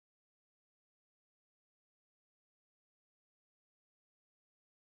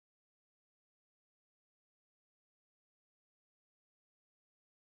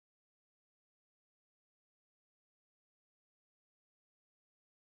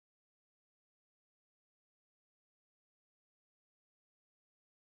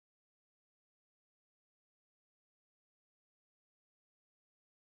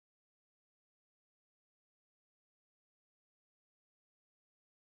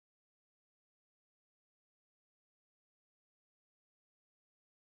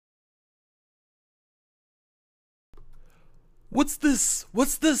What's this?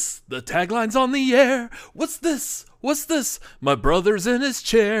 What's this? The tagline's on the air. What's this? What's this? My brother's in his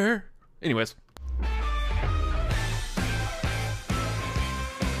chair. Anyways.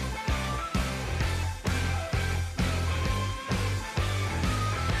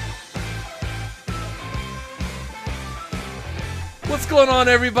 What's going on,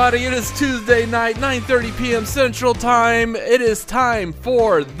 everybody? It is Tuesday night, 9:30 p.m. Central Time. It is time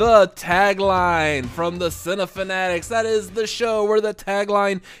for the tagline from the Cinefanatics. That is the show where the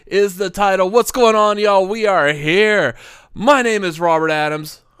tagline is the title. What's going on, y'all? We are here. My name is Robert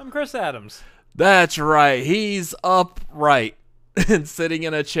Adams. I'm Chris Adams. That's right. He's upright and sitting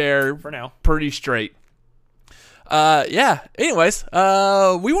in a chair For now. pretty straight. Yeah. Anyways,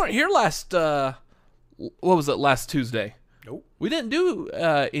 we weren't here last, last Tuesday? Nope. We didn't do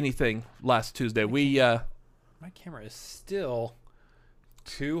anything last Tuesday. My camera is still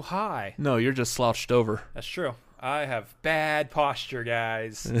too high. No, you're just slouched over. That's true. I have bad posture,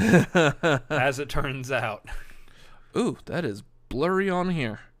 guys. As it turns out. Ooh, that is blurry on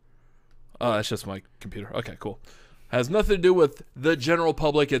here. Oh, that's just my computer. Okay, cool. Has nothing to do with the general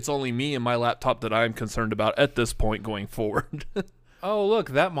public. It's only me and my laptop that I'm concerned about at this point going forward. Oh, look,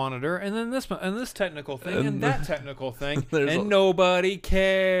 that monitor, and then this technical thing, and that technical thing, and a- nobody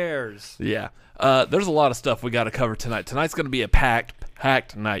cares. Yeah. There's a lot of stuff we got to cover tonight. Tonight's going to be a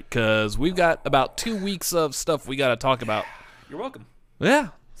packed night because we've got about 2 weeks of stuff we got to talk about. You're welcome. Yeah.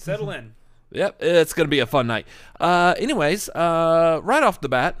 Settle in. Yep, it's going to be a fun night. Anyways, right off the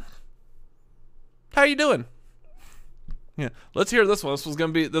bat, how you doing? Yeah, let's hear this one. This one's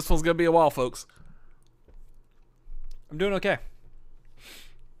gonna be a while, folks. I'm doing okay.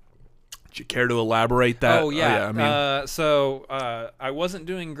 Would you care to elaborate that? Oh, yeah. I mean, I wasn't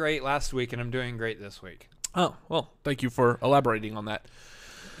doing great last week, and I'm doing great this week. oh well, thank you for elaborating on that.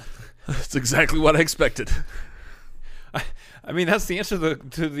 That's exactly what I expected. I mean, that's the answer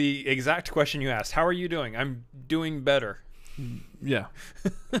to the exact question you asked. How are you doing? I'm doing better. Yeah.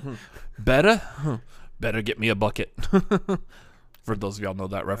 Better? Better get me a bucket. For those of y'all know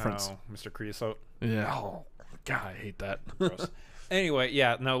that reference. Oh, Mr. Creosote. Yeah. Oh, God, I hate that. Gross. Anyway,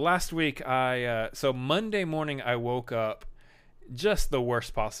 yeah, no, last week so Monday morning I woke up just the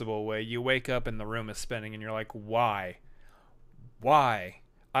worst possible way. You wake up and the room is spinning and you're like, why? Why?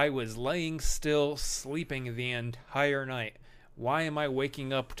 I was laying still, sleeping the entire night. Why am I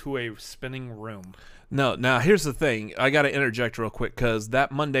waking up to a spinning room? No, now here's the thing. I got to interject real quick because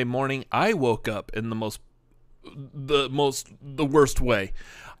that Monday morning I woke up in the worst way.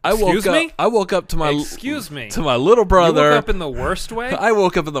 I woke up to my little brother. You woke up in the worst way? I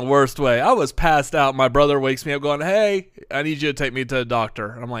woke up in the worst way. I was passed out. My brother wakes me up going, "Hey, I need you to take me to the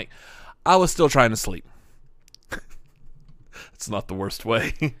doctor." And I'm like, I was still trying to sleep. It's not the worst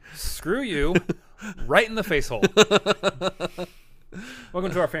way. Screw you. Right in the face hole.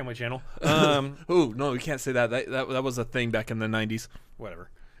 Welcome to our family channel. Ooh, no, we can't say that. That was a thing back in the 90s. Whatever.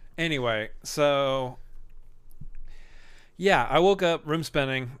 Anyway, so yeah, I woke up, room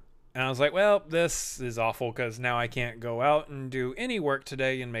spinning, and I was like, well, this is awful because now I can't go out and do any work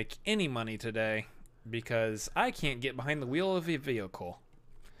today and make any money today because I can't get behind the wheel of a vehicle.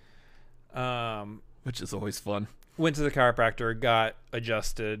 Which is always fun. Went to the chiropractor, got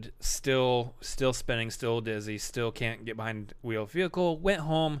adjusted, still spinning, still dizzy, still can't get behind the wheel of a vehicle. Went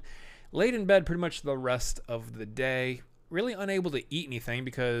home, laid in bed pretty much the rest of the day. Really unable to eat anything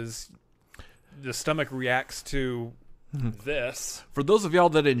because the stomach reacts to this. For those of y'all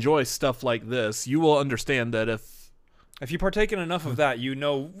that enjoy stuff like this, you will understand that if you partake in enough of that, you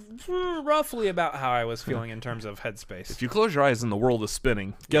know roughly about how I was feeling in terms of headspace. if you close your eyes and the world is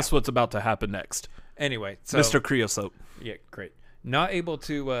spinning, guess what's about to happen next? Anyway, so Mr. Creosote. Yeah, great. Not able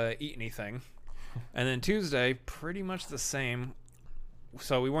to eat anything. And then Tuesday, pretty much the same.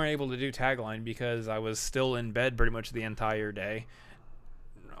 So we weren't able to do tagline because I was still in bed pretty much the entire day.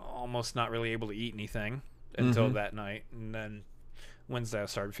 Almost not really able to eat anything until that night. And then Wednesday I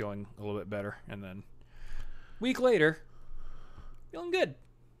started feeling a little bit better. And then week later, feeling good.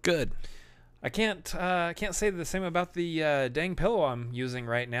 Good. I can't say the same about the dang pillow I'm using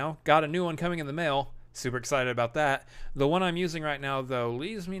right now. Got a new one coming in the mail. Super excited about that. The one I'm using right now, though,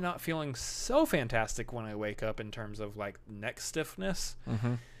 leaves me not feeling so fantastic when I wake up in terms of like neck stiffness.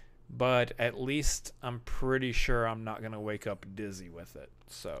 Mm-hmm. But at least I'm pretty sure I'm not going to wake up dizzy with it.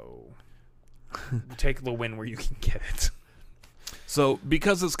 So take the win where you can get it. So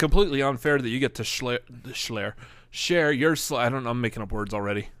because it's completely unfair that you get to share your I don't know, I'm making up words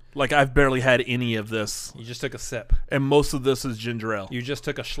already. Like, I've barely had any of this. You just took a sip. And most of this is ginger ale. You just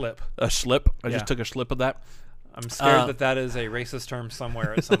took a schlip. A schlip? I Yeah. just took a schlip of that. I'm scared that is a racist term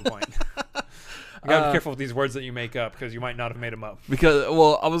somewhere at some point. You gotta be careful with these words that you make up because you might not have made them up. Because,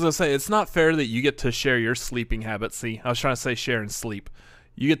 well, I was going to say, it's not fair that you get to share your sleeping habits. See, I was trying to say share and sleep.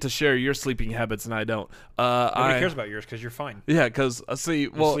 You get to share your sleeping habits and I don't. Nobody cares about yours because you're fine. Yeah, because, see,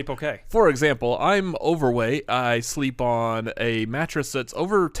 You well, sleep okay. for example, I'm overweight. I sleep on a mattress that's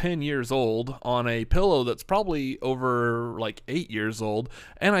over 10 years old, on a pillow that's probably over like 8 years old,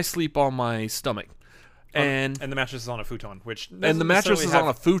 and I sleep on my stomach. And the mattress is on a futon, which and the mattress is on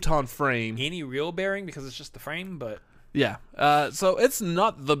a futon frame. Any real bearing because it's just the frame, but Yeah. So it's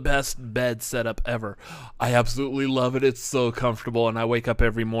not the best bed setup ever. I absolutely love it. It's so comfortable, and I wake up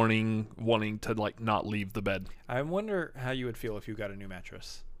every morning wanting to like not leave the bed. I wonder how you would feel if you got a new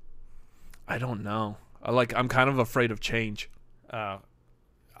mattress. I don't know. I'm kind of afraid of change. Okay.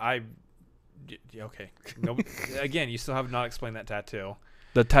 No, again, you still have not explained that tattoo.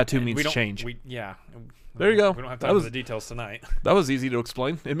 The tattoo And means we don't- change. Yeah. There you go. We don't have That time was- for the details tonight. That was easy to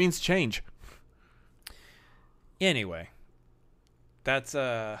explain. It means change. Anyway, that's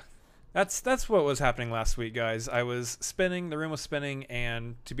what was happening last week, guys. I was spinning, the room was spinning,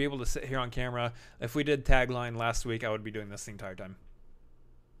 and to be able to sit here on camera, if we did tagline last week, I would be doing this the entire time.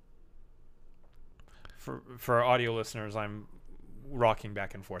 For our audio listeners, I'm rocking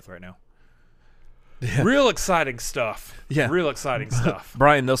back and forth right now. Yeah. Real exciting stuff. Yeah. Real exciting stuff.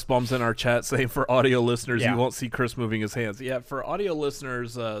 Brian Nussbaum's in our chat saying for audio listeners, Yeah. you won't see Chris moving his hands. Yeah, for audio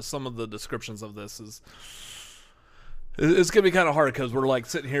listeners, some of the descriptions of this is... It's going to be kind of hard because we're like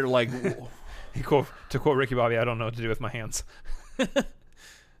sitting here like... To quote Ricky Bobby, I don't know what to do with my hands. I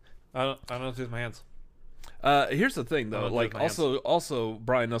don't know what to do with my hands. Here's the thing, though. Oh, Like, with my also,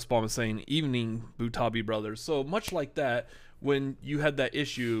 Brian Nussbaum is saying, evening, Butabi brothers. So, much like that, when you had that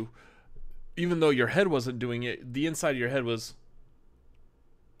issue, even though your head wasn't doing it, the inside of your head was...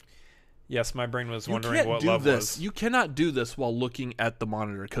 Yes, my brain was You wondering can't what do love this. was. You cannot do this while looking at the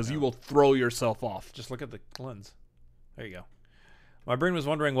monitor because No. you will throw yourself off. Just look at the lens. There you go. My brain was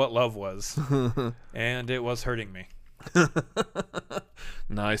wondering what love was, and it was hurting me.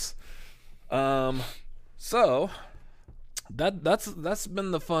 Nice. So that's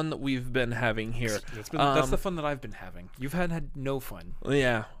been the fun that we've been having here. That's the fun that I've been having. You've had no fun.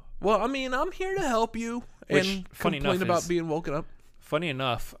 Yeah. Well, I mean, I'm here to help you Which, and funny complain enough, about is- being woken up. Funny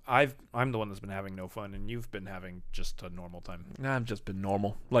enough, I'm the one that's been having no fun, and you've been having just a normal time. Nah, I've just been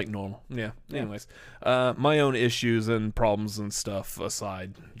normal, like normal. Yeah. Yeah. Anyways, my own issues and problems and stuff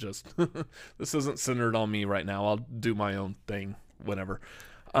aside, just this isn't centered on me right now. I'll do my own thing, whatever.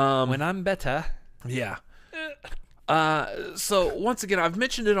 When I'm better. Yeah. So once again, I've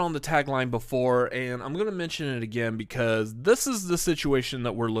mentioned it on the tagline before, and I'm going to mention it again because this is the situation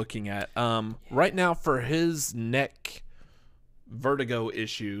that we're looking at. Right now for his neck vertigo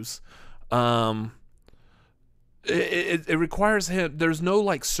issues, it requires him. There's no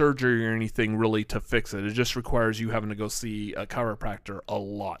like surgery or anything really to fix it. It just requires you having to go see a chiropractor a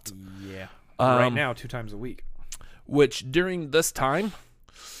lot. Yeah. Right now, 2 times a week. Which during this time,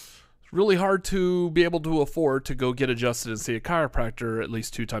 it's really hard to be able to afford to go get adjusted and see a chiropractor at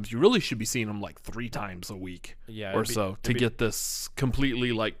least 2 times. You really should be seeing them like 3 times a week Yeah, or it'd be- so it'd to be- get this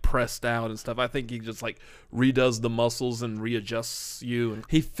completely like pressed out and stuff. I think he just like redoes the muscles and readjusts you. And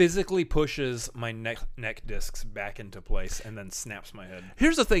He physically pushes my neck discs back into place and then snaps my head.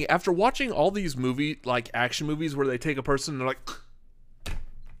 here's the thing: after watching all these action movies where they take a person and they're like,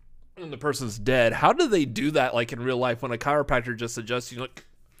 and the person's dead, how do they do that like in real life when a chiropractor just adjusts you like?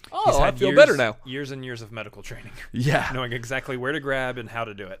 He's Oh, I had feel years- better now. Years and years of medical training, Yeah. knowing exactly where to grab and how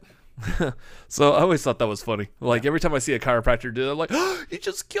to do it. So I always thought that was funny. Like every time I see a chiropractor do it, I'm like, oh, you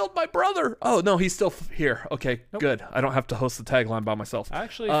just killed my brother. Oh no, he's still here. Okay, good. I don't have to host the tagline by myself. I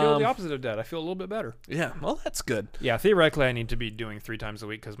actually feel the opposite of dead. I feel a little bit better. Yeah, well, that's good. Yeah, theoretically, I need to be doing 3 times a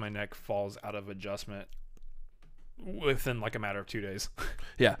week because my neck falls out of adjustment within like a matter of 2 days.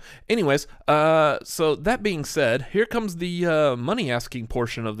 Yeah. Anyways, so that being said, here comes the money asking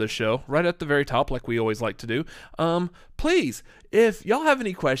portion of this show, right at the very top, like we always like to do. Please, if y'all have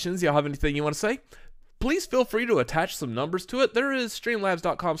any questions, y'all have anything you want to say, please feel free to attach some numbers to it. There is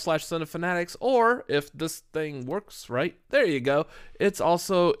streamlabs.com/sonoffanatics, or if this thing works right, there you go. It's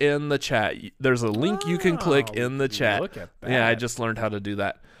also in the chat. There's a link you can click in the chat. Look at that. Yeah, I just learned how to do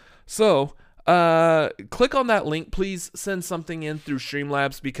that. So, click on that link. Please send something in through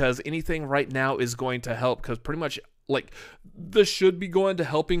Streamlabs because anything right now is going to help because pretty much like this should be going to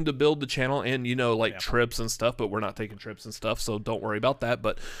helping to build the channel and trips and stuff, but we're not taking trips and stuff, so don't worry about that.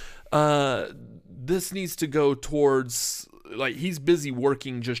 But this needs to go towards like he's busy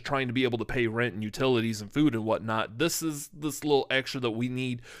working just trying to be able to pay rent and utilities and food and whatnot. This is this little extra that we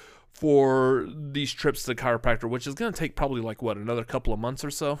need for these trips to the chiropractor, which is going to take probably like another couple of months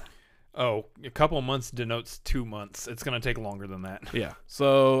or so. Oh, a couple months denotes 2 months. It's going to take longer than that. Yeah.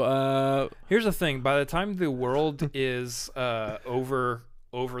 So Here's the thing. By the time the world is over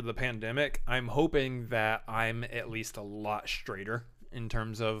the pandemic, I'm hoping that I'm at least a lot straighter in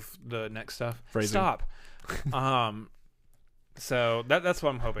terms of the next stuff. Phrasing. Stop. So that's what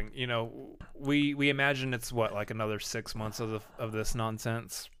I'm hoping. You know, we imagine it's what, like another 6 months of this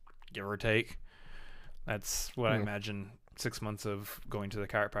nonsense, give or take. That's what I imagine. 6 months of going to the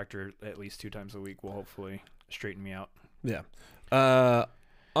chiropractor at least 2 times a week will hopefully straighten me out. Yeah.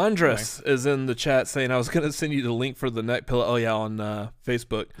 Andres is in the chat saying I was going to send you the link for the neck pillow. Oh, yeah, on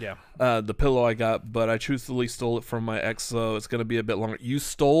Facebook. Yeah. The pillow I got, but I truthfully stole it from my ex, so it's going to be a bit longer. You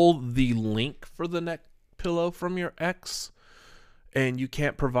stole the link for the neck pillow from your ex, and you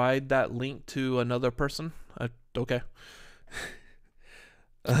can't provide that link to another person? Okay.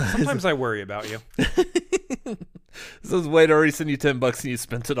 Sometimes I worry about you. Says, wait, I already sent you $10 and you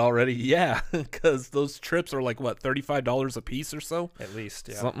spent it already. Yeah, because those trips are like, what, $35 a piece or so? At least,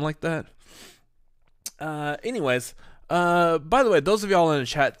 yeah. Something like that. Anyways, by the way, those of y'all in the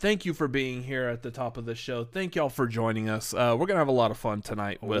chat, thank you for being here at the top of the show. Thank y'all for joining us. We're going to have a lot of fun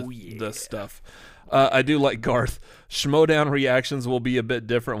tonight with this stuff. I do like Garth. Schmodown reactions will be a bit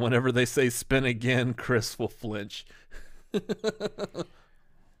different. Whenever they say spin again, Chris will flinch.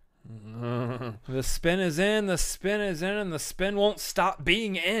 The spin is in, and the spin won't stop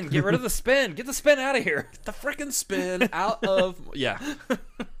being in. Get rid of the spin. Get the spin out of here. Get the freaking spin out of... Yeah.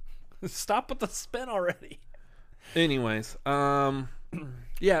 Stop with the spin already. Anyways,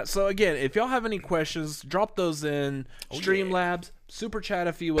 yeah, so again, if y'all have any questions, drop those in Streamlabs, Super Chat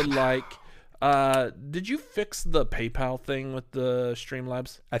if you would like. Did you fix the PayPal thing with the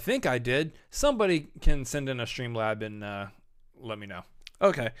Streamlabs? I think I did. Somebody can send in a Streamlab and let me know.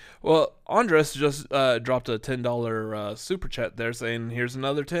 Okay. Well, Andres just dropped a $10 super chat there saying, here's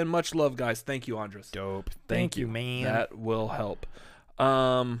another 10. Much love, guys. Thank you, Andres. Dope. Thank you, man. That will help.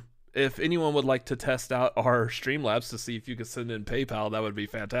 If anyone would like to test out our Streamlabs to see if you could send in PayPal, that would be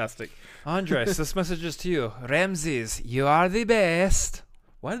fantastic. Andres, this message is to you. Ramses, you are the best.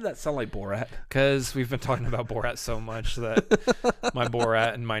 Why did that sound like Borat? Because we've been talking about Borat so much that my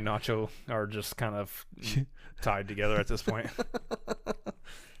Borat and my Nacho are just kind of tied together at this point.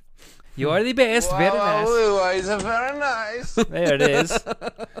 You are the best. Very nice. Very nice. There it is.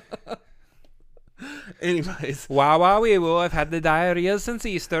 Anyways. Wow, wee woo. I've had the diarrhea since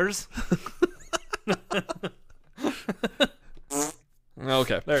Easter's.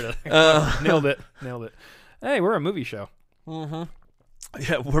 Okay. There it is. Nailed it. Hey, we're a movie show. Mm-hmm.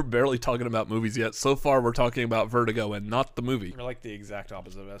 Yeah, we're barely talking about movies yet. So far, we're talking about Vertigo and not the movie. We're like the exact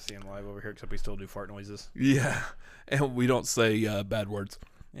opposite of SCN Live over here, except we still do fart noises. Yeah, and we don't say bad words.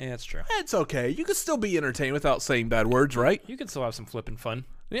 Yeah, it's true. It's okay. You can still be entertained without saying bad words, right? You can still have some flipping fun.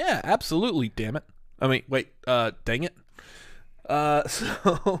 Yeah, absolutely, damn it. I mean, wait, dang it. Let's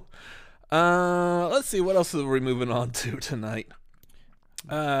see, what else are we moving on to tonight?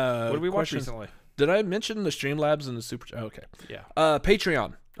 What did we watch recently? Did I mention the Streamlabs and the Super... Okay. Yeah.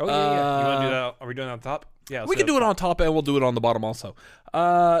 Patreon. Oh, yeah. You want to do that? Are we doing it on top? Yeah. We can do it on top and we'll do it on the bottom also.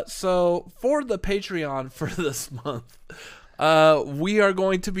 So for the Patreon for this month, we are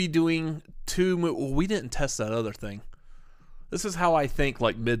going to be doing we didn't test that other thing. This is how I think,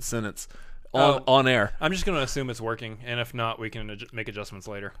 like mid-sentence on air. I'm just going to assume it's working, and if not, we can make adjustments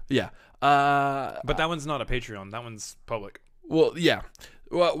later. Yeah. But that one's not a Patreon. That one's public. Well, yeah.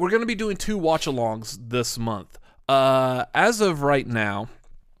 Well, we're going to be doing 2 watch-alongs this month. As of right now,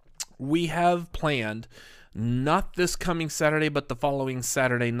 we have planned not this coming Saturday, but the following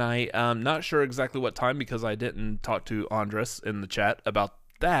Saturday night. Not sure exactly what time because I didn't talk to Andres in the chat about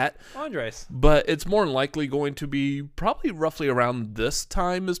that. Andres. But it's more than likely going to be probably roughly around this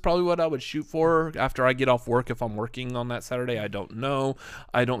time is probably what I would shoot for after I get off work. If I'm working on that Saturday, I don't know.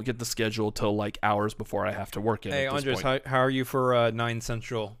 I don't get the schedule till like hours before I have to work in. Hey, Andres, how are you for 9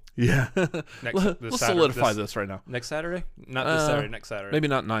 Central? Yeah. Let's solidify this right now. Next Saturday? Not this Saturday, next Saturday. Maybe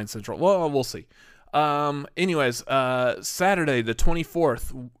not 9 Central. Well, we'll see. Anyways, Saturday the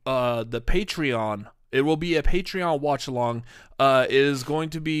 24th, the Patreon, it will be a Patreon watch along, is going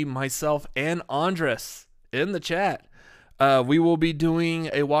to be myself and Andres in the chat. We will be doing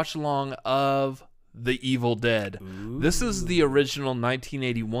a watch along of The Evil Dead. Ooh. This is the original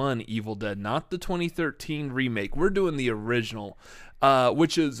 1981 Evil Dead, not the 2013 remake. We're doing the original,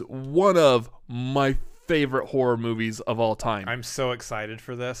 which is one of my favorite horror movies of all time. I'm so excited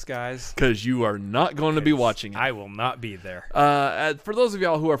for this, guys. Because you are not going to be watching it. I will not be there. For those of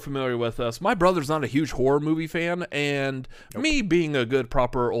y'all who are familiar with us, my brother's not a huge horror movie fan, and me being a good,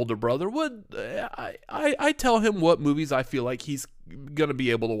 proper older brother would I tell him what movies I feel like he's gonna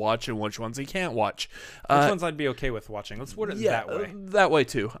be able to watch and which ones he can't watch. Which ones I'd be okay with watching. Let's word it that way. That way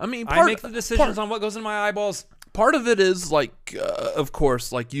too. I mean, I make the decisions on what goes in my eyeballs. Part of it is like, of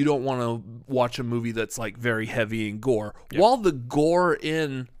course, like you don't want to watch a movie that's like very heavy in gore. Yep. While the gore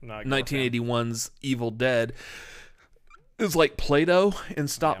in 1981's Evil Dead is like Play-Doh in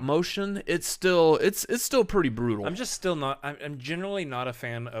stop motion, it's still pretty brutal. I'm generally not a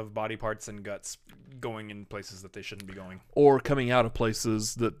fan of body parts and guts going in places that they shouldn't be going, or coming out of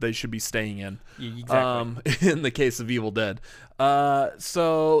places that they should be staying in. Exactly. In the case of Evil Dead.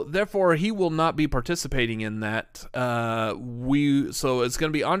 So therefore he will not be participating in that. So it's going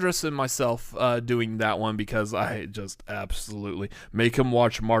to be Andres and myself doing that one, because I just absolutely make him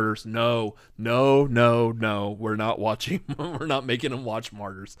watch Martyrs. No, we're not watching. We're not making him watch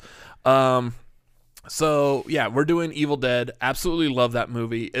Martyrs. So yeah, we're doing Evil Dead. Absolutely love that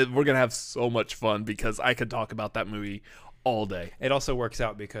movie. We're gonna have so much fun because I could talk about that movie all day. It also works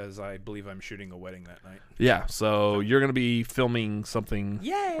out because I believe I'm shooting a wedding that night. Yeah, so you're going to be filming something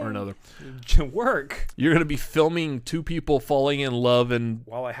or another. Work. You're going to be filming two people falling in love and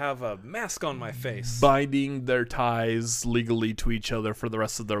while I have a mask on my face, binding their ties legally to each other for the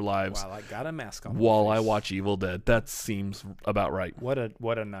rest of their lives. While I got a mask on my while face. I watch Evil Dead. That seems about right. What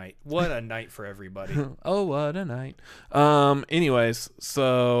a night. What a night for everybody. Oh, what a night. Anyways,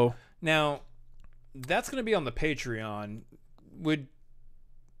 so now that's going to be on the Patreon.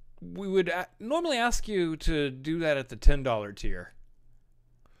 We would normally ask you to do that at the $10 tier.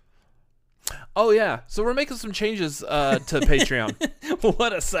 Oh yeah, so we're making some changes to Patreon.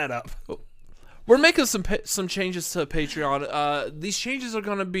 What a setup! We're making some changes to Patreon. These changes are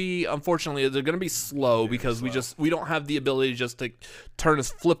going to be, unfortunately, they're going to be slow because we don't have the ability just to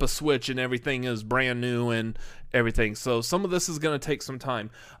flip a switch and everything is brand new and everything. So some of this is going to take some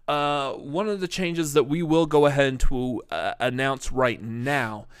time. One of the changes that we will go ahead to announce right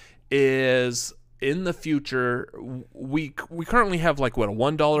now is in the future, we currently have like what, a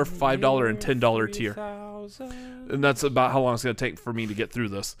 $1, $5, and $10 tier, and that's about how long it's going to take for me to get through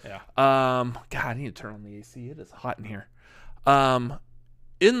this. Yeah. God, I need to turn on the AC. It is hot in here.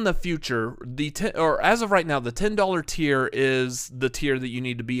 In the future, as of right now, the $10 tier is the tier that you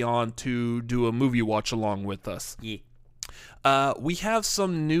need to be on to do a movie watch along with us. Yeah. We have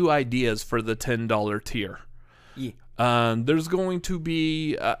some new ideas for the $10 tier. Yeah. There's going to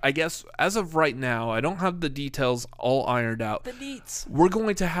be, I guess, as of right now, I don't have the details all ironed out. The deets. We're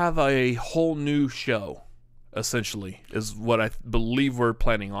going to have a whole new show, essentially, is what I believe we're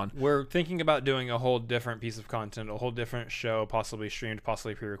planning on. We're thinking about doing a whole different piece of content, a whole different show, possibly streamed,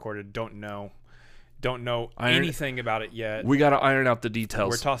 possibly pre-recorded. Don't know anything about it yet. We got to iron out the details.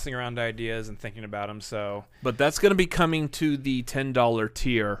 We're tossing around ideas and thinking about them. So, but that's going to be coming to the $10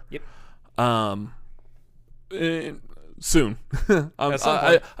 tier. Yep. Soon.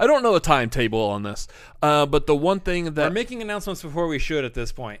 I don't know a timetable on this, but the one thing that we're making announcements before we should at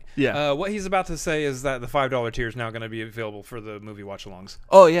this point. Yeah. What he's about to say is that the $5 tier is now going to be available for the movie watch-alongs.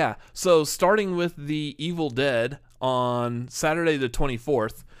 Oh yeah. So starting with the Evil Dead on Saturday the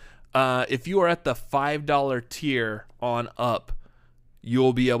 24th, if you are at the $5 tier on up,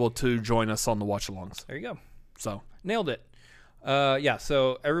 you'll be able to join us on the watch-alongs. There you go. So nailed it. Yeah,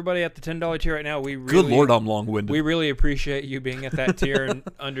 so everybody at the $10 tier right now, good Lord, I'm long-winded. We really appreciate you being at that tier and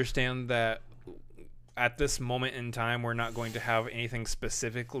understand that at this moment in time, we're not going to have anything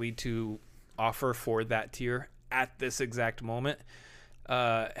specifically to offer for that tier at this exact moment.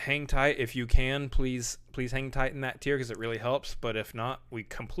 Hang tight if you can. Please hang tight in that tier because it really helps. But if not, we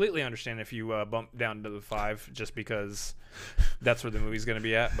completely understand if you bump down to the 5 just because that's where the movie's going to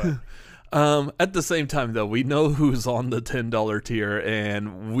be at. But at the same time, though, we know who's on the $10 tier,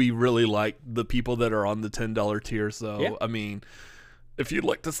 and we really like the people that are on the $10 tier. So, yeah. I mean, if you'd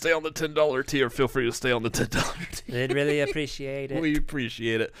like to stay on the $10 tier, feel free to stay on the $10 tier. We'd really appreciate it. We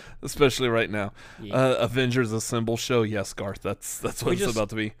appreciate it, especially right now. Yeah. Avengers Assemble show, yes, Garth. That's what it's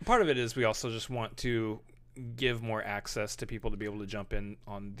about to be. Part of it is we also just want to give more access to people to be able to jump in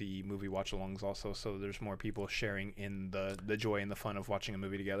on the movie watch-alongs also, so there's more people sharing in the joy and the fun of watching a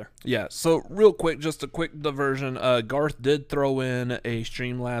movie together. Yeah, so real quick, just a quick diversion. Garth did throw in a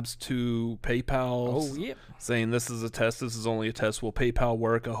Streamlabs to PayPal saying this is a test, this is only a test. Will PayPal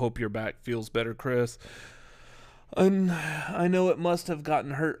work? I hope your back feels better, Chris. I know it must have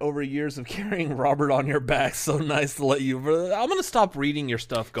gotten hurt over years of carrying Robert on your back. So nice to let you. I'm gonna stop reading your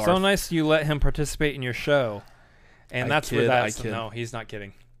stuff, Garth. So nice you let him participate in your show. And I that's kid, where I that's kid. no, he's not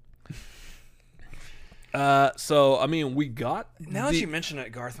kidding. So I mean, we got Now that you mention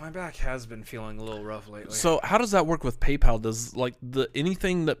it, Garth, my back has been feeling a little rough lately. So how does that work with PayPal? Does like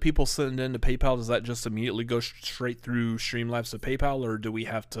anything that people send into PayPal, does that just immediately go straight through Streamlabs to PayPal, or do we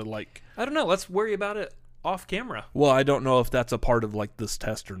have to like? I don't know. Let's worry about it off camera. Well, I don't know if that's a part of like this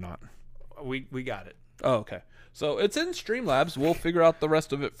test or not. We got it. Oh, okay. So it's in Streamlabs. We'll figure out the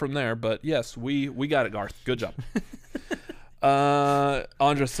rest of it from there. But yes, we got it, Garth. Good job.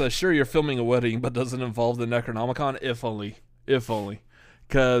 Andres says, sure, you're filming a wedding, but does it involve the Necronomicon? If only.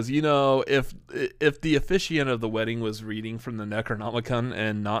 Because, you know, if the officiant of the wedding was reading from the Necronomicon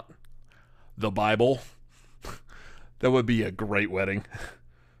and not the Bible, that would be a great wedding.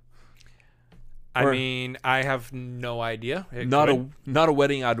 I mean, I have no idea. Not a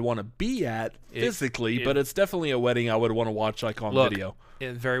wedding I'd want to be at physically, but it's definitely a wedding I would want to watch like on video.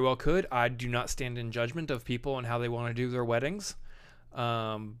 It very well could. I do not stand in judgment of people and how they want to do their weddings.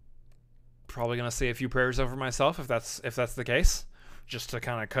 Probably gonna say a few prayers over myself if that's the case, just to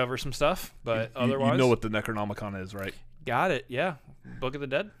kind of cover some stuff. But otherwise, you know what the Necronomicon is, right? Got it. Yeah, Book of the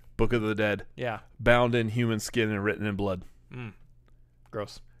Dead. Book of the Dead. Yeah, bound in human skin and written in blood.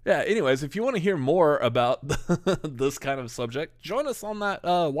 Gross. Yeah, anyways, if you want to hear more about this kind of subject, join us on that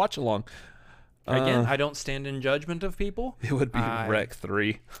watch along. Again, I don't stand in judgment of people. It would be Rec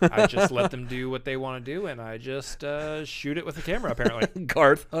 3. I just let them do what they want to do, and I just shoot it with the camera, apparently.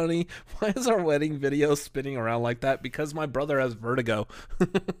 Garth, honey, why is our wedding video spinning around like that? Because my brother has vertigo.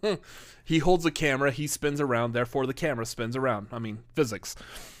 He holds a camera, he spins around, therefore the camera spins around. I mean, physics.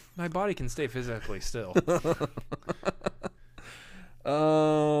 My body can stay physically still.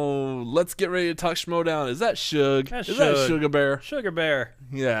 Oh, let's get ready to talk Schmodown. Is that Shug? That's Is that Sugar Bear? Sugar Bear.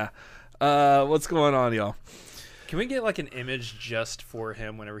 Yeah. What's going on, y'all? Can we get like an image just for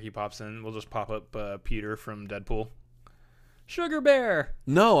him whenever he pops in? We'll just pop up Peter from Deadpool. Sugar Bear.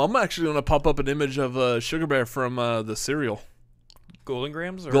 No, I'm actually going to pop up an image of Sugar Bear from the cereal. Golden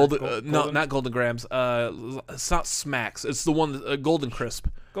Grams? Or No, not Golden Grams. It's not Smacks. It's the one, Golden Crisp.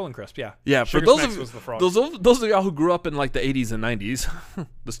 Golden Crisp, yeah. Yeah, Sugar for those Smacks of was the frog. those of y'all who grew up in like the 80s and 90s,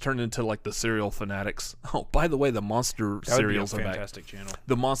 this turned into like the cereal fanatics. Oh, by the way, the Monster that cereals would be a are back. fantastic channel.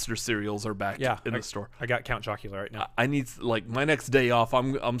 The Monster cereals are back in the store. I got Count Chocula right now. I need like my next day off.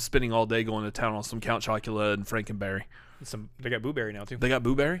 I'm spending all day going to town on some Count Chocula and Frankenberry. They got Boo Berry now too. They got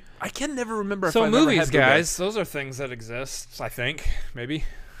Boo Berry? I can never remember if So I've movies, ever had Boo Berry. guys, those are things that exist, I think, maybe.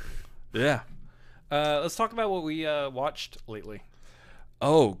 Yeah. Let's talk about what we watched lately.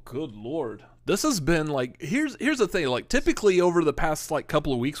 Oh, good lord. This has been like here's the thing, like typically over the past like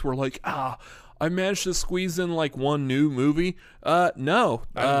couple of weeks we're like, I managed to squeeze in like one new movie. No.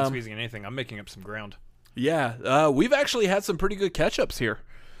 I'm not squeezing anything. I'm making up some ground. Yeah. We've actually had some pretty good catch-ups here.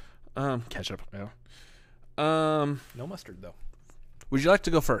 Ketchup, yeah. No mustard though. Would you like to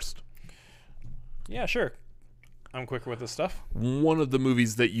go first? Yeah, sure. I'm quicker with this stuff. One of the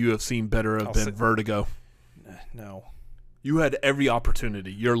movies that you have seen better have been Vertigo. No. You had every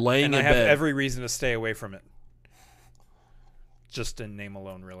opportunity. You're laying and in I have bed. every reason to stay away from it. Just in name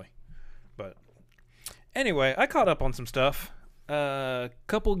alone, really. But anyway, I caught up on some stuff. A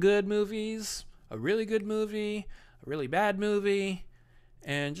couple good movies, a really good movie, a really bad movie,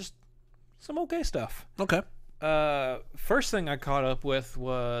 and just some okay stuff. Okay. First thing I caught up with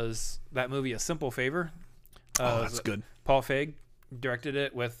was that movie, A Simple Favor. That's good. Paul Feig directed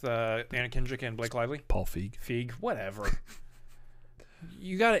it with Anna Kendrick and Blake Lively. Paul Feig. Feig, whatever.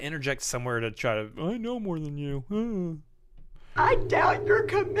 You got to interject somewhere to try to. I know more than you. I doubt your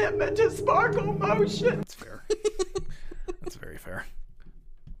commitment to Sparkle Motion. That's fair. That's very fair.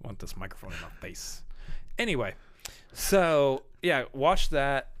 I want this microphone in my face. Anyway, so yeah, watch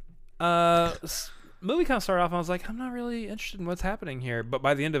that. Movie kind of started off, and I was like, I'm not really interested in what's happening here. But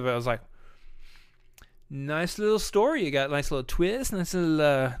by the end of it, I was like, nice little story. You got nice little twist, nice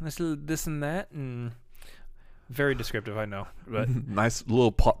little this and that, and very descriptive, I know. But nice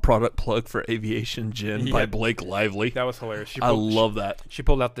little product plug for Aviation Gin by Blake Lively. That was hilarious. I love that. She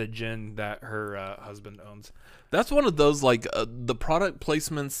pulled out the gin that her husband owns. That's one of those, like, the product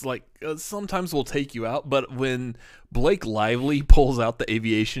placements, like, sometimes will take you out. But when Blake Lively pulls out the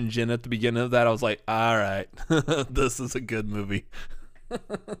Aviation Gin at the beginning of that, I was like, all right, this is a good movie.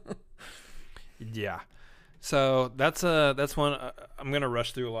 Yeah. So that's one. I'm gonna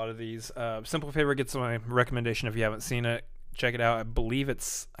rush through a lot of these. Simple Favor gets my recommendation if you haven't seen it. Check it out.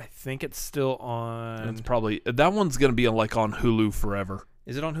 I think it's still on. It's probably that one's gonna be like on Hulu forever.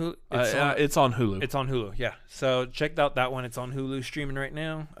 Is it on Hulu? It's on Hulu. It's on Hulu, yeah. So check out that one. It's on Hulu streaming right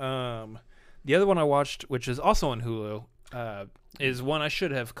now. The other one I watched, which is also on Hulu, is one I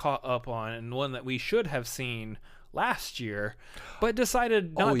should have caught up on, and one that we should have seen last year, but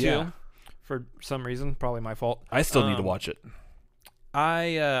decided not to for some reason. Probably my fault. I still need to watch it.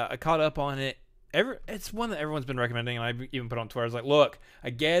 I caught up on it. It's one that everyone's been recommending, and I've even put on Twitter. I was like, look,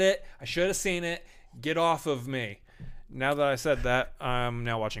 I get it. I should have seen it. Get off of me. Now that I said that, I'm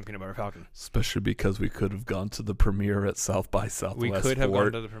now watching Peanut Butter Falcon. Especially because we could have gone to the premiere at South by Southwest. We could have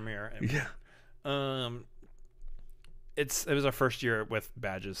gone to the premiere. And, Yeah. It was our first year with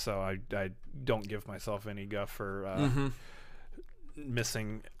badges, so I don't give myself any guff for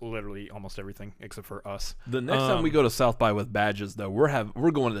missing literally almost everything except for us. The next time we go to South by with badges, though,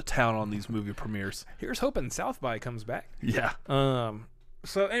 we're going to town on these movie premieres. Here's hoping South by comes back. Yeah.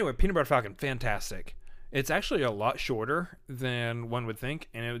 So anyway, Peanut Butter Falcon, fantastic. It's actually a lot shorter than one would think,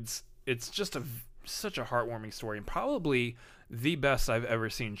 and it's just such a heartwarming story, and probably the best I've ever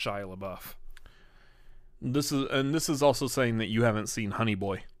seen Shia LaBeouf. This is also saying that you haven't seen Honey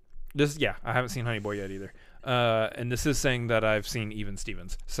Boy. I haven't seen Honey Boy yet either. And this is saying that I've seen Even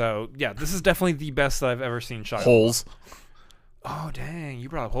Stevens. So yeah, this is definitely the best I've ever seen Shia. Holes. Oh dang, you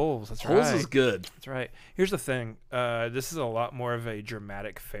brought up Holes. That's right. Holes is good. That's right. Here's the thing. This is a lot more of a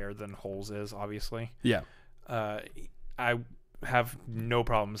dramatic fare than Holes is, obviously. Yeah. I have no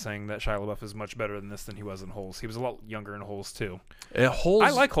problem saying that Shia LaBeouf is much better than this than he was in Holes. He was a lot younger in Holes too. Holes.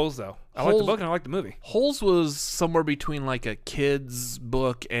 I like Holes though. I like the book and I like the movie. Holes was somewhere between like a kid's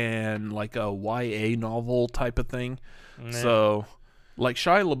book and like a YA novel type of thing. Nah. So, like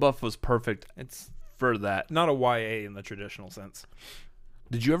Shia LaBeouf was perfect. It's for that. Not a YA in the traditional sense.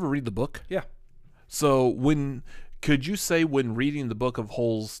 Did you ever read the book? Yeah. So could you say when reading the book of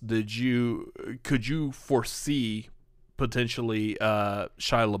Holes, could you foresee potentially Shia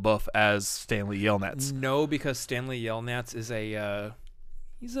LaBeouf as Stanley Yelnats? No, because Stanley Yelnats is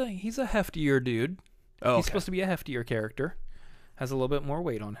he's a heftier dude. Oh, okay. He's supposed to be a heftier character. Has a little bit more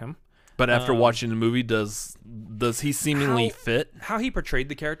weight on him. But after watching the movie, does he seemingly fit? How he portrayed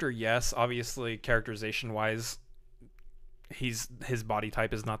the character, yes. Obviously, characterization-wise, his body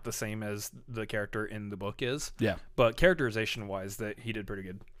type is not the same as the character in the book is. Yeah. But characterization-wise, that he did pretty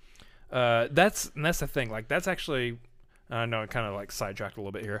good. That's the thing. Like that's actually, I know I kind of like sidetracked a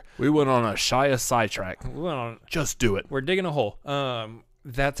little bit here. We went on a Shia sidetrack. We went on. Just do it. We're digging a hole.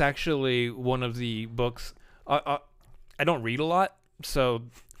 That's actually one of the books. I don't read a lot, so.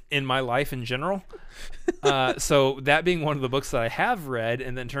 In my life in general. So that being one of the books that I have read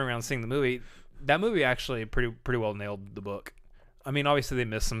and then turn around and seeing the movie, that movie actually pretty well nailed the book. I mean, obviously they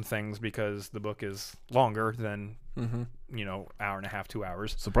missed some things because the book is longer than, hour and a half, 2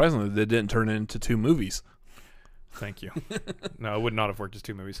 hours. Surprisingly, they didn't turn it into 2 movies. Thank you. No, it would not have worked as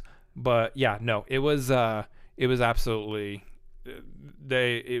 2 movies. But yeah, no, it was absolutely,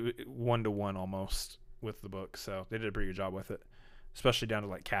 1-to-1 almost with the book. So they did a pretty good job with it. Especially down to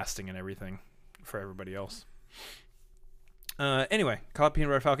like casting and everything for everybody else. Anyway, call it Peanut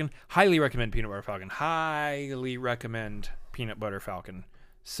Butter Falcon. Highly recommend Peanut Butter Falcon. Highly recommend Peanut Butter Falcon.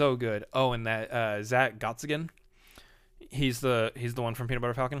 So good. Oh, and that Zach Gottsagen. He's the one from Peanut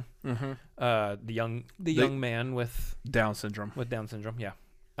Butter Falcon. Mm-hmm. The young man with Down syndrome.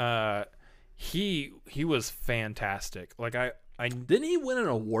 Yeah. He was fantastic. Like I didn't he win an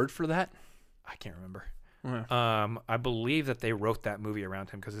award for that? I can't remember. Yeah. I believe that they wrote that movie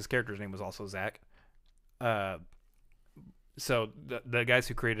around him because his character's name was also Zach. So the guys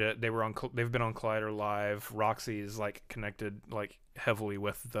who created it, they've been on Collider Live. Roxy is like connected like heavily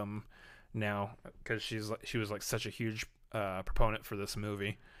with them now because she was like such a huge proponent for this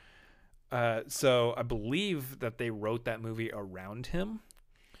movie. So I believe that they wrote that movie around him.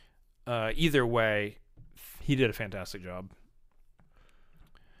 Either way, he did a fantastic job.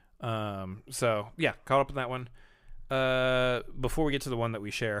 So yeah, caught up on that one. Before we get to the one that we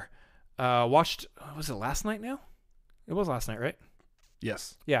share, watched, was it last night now? It was last night, right?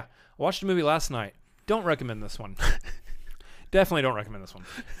 Yes. Yeah. I watched a movie last night. Don't recommend this one. Definitely don't recommend this one.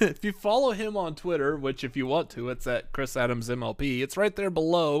 If you follow him on Twitter, which if you want to, it's at Chris Adams MLP. It's right there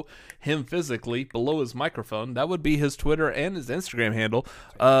below him physically, below his microphone. That would be his Twitter and his Instagram handle.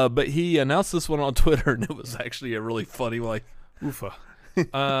 But he announced this one on Twitter, and it was actually a really funny, like, oofa.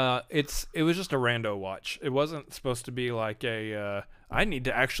 It was just a rando watch. It wasn't supposed to be like I need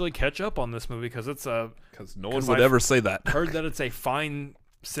to actually catch up on this movie because no one would ever say that. Heard that it's a fine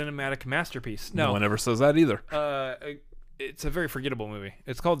cinematic masterpiece. No one ever says that either. It's a very forgettable movie.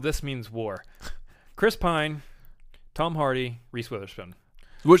 It's called This Means War. Chris Pine, Tom Hardy, Reese Witherspoon.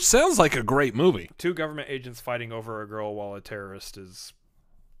 Which sounds like a great movie. 2 government agents fighting over a girl while a terrorist is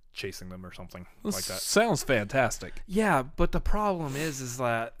chasing them or something like that. Sounds fantastic. Yeah, but the problem is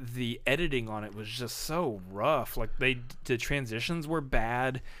that the editing on it was just so rough. Like the transitions were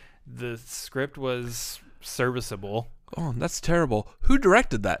bad. The script was serviceable. Oh, that's terrible. Who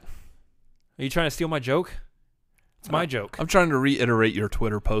directed that? Are you trying to steal my joke? It's my joke. I'm trying to reiterate your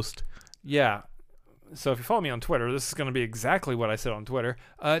Twitter post. Yeah. So if you follow me on Twitter, this is going to be exactly what I said on Twitter.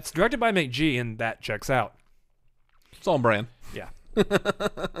 It's directed by McG, and that checks out. It's on brand. Yeah.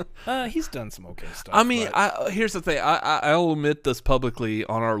 He's done some okay stuff. I mean, here's the thing. I'll admit this publicly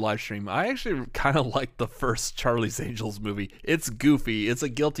on our live stream. I actually kind of like the first Charlie's Angels movie. It's goofy. It's a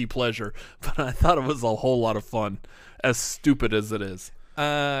guilty pleasure, but I thought it was a whole lot of fun, as stupid as it is.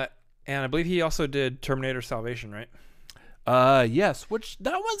 And I believe he also did Terminator Salvation, right? Yes. Which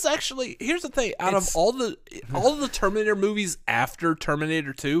that one's actually. Here's the thing. Out of all the Terminator movies after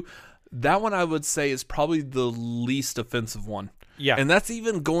Terminator 2, that one I would say is probably the least offensive one. Yeah. And that's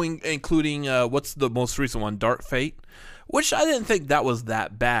even including, what's the most recent one? Dark Fate? Which I didn't think that was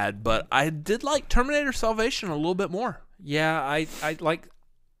that bad, but I did like Terminator Salvation a little bit more. Yeah, I like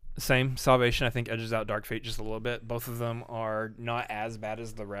same Salvation. I think edges out Dark Fate just a little bit. Both of them are not as bad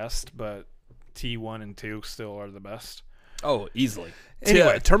as the rest, but T1 and 2 still are the best. Oh, easily.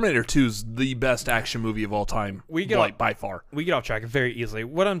 Anyway. Terminator 2 is the best action movie of all time, by far. We get off track very easily.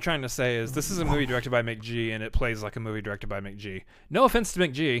 What I'm trying to say is this is a movie directed by McG, and it plays like a movie directed by McG. No offense to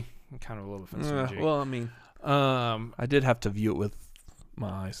McG. Kind of a little offense to McG. Well, I mean, I did have to view it with my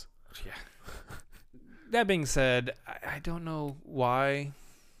eyes. Yeah. That being said, I don't know why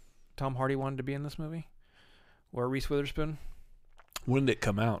Tom Hardy wanted to be in this movie, or Reese Witherspoon. When did it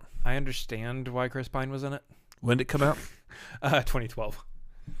come out? I understand why Chris Pine was in it. When did it come out? 2012.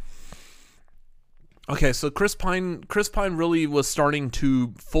 Okay, so Chris Pine really was starting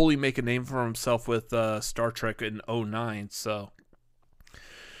to fully make a name for himself with Star Trek in 2009, so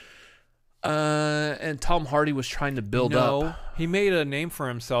and Tom Hardy was trying to build up. He made a name for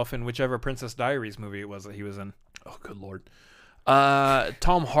himself in whichever Princess Diaries movie it was that he was in. Oh, good Lord.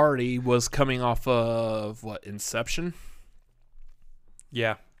 Tom Hardy was coming off of Inception?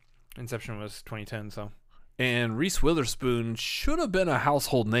 Yeah. Inception was 2010, so. And Reese Witherspoon should have been a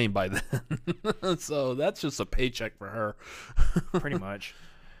household name by then. So that's just a paycheck for her. Pretty much.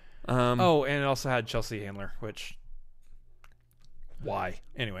 And it also had Chelsea Handler, which... Why?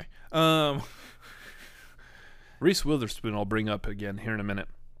 Anyway. Reese Witherspoon I'll bring up again here in a minute.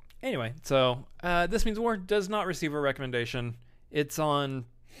 Anyway, so This Means War does not receive a recommendation. It's on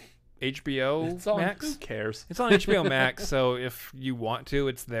HBO Max. Who cares? It's on HBO Max, so if you want to,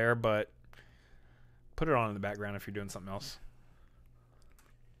 it's there, but put it on in the background if you're doing something else.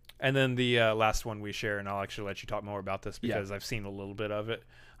 And then the last one we share, and I'll actually let you talk more about this because I've seen a little bit of it.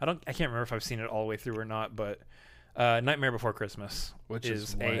 I can't remember if I've seen it all the way through or not, but Nightmare Before Christmas, which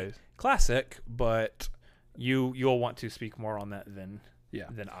is a classic, but you'll want to speak more on that than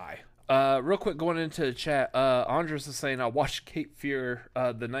I. Real quick, going into the chat, Andres is saying I watched Cape Fear, the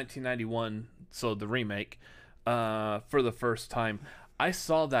 1991, so the remake, for the first time. I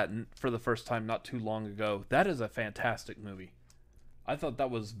saw that for the first time not too long ago. That is a fantastic movie. I thought that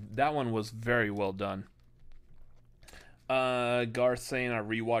one was very well done. Garth saying I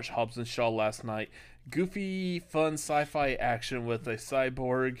rewatched Hobbs and Shaw last night. Goofy, fun sci-fi action with a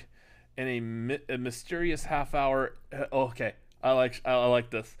cyborg and a mysterious half hour. Okay, I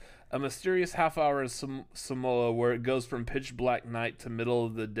like this. A mysterious half hour in Samoa where it goes from pitch black night to middle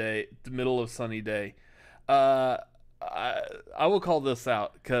of sunny day. I will call this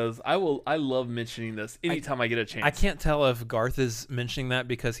out because I love mentioning this anytime I get a chance. I can't tell if Garth is mentioning that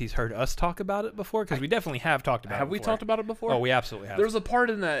because he's heard us talk about it before, because we definitely have talked about it before. Have we talked about it before? Oh, we absolutely have. There's a part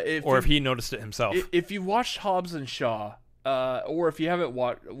in that, if he noticed it himself. If you watched Hobbs and Shaw, or if you haven't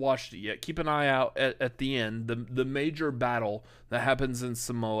watched it yet, keep an eye out at the end, the major battle that happens in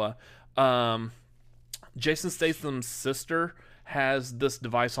Samoa. Jason Statham's sister has this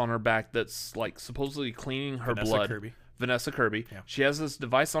device on her back that's like supposedly cleaning her blood. Vanessa Kirby. Yeah. She has this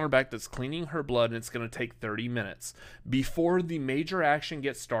device on her back that's cleaning her blood, and it's going to take 30 minutes. Before the major action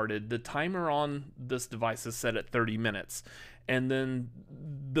gets started, the timer on this device is set at 30 minutes. And then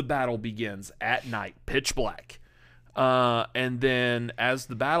the battle begins at night, pitch black. And then as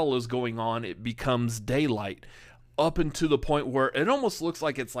the battle is going on, it becomes daylight. Up into the point where it almost looks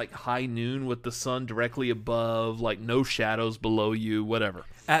like it's like high noon with the sun directly above, like no shadows below you, whatever.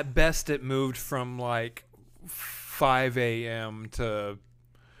 At best, it moved from like 5 a.m. to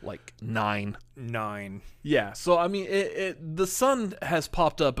like 9. Yeah. So I mean, the sun has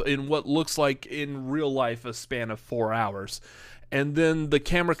popped up in what looks like in real life a span of 4 hours. And then the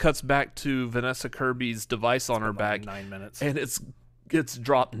camera cuts back to Vanessa Kirby's device on her back. 9 minutes. And it's gets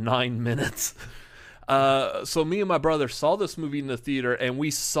dropped 9 minutes. So me and my brother saw this movie in the theater, and we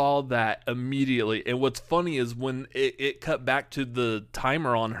saw that immediately. And what's funny is when it cut back to the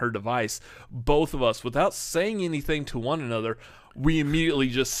timer on her device, both of us, without saying anything to one another, we immediately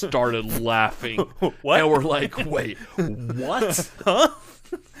just started laughing. What? And we're like, wait, what? Huh?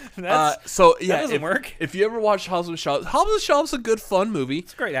 So yeah, that doesn't work. If you ever watch Hobbs and Shaw, Hobbs and Shaw's a good fun movie.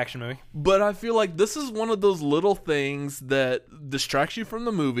 It's a great action movie. But I feel like this is one of those little things that distracts you from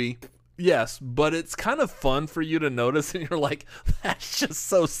the movie. Yes, but it's kind of fun for you to notice, and you're like, that's just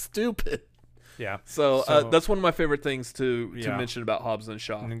so stupid. Yeah. So that's one of my favorite things to mention about Hobbs and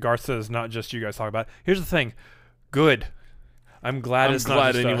Shaw. And Garth says not just you guys talk about it. Here's the thing. Good. I'm glad it's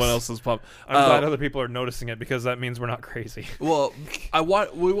not just anyone us. else is pumped. I'm glad other people are noticing it because that means we're not crazy. Well,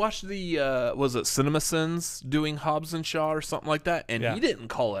 we watched the was it CinemaSins doing Hobbs and Shaw or something like that, and he didn't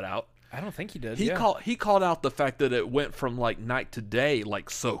call it out. I don't think he did. He called out the fact that it went from like night to day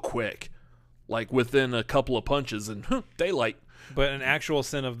like so quick, like within a couple of punches and daylight. But an actual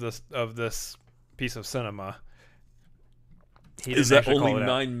sin of this piece of cinema, he is didn't that actually only call it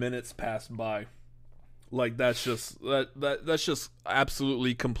 9 minutes passed by. Like that's just that's just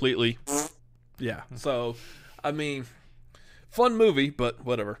absolutely completely yeah. So I mean, fun movie, but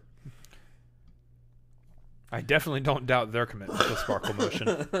whatever. I definitely don't doubt their commitment to Sparkle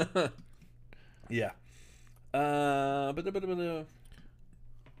Motion. Yeah. How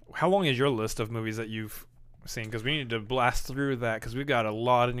long is your list of movies that you've seen? Because we need to blast through that because we've got a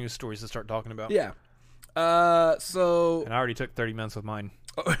lot of news stories to start talking about. Yeah. So and I already took 30 minutes with mine.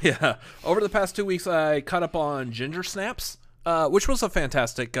 Oh, yeah. Over the past 2 weeks, I caught up on Ginger Snaps, which was a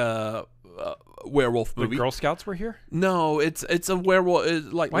fantastic werewolf movie. The Girl Scouts were here? No, it's a werewolf.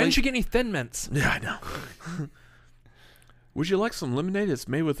 Why didn't you get any Thin Mints? Yeah, I know. Would you like some lemonade? It's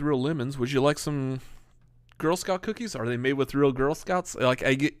made with real lemons. Would you like some Girl Scout cookies? Are they made with real Girl Scouts? Like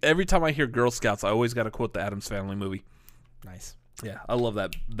every time I hear Girl Scouts, I always got to quote the Addams Family movie. Nice. Yeah, I love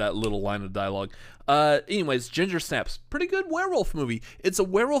that little line of dialogue. Anyways, Ginger Snaps, pretty good werewolf movie. It's a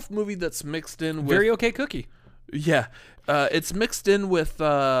werewolf movie that's mixed in with Very Okay Cookie. Yeah, it's mixed in with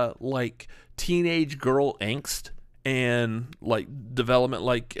like teenage girl angst and like development.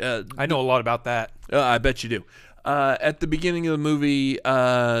 Like I know a lot about that. I bet you do. At the beginning of the movie,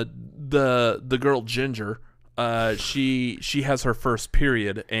 the girl Ginger, she has her first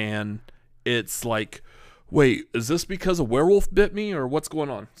period, and it's like, wait, is this because a werewolf bit me or what's going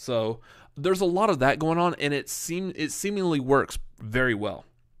on? So there's a lot of that going on, and it seemingly works very well.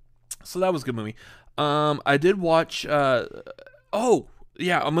 So that was a good movie. I did watch. Oh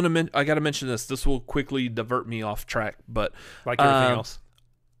yeah, I gotta mention this. This will quickly divert me off track, but like everything else.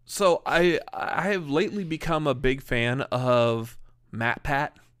 So I have lately become a big fan of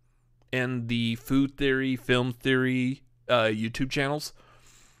MatPat and the Food Theory, Film Theory YouTube channels.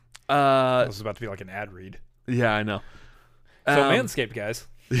 This is about to be like an ad read. Yeah, I know. So Manscaped, guys.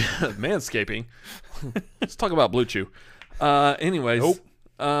 Manscaping. Let's talk about Blue Chew. Anyways.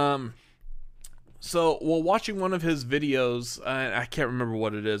 Nope. So while watching one of his videos, I can't remember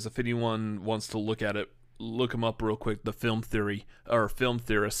what it is. If anyone wants to look at it, look him up real quick. The Film Theory or Film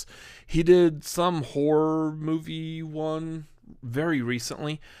Theorist. He did some horror movie one very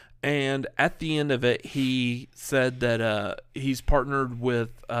recently. And at the end of it, he said that he's partnered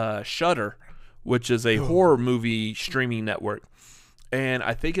with Shudder, which is a horror movie streaming network. And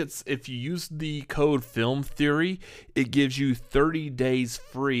I think it's if you use the code Film Theory, it gives you 30 days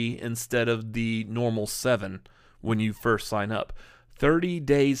free instead of the normal 7 when you first sign up. 30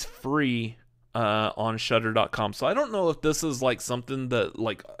 days free on Shudder.com. So I don't know if this is like something that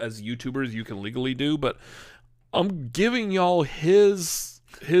like as YouTubers you can legally do, but I'm giving y'all his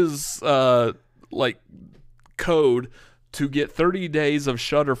like code to get 30 days of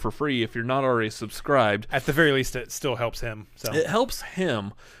Shudder for free if you're not already subscribed. At the very least, it still helps him. So it helps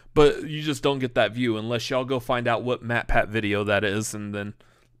him, but you just don't get that view unless y'all go find out what MatPat video that is and then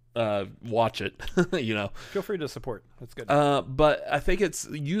watch it. You know, feel free to support. That's good. But I think it's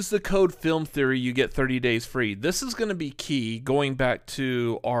use the code Film Theory, you get 30 days free. This is going to be key going back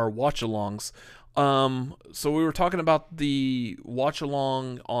to our watch-alongs. So we were talking about the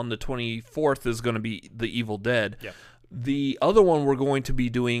watch-along on the 24th is going to be The Evil Dead. Yeah. The other one we're going to be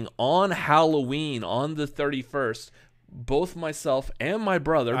doing on Halloween on the 31st, both myself and my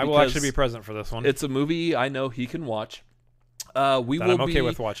brother. I will actually be present for this one. It's a movie I know he can watch. I'm okay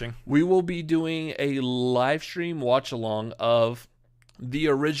with watching. We will be doing a live stream watch along of the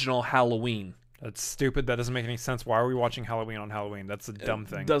original Halloween. That's stupid. That doesn't make any sense. Why are we watching Halloween on Halloween? That's a dumb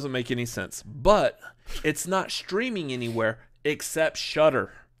thing. It doesn't make any sense. But it's not streaming anywhere except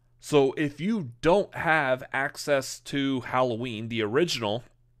Shudder. So if you don't have access to Halloween, the original,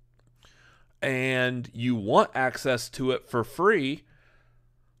 and you want access to it for free,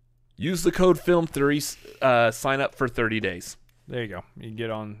 use the code Film Theory, sign up for 30 days. There you go. You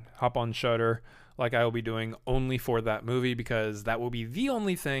can hop on Shudder, like I will be doing only for that movie, because that will be the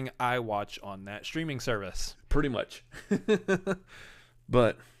only thing I watch on that streaming service. Pretty much.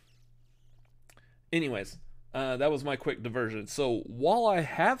 But anyways, that was my quick diversion. So while I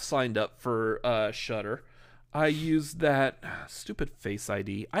have signed up for Shudder, I used that stupid Face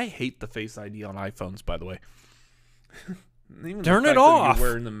ID. I hate the Face ID on iPhones, by the way. Even Turn the it fact that off. You're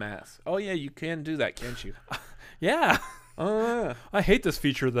wearing the mask. Oh yeah, you can do that, can't you? Yeah. Oh, I hate this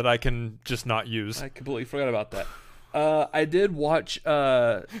feature that I can just not use. I completely forgot about that. I did watch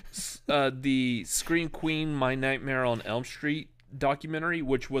the Scream Queen My Nightmare on Elm Street documentary,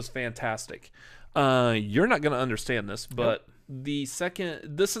 which was fantastic. You're not going to understand this, but this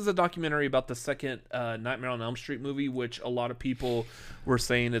is a documentary about the second Nightmare on Elm Street movie, which a lot of people were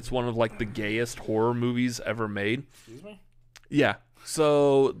saying it's one of like the gayest horror movies ever made. Excuse me? Yeah.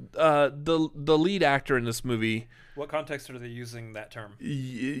 So the lead actor in this movie, What context are they using that term?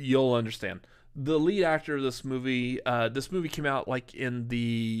 you'll understand. The lead actor of this movie came out like in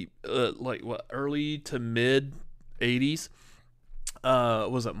the early to mid 80s.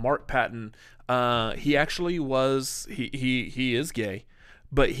 Was it Mark Patton? He actually was he is gay,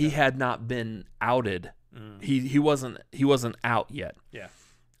 but he had not been outed. He wasn't out yet. Yeah.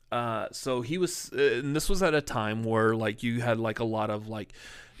 So he was, and this was at a time where like you had like a lot of like,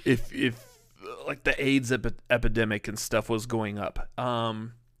 if like the AIDS epidemic and stuff was going up.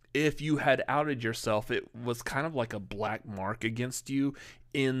 If you had outed yourself, it was kind of like a black mark against you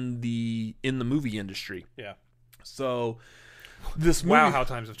in the movie industry. Yeah. So this movie, Wow, how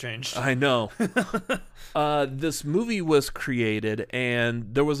times have changed. I know. This movie was created,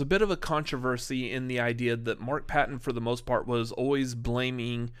 and there was a bit of a controversy in the idea that Mark Patton, for the most part, was always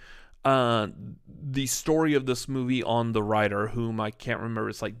blaming the story of this movie on the writer, whom I can't remember.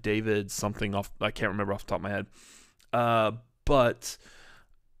 It's like David something I can't remember off the top of my head. But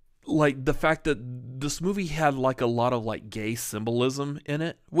like the fact that this movie had like a lot of like gay symbolism in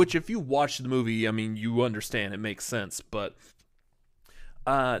it, which if you watch the movie, I mean, you understand, it makes sense, but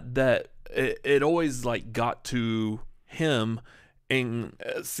that it always like got to him and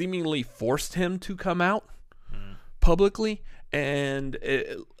seemingly forced him to come out publicly, and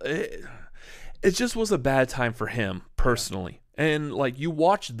it just was a bad time for him personally. And like you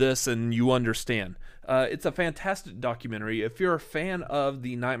watch this and you understand. It's a fantastic documentary. If you're a fan of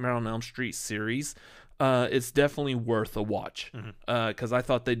the Nightmare on Elm Street series, it's definitely worth a watch, because I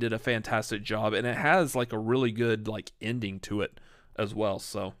thought they did a fantastic job, and it has like a really good like ending to it as well.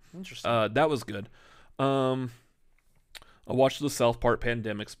 So Interesting. that was good. I watched the South Park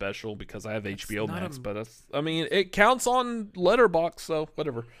Pandemic special because I have HBO Max, but it counts on Letterboxd, so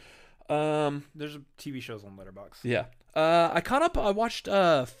whatever. There's TV shows on Letterboxd. Yeah. I caught up. I watched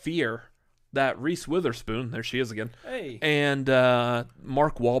Fear, that Reese Witherspoon, there she is again, Hey. and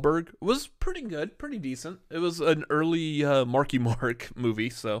Mark Wahlberg. Was pretty good, pretty decent. It was an early Marky Mark movie,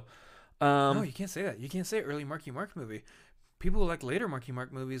 so No, you can't say that. You can't say early Marky Mark movie. People who like later Marky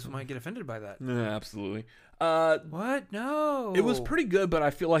Mark movies might get offended by that. yeah, absolutely. What? No. It was pretty good, but I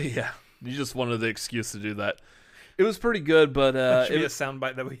feel like you just wanted the excuse to do that. It was pretty good, but That should it be a was,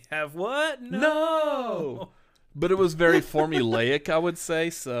 soundbite that we have. What? no. But it was very formulaic, I would say.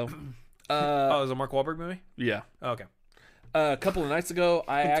 So, Oh, it was a Mark Wahlberg movie? yeah. Oh, okay. A couple of nights ago,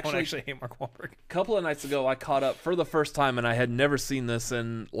 I Don't actually hate Mark Wahlberg. I caught up for the first time, and I had never seen this,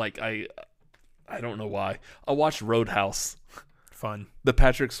 and like I don't know why. I watched Roadhouse, Fun. the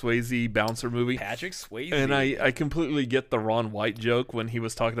Patrick Swayze bouncer movie. Patrick Swayze. And I completely get the Ron White joke when he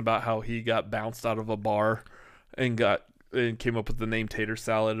was talking about how he got bounced out of a bar and came up with the name Tater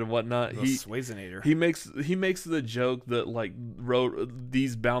Salad and whatnot. The Swayzenator. He makes the joke that like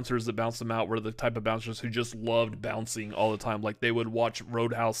these bouncers that bounced him out were the type of bouncers who just loved bouncing all the time. Like they would watch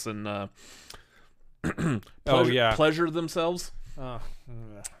Roadhouse and pleasure themselves. Oh,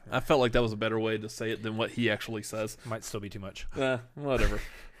 I felt like that was a better way to say it than what he actually says. might still be too much. Whatever.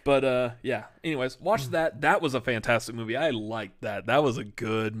 But yeah. Anyways, watch that. That was a fantastic movie. I liked that. That was a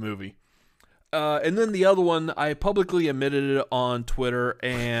good movie. And then the other one, I publicly admitted it on Twitter,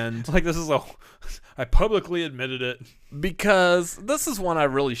 and Like this is I publicly admitted it. because this is one I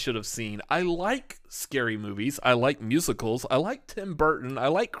really should have seen. I like scary movies. I like musicals. I like Tim Burton. I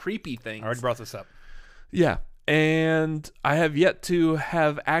like creepy things. I already brought this up. Yeah. And I have yet to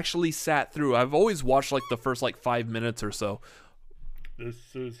have actually sat through. I've always watched like the first like 5 minutes or so. This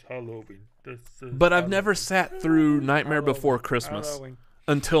is Halloween. But I've never sat through Nightmare Before Christmas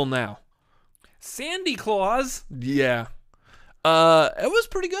until now. Sandy Claus. Yeah. It was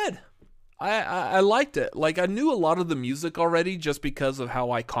pretty good. I liked it. Like, I knew a lot of the music already just because of how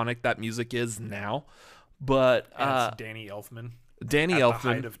iconic that music is now. But It's Danny Elfman. Danny At Elfman. the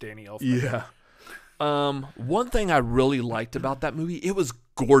height of Danny Elfman. Yeah. One thing I really liked about that movie, it was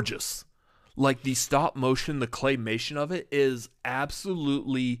gorgeous. Like, the stop motion, the claymation of it is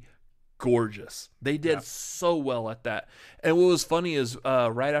absolutely gorgeous. They did so well at that. And what was funny is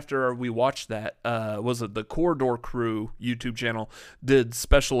right after we watched that, was it the Corridor Crew YouTube channel did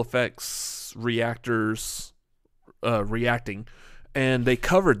special effects reacting, and they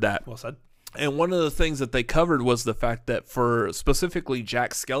covered that. Well said. And one of the things that they covered was the fact that for specifically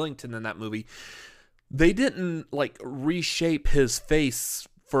Jack Skellington in that movie, they didn't like reshape his face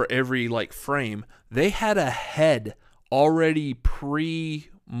for every like frame. They had a head already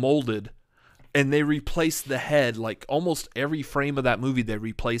pre-molded, and they replaced the head like almost every frame of that movie. They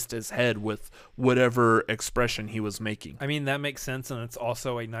replaced his head with whatever expression he was making. I mean, that makes sense, and it's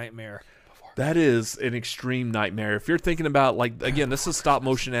also a nightmare. That is an extreme nightmare. If you're thinking about, like, again, this is stop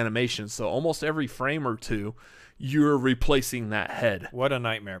motion animation, so almost every frame or two, you're replacing that head. What a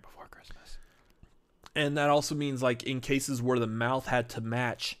nightmare before Christmas. And that also means, like, in cases where the mouth had to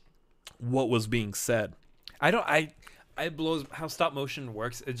match what was being said. It blows how stop motion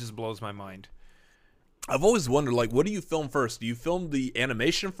works. It just blows my mind. I've always wondered, like, what do you film first? Do you film the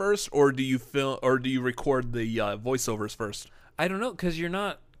animation first, or do you record the voiceovers first? I don't know, because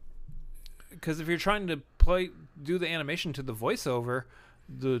if you're trying to do the animation to the voiceover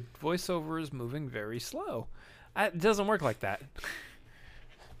is moving very slow. It doesn't work like that.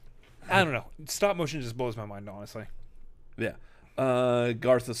 I don't know. Stop motion just blows my mind, honestly. Yeah.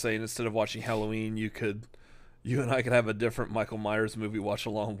 Garth is saying instead of watching Halloween, you and I could have a different Michael Myers movie watch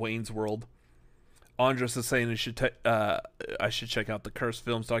along. Wayne's World. Andres is saying I should check out the Cursed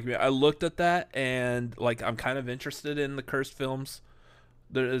Films documentary. I looked at that, and like I'm kind of interested in the Cursed Films.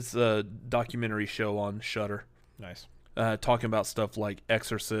 There is a documentary show on Shudder. Nice. Talking about stuff like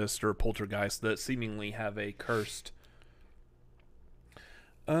Exorcist or Poltergeist that seemingly have a cursed.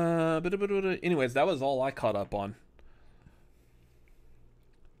 Anyways, that was all I caught up on.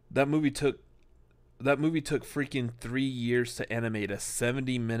 That movie took freaking 3 years to animate a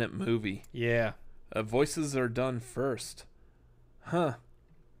 70-minute movie. Yeah. Voices are done first. Huh.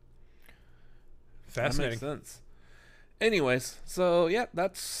 Fascinating. That makes sense. Anyways, so yeah,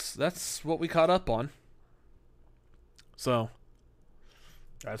 that's what we caught up on. So,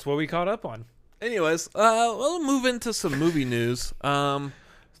 That's what we caught up on. anyways, we'll move into some movie news.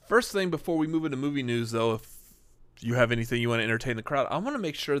 First thing before we move into movie news, though, if you have anything you want to entertain the crowd, I want to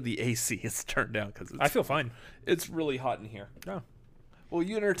make sure the AC is turned down because I feel fine. it's really hot in here. No. Well,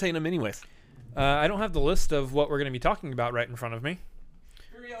 you entertain them anyways. I don't have the list of what we're going to be talking about right in front of me.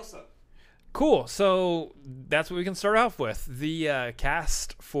 Furiosa. Cool. So that's what we can start off with. The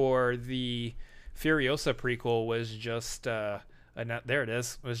cast for the Furiosa prequel was just there it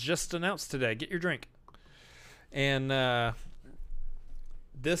is. Was just announced today. Get your drink. And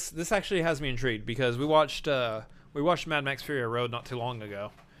this actually has me intrigued because we watched Mad Max Fury Road not too long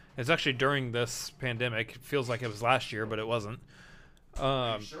ago. It's actually during this pandemic. It feels like it was last year, but it wasn't.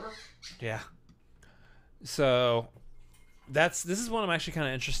 Sure. Yeah. So this is one I'm actually kind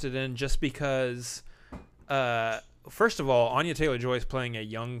of interested in just because first of all, Anya Taylor-Joy is playing a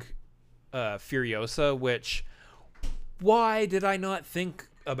young Furiosa, which why did I not think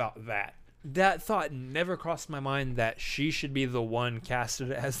about that? That thought never crossed my mind that she should be the one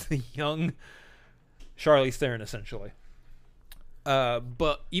casted as the young Charlize Theron, essentially.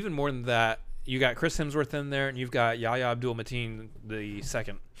 But even more than that, you got Chris Hemsworth in there, and you've got Yahya Abdul-Mateen the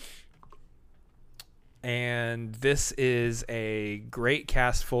second. And this is a great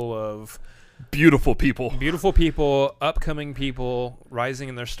cast full of Beautiful people. upcoming people, rising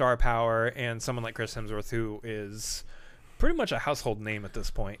in their star power, and someone like Chris Hemsworth, who is pretty much a household name at this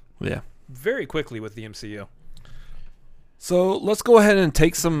point. Yeah. Very quickly with the MCU. So let's go ahead and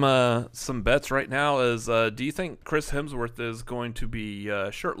take some bets right now. Do you think Chris Hemsworth is going to be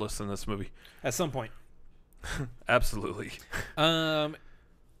shirtless in this movie? At some point. Absolutely.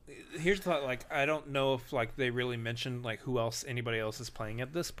 Here's the thought, like, I don't know if like they really mentioned like anybody else is playing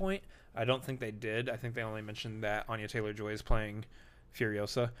at this point. I don't think they did. I think they only mentioned that Anya Taylor-Joy is playing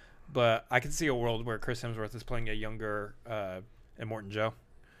Furiosa. But I can see a world where Chris Hemsworth is playing a younger Immortan Joe.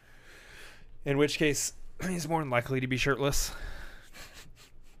 In which case, he's more than likely to be shirtless.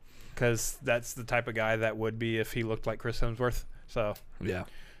 Because that's the type of guy that would be if he looked like Chris Hemsworth. So, Yeah.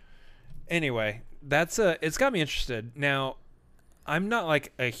 anyway, it's got me interested. Now, I'm not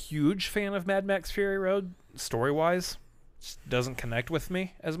like a huge fan of Mad Max Fury Road story-wise. doesn't connect with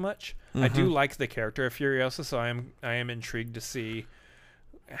me as much. I do like the character of Furiosa, so I am intrigued to see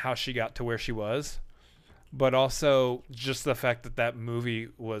how she got to where she was. But also just the fact that that movie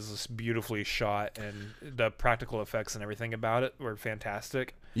was just beautifully shot and the practical effects and everything about it were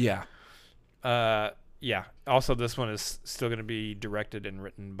fantastic. Yeah. Yeah. Also, this one is still going to be directed and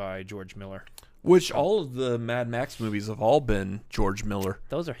written by George Miller. Which all of the Mad Max movies have all been George Miller.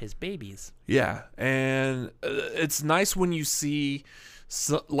 Those are his babies. Yeah, and it's nice when you see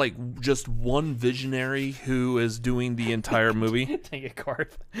like just one visionary who is doing the entire movie. Dang it,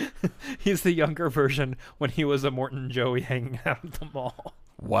 Garth. He's the younger version when he was a Morton Joey hanging out at the mall.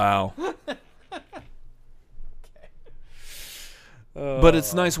 Wow. But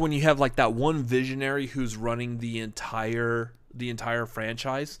it's nice when you have like that one visionary who's running the entire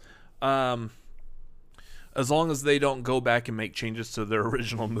franchise. As long as they don't go back and make changes to their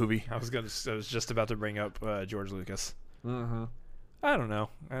original movie. I was just about to bring up George Lucas. Mm-hmm. I don't know.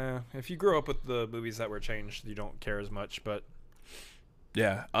 If you grew up with the movies that were changed, you don't care as much. But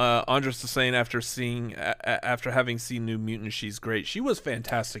yeah, Andres is saying after having seen New Mutants, she's great. She was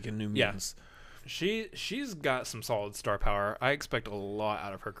fantastic in New Mutants. Yeah. She's got some solid star power. I expect a lot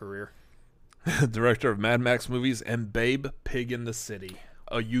out of her career. Director of Mad Max movies and Babe, Pig in the City.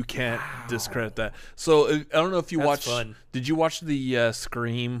 Oh, you can't discredit that. So I don't know if you watched. Fun. Did you watch the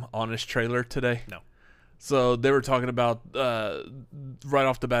Scream Honest trailer today? No. So they were talking about right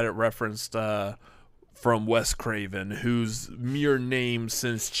off the bat. It referenced from Wes Craven, whose mere name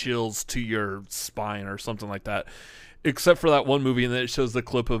sends chills to your spine or something like that. Except for that one movie, and then it shows the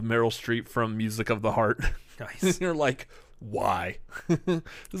clip of Meryl Streep from Music of the Heart. Nice. You're like, why? This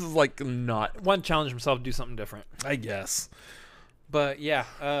is like not. One challenge himself to do something different, I guess. But yeah,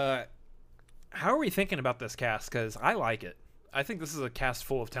 how are we thinking about this cast? Because I like it. I think this is a cast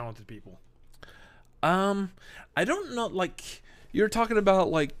full of talented people. I don't know. Like you're talking about,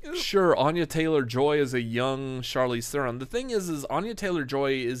 like sure, Anya Taylor-Joy is a young Charlize Theron. The thing is Anya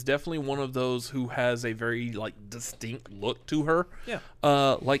Taylor-Joy is definitely one of those who has a very like distinct look to her. Yeah.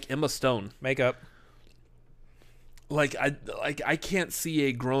 Like Emma Stone. Makeup. I can't see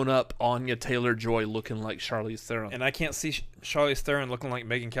a grown-up Anya Taylor-Joy looking like Charlize Theron. And I can't see Charlize Theron looking like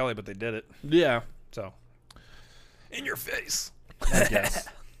Megyn Kelly, but they did it. Yeah. So. In your face. I guess.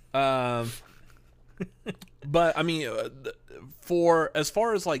 But, I mean, for as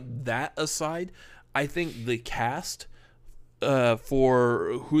far as, like, that aside, I think the cast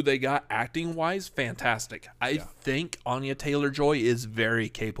for who they got acting-wise, fantastic. I think Anya Taylor-Joy is very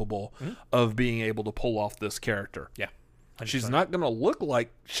capable of being able to pull off this character. Yeah. 100%. She's not going to look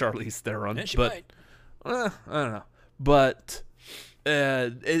like Charlize Theron, Yeah, she but might. I don't know. But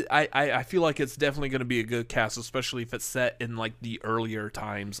I feel like it's definitely going to be a good cast, especially if it's set in like the earlier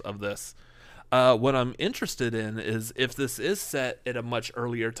times of this. What I'm interested in is if this is set at a much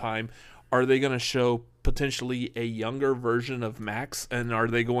earlier time, are they going to show potentially a younger version of Max, and are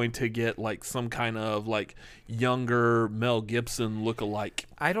they going to get like some kind of like younger Mel Gibson look-alike?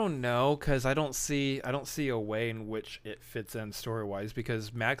 I don't know, because I don't see a way in which it fits in story-wise,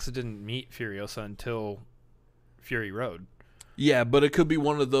 because Max didn't meet Furiosa until Fury Road. Yeah, but it could be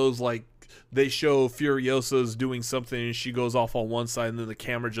one of those like they show Furiosa's doing something and she goes off on one side and then the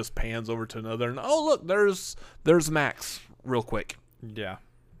camera just pans over to another and oh look, there's Max real quick. Yeah.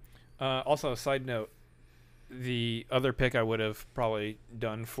 Also, a side note, the other pick I would have probably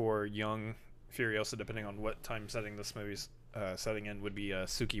done for young Furiosa, depending on what time setting this movie's setting in, would be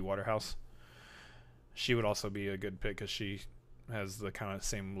Suki Waterhouse. She would also be a good pick because she has the kind of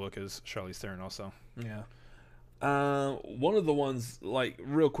same look as Charlize Theron also. Yeah. One of the ones, like,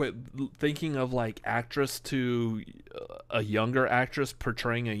 real quick, thinking of, like, actress to a younger actress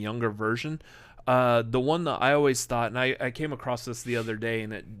portraying a younger version, the one that I always thought, and I came across this the other day,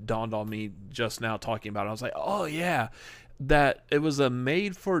 and it dawned on me just now talking about it. I was like, oh, yeah, that it was a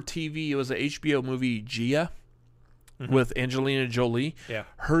made-for-TV, it was an HBO movie, Gia, with Angelina Jolie. Yeah.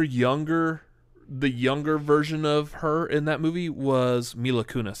 The younger version of her in that movie was Mila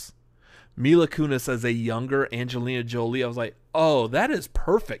Kunis. Mila Kunis as a younger Angelina Jolie, I was like, oh, that is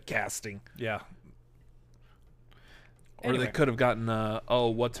perfect casting. Yeah. Or they could have gotten,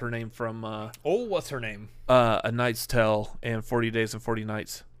 what's her name from... what's her name? A Knight's Tale and 40 Days and 40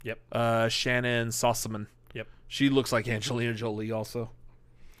 Nights. Yep. Shannon Sossamon. Yep. She looks like Angelina Jolie also.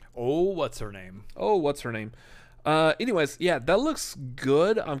 What's her name? Anyways, yeah, that looks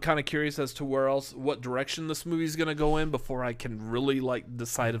good. I'm kind of curious as to what direction this movie's gonna go in before I can really like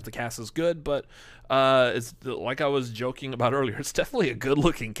decide if the cast is good. But it's like I was joking about earlier. It's definitely a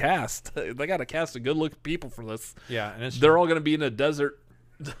good-looking cast. They got to cast a good-looking people for this. Yeah, and they're all gonna be in a desert.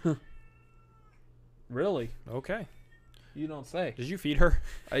 Really? Okay. You don't say. Did you feed her?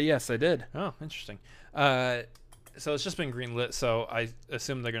 Yes, I did. Oh, interesting. So it's just been greenlit, so I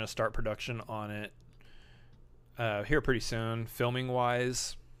assume they're going to start production on it here pretty soon. Filming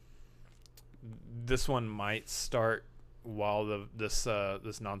wise, this one might start while this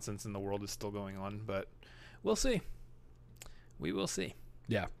nonsense in the world is still going on, but we'll see. We will see.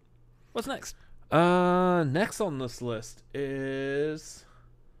 Yeah. What's next? Next on this list is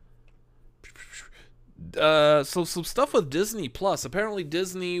so some stuff with Disney Plus. Apparently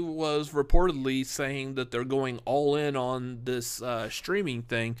Disney was reportedly saying that they're going all in on this streaming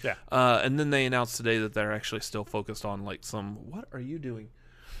thing. Yeah. And then they announced today that they're actually still focused on like what are you doing?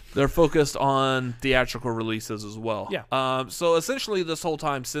 They're focused on theatrical releases as well. Yeah. So essentially this whole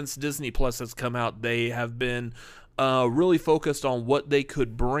time since Disney Plus has come out, they have been really focused on what they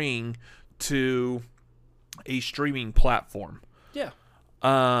could bring to a streaming platform. Yeah.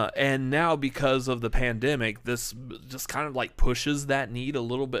 And now because of the pandemic, this just kind of like pushes that need a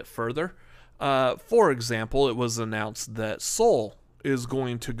little bit further. For example, it was announced that Soul is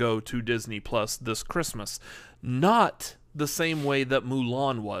going to go to Disney Plus this Christmas. Not the same way that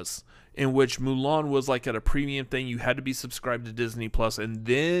Mulan was, in which Mulan was like at a premium thing. You had to be subscribed to Disney Plus, and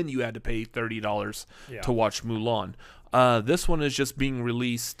then you had to pay $30 to watch Mulan. This one is just being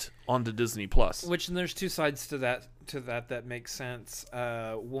released onto Disney Plus. Which, and there's two sides to that makes sense.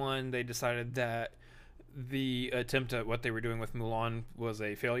 One, they decided that the attempt at what they were doing with Mulan was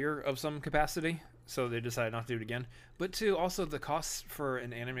a failure of some capacity, so they decided not to do it again. But two, also the costs for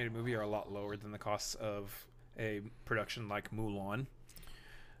an animated movie are a lot lower than the costs of a production like Mulan,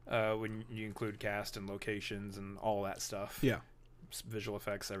 when you include cast and locations and all that stuff. Yeah. Visual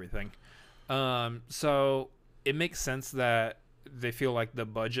effects, everything. So it makes sense that they feel like the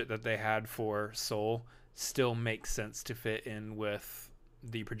budget that they had for Soul still makes sense to fit in with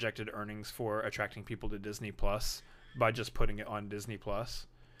the projected earnings for attracting people to Disney Plus by just putting it on Disney Plus.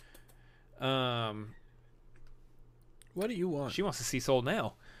 What do you want? She wants to see Soul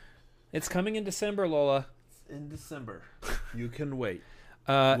now. It's coming in December, Lola. In December. You can wait.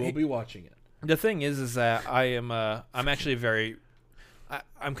 We'll be watching it. The thing is that I'm actually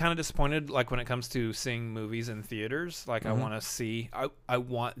I'm kind of disappointed, like, when it comes to seeing movies in theaters. Like, I want to see, I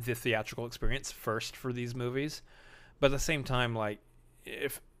want the theatrical experience first for these movies. But at the same time, like,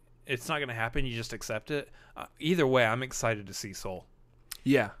 if it's not going to happen, you just accept it. Either way, I'm excited to see Soul.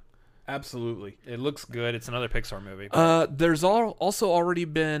 Yeah, absolutely. It looks good. It's another Pixar movie. There's also already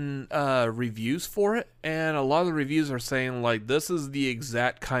been reviews for it, and a lot of the reviews are saying, like, this is the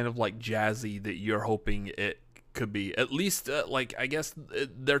exact kind of, like, jazzy that you're hoping it could be. At least, like, I guess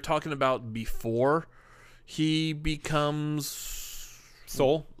they're talking about before he becomes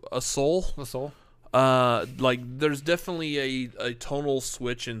Soul? A soul. The Soul? Like, there's definitely a tonal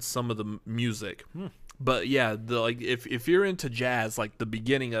switch in some of the music. But yeah, if you're into jazz, like, the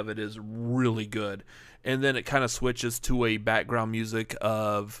beginning of it is really good, and then it kind of switches to a background music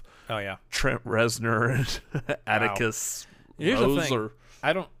of Trent Reznor and Atticus Here's Rose. the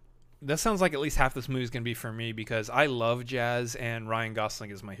thing. That sounds like at least half this movie is going to be for me because I love jazz and Ryan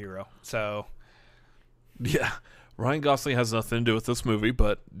Gosling is my hero. So, yeah, Ryan Gosling has nothing to do with this movie,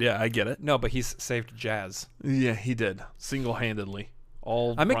 but yeah, I get it. no, but he's saved jazz. Yeah, he did single-handedly.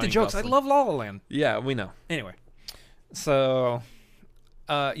 I make the jokes. Gosling. I love La La Land. Yeah, we know. Anyway, so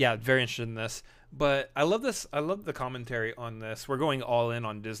yeah, very interested in this. But I love this. I love the commentary on this. We're going all in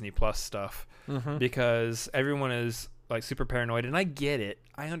on Disney Plus stuff because everyone is like super paranoid, and I get it.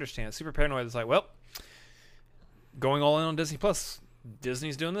 I understand. Super paranoid is like, well, going all in on Disney Plus.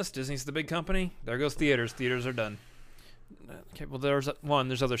 Disney's doing this. Disney's the big company. There goes theaters. Theaters are done. Okay, well,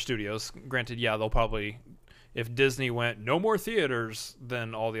 there's other studios. Granted, yeah, they'll probably, if Disney went no more theaters,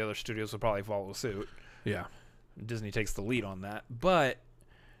 then all the other studios would probably follow suit. Yeah. Disney takes the lead on that. But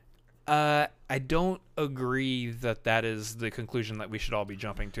I don't agree that is the conclusion that we should all be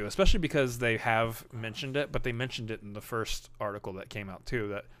jumping to, especially because they have mentioned it, but they mentioned it in the first article that came out too,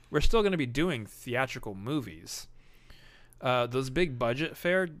 that we're still going to be doing theatrical movies. Those big budget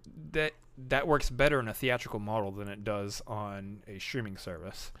fare, that works better in a theatrical model than it does on a streaming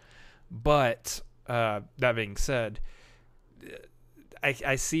service. But that being said,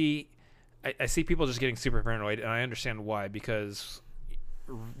 I see people just getting super paranoid, and I understand why, because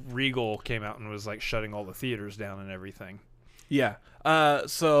Regal came out and was like shutting all the theaters down and everything. Yeah.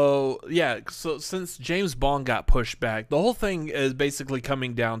 So since James Bond got pushed back, the whole thing is basically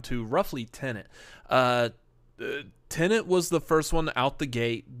coming down to roughly Tenet. Tenet was the first one out the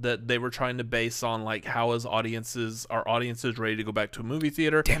gate that they were trying to base on, like, how are audiences ready to go back to a movie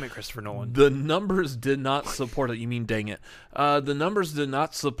theater. Damn it, Christopher Nolan. The numbers did not support it. You mean dang it. The numbers did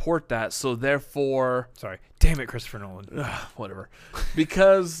not support that, so therefore... Sorry. Damn it, Christopher Nolan. Whatever,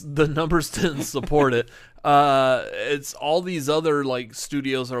 because the numbers didn't support it. It's all these other like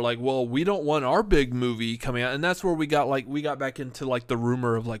studios are like, well, we don't want our big movie coming out, and that's where we got back into like the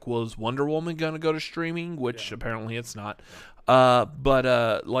rumor of like, well, is Wonder Woman gonna go to streaming? Which apparently it's not.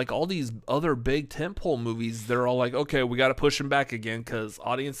 But like all these other big tentpole movies, they're all like, okay, we got to push them back again because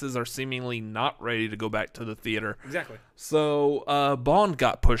audiences are seemingly not ready to go back to the theater. Exactly. So Bond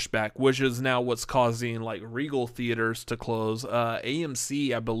got pushed back, which is now what's causing like Regal theaters to close.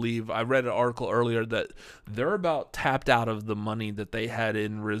 AMC, I believe, I read an article earlier that they're about tapped out of the money that they had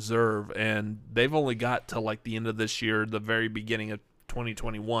in reserve, and they've only got to like the end of this year, the very beginning of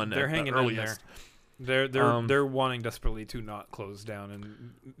 2021. They're hanging in there. They're wanting desperately to not close down,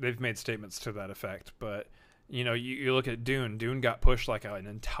 and they've made statements to that effect. But you know, you look at Dune. Dune got pushed like an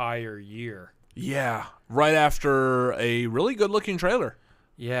entire year. Yeah, right after a really good-looking trailer.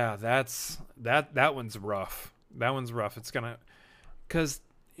 Yeah, that one's rough. That one's rough. It's gonna, because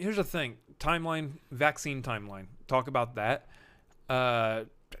here's the thing: vaccine timeline. Talk about that.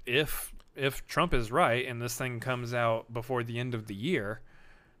 If Trump is right and this thing comes out before the end of the year,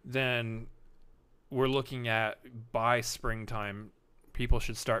 then we're looking at by springtime, people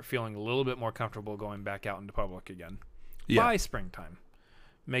should start feeling a little bit more comfortable going back out into public again. Yeah. By springtime.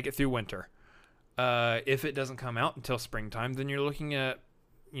 Make it through winter. If it doesn't come out until springtime, then you're looking at,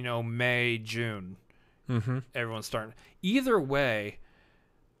 May, June. Mm-hmm. Everyone's starting. Either way,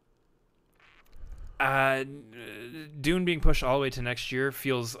 Dune being pushed all the way to next year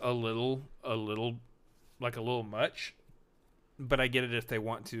feels a little much. But I get it if they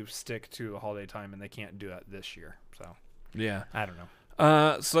want to stick to the holiday time, and they can't do that this year. So yeah, I don't know.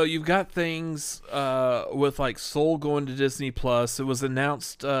 So you've got things with like Soul going to Disney Plus. It was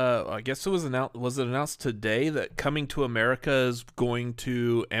announced. I guess it was announced. Was it announced today that Coming to America is going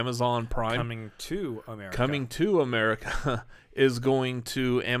to Amazon Prime? Coming to America is going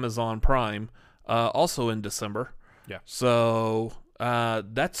to Amazon Prime. Also in December. Yeah. So.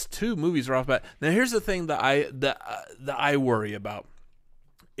 That's 2 movies right off the bat. Now here's the thing that I worry about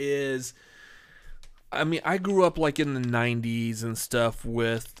is, I mean, I grew up like in the 90s and stuff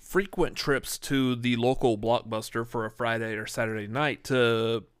with frequent trips to the local Blockbuster for a Friday or Saturday night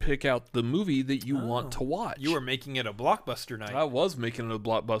to pick out the movie that you want to watch. You were making it a Blockbuster night. I was making it a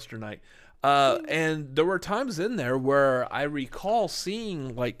Blockbuster night. And there were times in there where I recall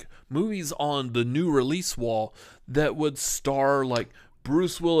seeing like movies on the new release wall that would star like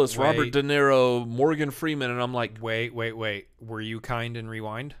Bruce Willis, Robert De Niro, Morgan Freeman, and I'm like, wait. Were you Kind and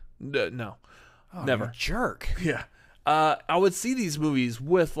Rewind? No, oh, never. You jerk. Yeah. I would see these movies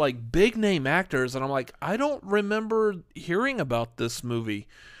with like big name actors, and I'm like, I don't remember hearing about this movie.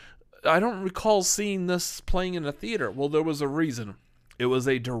 I don't recall seeing this playing in a theater. Well, there was a reason. It was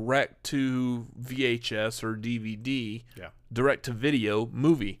a direct to VHS or DVD, direct to video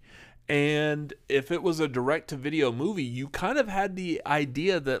movie. And if it was a direct to video movie, you kind of had the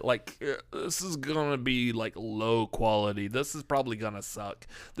idea that like this is going to be like low quality. This is probably going to suck.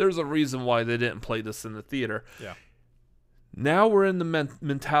 There's a reason why they didn't play this in the theater. Yeah. Now we're in the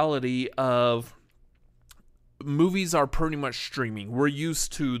mentality of movies are pretty much streaming. We're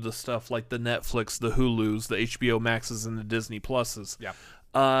used to the stuff like the Netflix, the Hulus, the HBO Maxes, and the Disney Pluses. Yeah.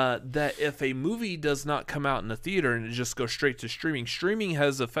 That if a movie does not come out in the theater and it just goes straight to streaming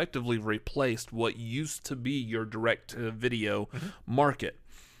has effectively replaced what used to be your direct-to-video market.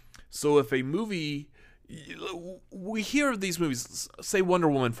 So if a movie... We hear of these movies, say Wonder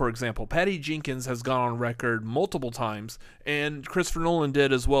Woman, for example. Patty Jenkins has gone on record multiple times, and Christopher Nolan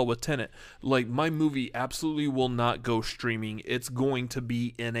did as well with Tenet. Like, my movie absolutely will not go streaming. It's going to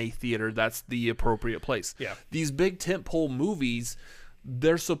be in a theater. That's the appropriate place. Yeah. These big tentpole movies,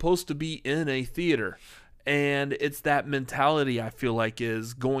 they're supposed to be in a theater. And it's that mentality I feel like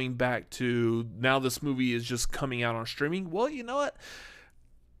is going back to now this movie is just coming out on streaming. Well, you know what?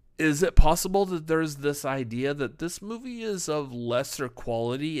 Is it possible that there's this idea that this movie is of lesser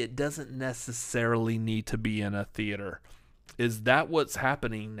quality? It doesn't necessarily need to be in a theater. Is that what's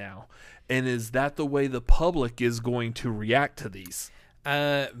happening now? And is that the way the public is going to react to these?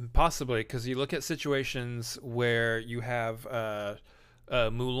 Possibly, because you look at situations where you have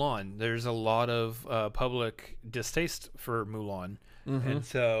Mulan. There's a lot of public distaste for Mulan. And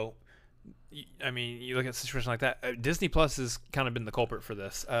so... I mean, you look at a situation like that. Disney Plus has kind of been the culprit for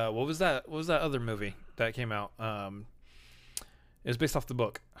this. What was that? What was that other movie that came out? It was based off the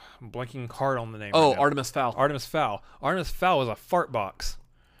book. I'm blanking hard on the name. Oh, right now. Artemis Fowl. Artemis Fowl. Artemis Fowl was a fart box.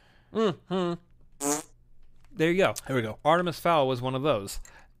 Mm-hmm. There you go. Here we go. Artemis Fowl was one of those.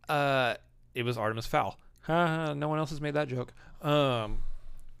 It was Artemis Fowl. No one else has made that joke.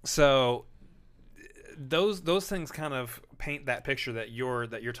 So those things kind of paint that picture that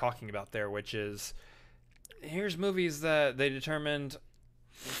you're talking about there, which is here's movies that they determined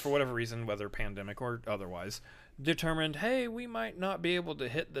for whatever reason, whether pandemic or otherwise, determined, hey, we might not be able to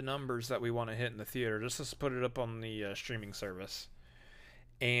hit the numbers that we want to hit in the theater. Just let's put it up on the streaming service.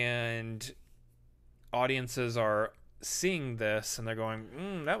 And audiences are seeing this and they're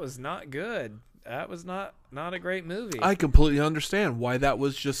going, that was not good. That was not a great movie. I completely understand why that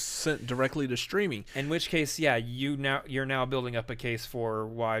was just sent directly to streaming. In which case, yeah, you're now building up a case for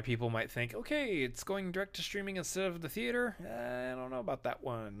why people might think, okay, it's going direct to streaming instead of the theater. I don't know about that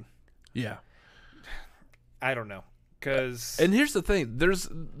one. Yeah. I don't know. And here's the thing. There's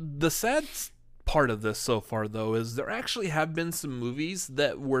the sad part of this so far, though, is there actually have been some movies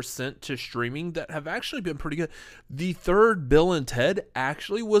that were sent to streaming that have actually been pretty good. The third Bill and Ted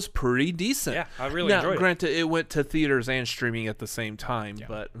actually was pretty decent. Yeah, I really enjoyed it. Granted, it went to theaters and streaming at the same time,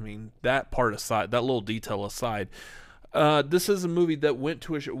 but I mean, that part aside, that little detail aside, this is a movie that went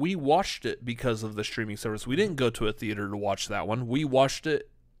to we watched it because of the streaming service. We didn't go to a theater to watch that one. We watched it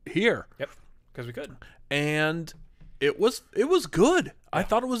here. Yep, because we could. And it was good. Yeah. I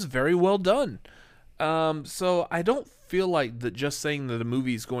thought it was very well done. So I don't feel like that just saying that a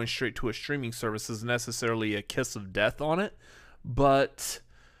movie is going straight to a streaming service is necessarily a kiss of death on it. But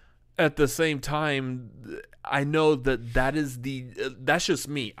at the same time, I know that's just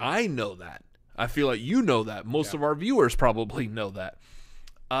me. I know that. I feel like you know that. Most of our viewers probably know that.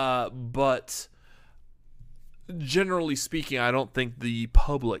 But generally speaking, I don't think the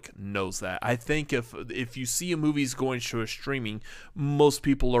public knows that. I think if you see a movie's going to a streaming, most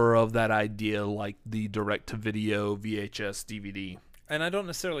people are of that idea, like the direct-to-video, VHS, DVD. And I don't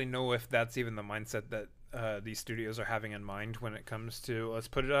necessarily know if that's even the mindset that these studios are having in mind when it comes to let's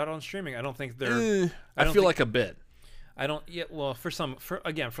put it out on streaming. I don't think they're. I feel like a bit. I don't. Yeah. Well, for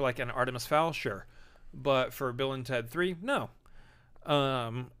like an Artemis Fowl, sure, but for Bill and Ted 3, no.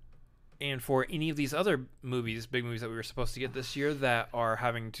 And for any of these other movies, big movies that we were supposed to get this year that are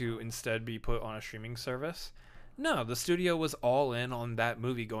having to instead be put on a streaming service, no, the studio was all in on that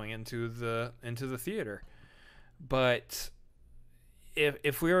movie going into the theater. But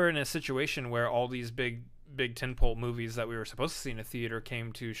if we were in a situation where all these big tentpole movies that we were supposed to see in a theater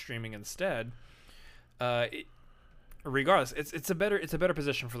came to streaming instead, regardless, it's a better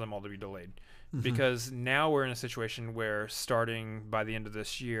position for them all to be delayed. Mm-hmm. Because now we're in a situation where starting by the end of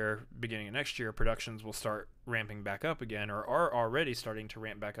this year, beginning of next year, productions will start ramping back up again, or are already starting to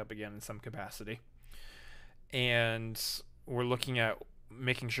ramp back up again in some capacity. And we're looking at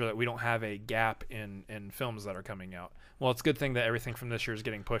making sure that we don't have a gap in films that are coming out. Well, it's a good thing that everything from this year is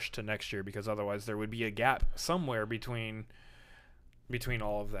getting pushed to next year, because otherwise there would be a gap somewhere between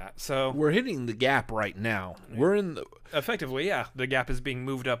all of that. So we're hitting the gap right now. We're in effectively, yeah, the gap is being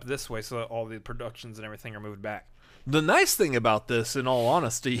moved up this way, so that all the productions and everything are moved back. The nice thing about this, in all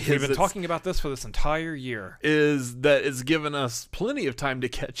honesty, we've been talking about this for this entire year, is that it's given us plenty of time to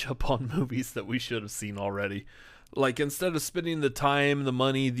catch up on movies that we should have seen already. Like, instead of spending the time, the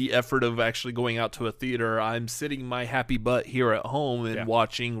money, the effort of actually going out to a theater, I'm sitting my happy butt here at home and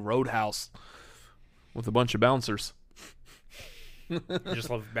watching Roadhouse with a bunch of bouncers. Who just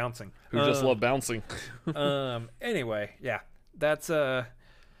love bouncing. Anyway, yeah, that's the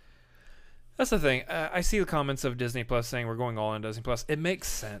thing. I see the comments of Disney Plus saying we're going all in Disney Plus. It makes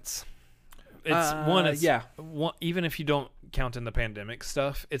sense. Even if you don't count in the pandemic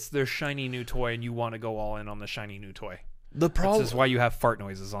stuff, it's their shiny new toy, and you want to go all in on the shiny new toy. The problem is why you have fart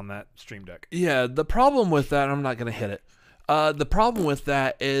noises on that Stream Deck. Yeah, the problem with that, I'm not going to hit it. The problem with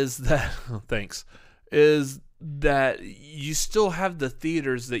that is that is that you still have the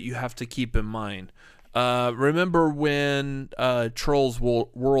theaters that you have to keep in mind. Remember when Trolls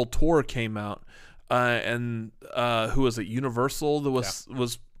World Tour came out, and who was it? Universal that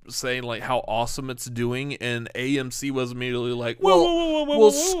was saying like how awesome it's doing, and AMC was immediately like,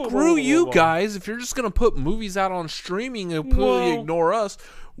 well, screw you guys. If you're just gonna put movies out on streaming and completely ignore us,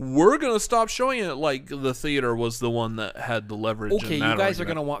 we're gonna stop showing it. Like, the theater was the one that had the leverage. Okay, you guys are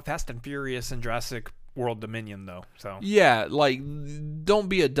gonna want Fast and Furious and Jurassic World Dominion, though. So yeah, like, don't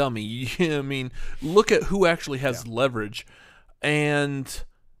be a dummy. I mean, look at who actually has leverage, and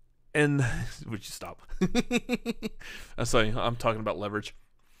would you stop? Sorry, I'm talking about leverage.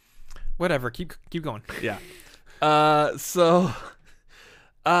 Whatever, keep going. Yeah. So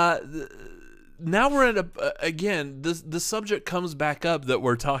now we're at again. The subject comes back up that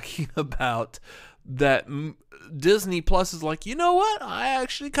we're talking about. That Disney Plus is like, you know what? I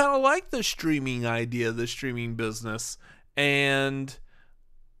actually kind of like the streaming idea, the streaming business, and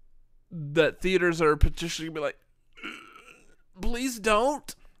that theaters are potentially be like, please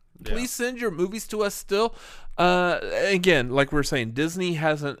don't. Please send your movies to us still. Again, like we were saying, Disney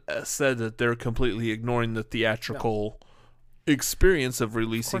hasn't said that they're completely ignoring the theatrical experience of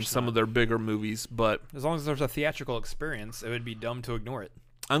releasing some of their bigger movies, but as long as there's a theatrical experience, it would be dumb to ignore it.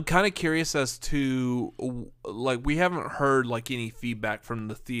 I'm kind of curious as to, like, we haven't heard like any feedback from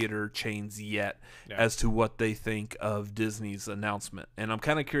the theater chains yet as to what they think of Disney's announcement, and I'm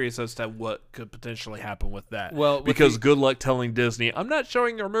kind of curious as to what could potentially happen with that. Well, because good luck telling Disney, I'm not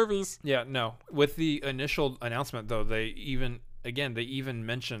showing your movies. Yeah, no. With the initial announcement, though, they even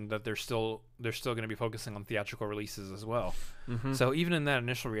mentioned that they're still going to be focusing on theatrical releases as well. Mm-hmm. So even in that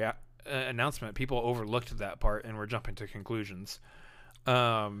initial announcement, people overlooked that part and were jumping to conclusions.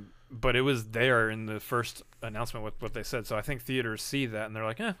 But it was there in the first announcement with what they said. So I think theaters see that and they're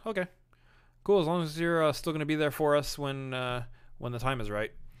like, okay, cool. As long as you're still going to be there for us when the time is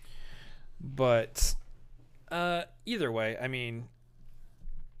right. But either way, I mean,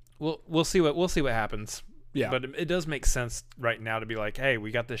 we'll see what happens. Yeah, but it does make sense right now to be like, hey,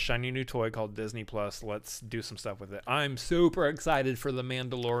 we got this shiny new toy called Disney Plus. Let's do some stuff with it. I'm super excited for The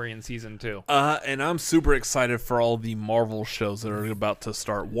Mandalorian Season 2. And I'm super excited for all the Marvel shows that are about to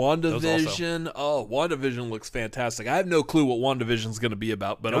start. WandaVision. Oh, WandaVision looks fantastic. I have no clue what WandaVision's going to be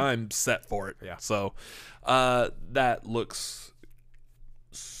about, but I'm set for it. Yeah. So that looks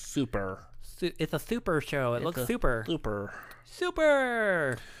super. It's a super show. It looks super.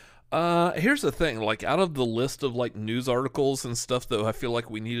 Super. Here's the thing, like, out of the list of like news articles and stuff that I feel like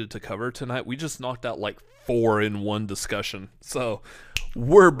we needed to cover tonight, we just knocked out like 4 in one discussion. So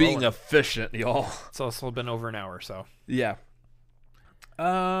we're being efficient, y'all. It's also been over an hour, so yeah.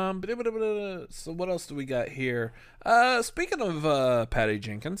 So what else do we got here? Speaking of Patty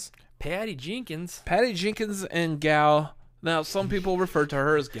Jenkins and Gal. Now some people refer to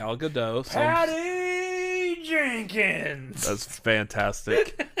her as Gal Gadot. Patty Jenkins. That's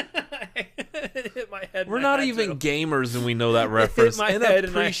fantastic. It hit my head. We're not even gamers, and we know that reference. It hit my head,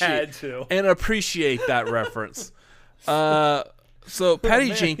 and I had to. And appreciate that reference. So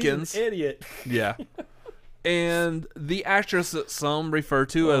Patty Jenkins, he's an idiot. Yeah, and the actress that some refer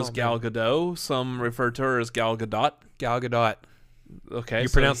to as Gal Gadot, some refer to her as Gal Gadot. Gal Gadot. Okay, you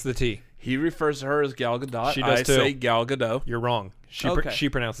pronounce the T. He refers to her as Gal Gadot. She does I too. say Gal Gadot. You're wrong. She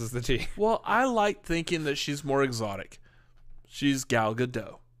pronounces the T. Well, I like thinking that she's more exotic. She's Gal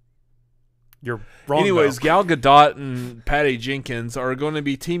Gadot. You're wrong. Anyways, though. Gal Gadot and Patty Jenkins are going to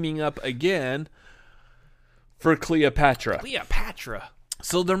be teaming up again for Cleopatra.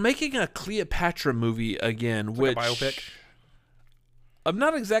 So they're making a Cleopatra movie again, which like a biopic. I'm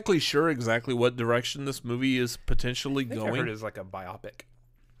not exactly sure what direction this movie is potentially going. I heard it's like a biopic.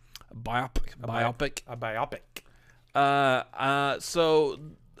 A biopic. A biopic. So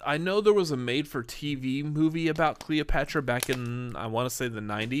I know there was a made-for-TV movie about Cleopatra back in, I want to say, the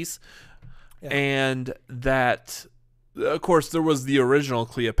 90s. Yeah. And that, of course, there was the original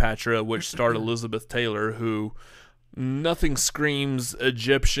Cleopatra, which starred Elizabeth Taylor, who nothing screams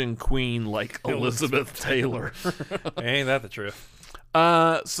Egyptian queen like Elizabeth Taylor. Ain't that the truth?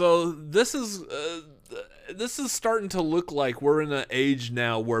 So this is starting to look like we're in an age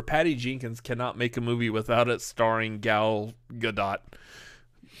now where Patty Jenkins cannot make a movie without it starring Gal Gadot.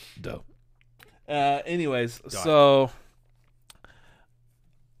 So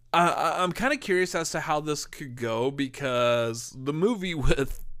I'm kind of curious as to how this could go, because the movie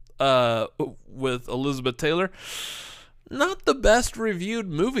with Elizabeth Taylor, not the best reviewed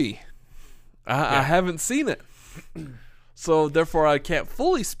movie. I haven't seen it. So therefore I can't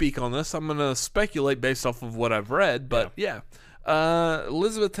fully speak on this. I'm going to speculate based off of what I've read, but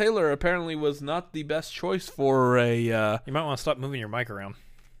Elizabeth Taylor apparently was not the best choice for a You might want to stop moving your mic around.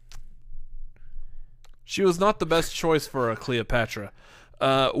 She was not the best choice for a Cleopatra.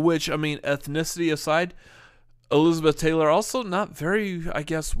 Which, I mean, ethnicity aside, Elizabeth Taylor also not very, I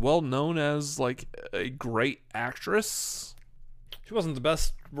guess, well known as like a great actress. She wasn't the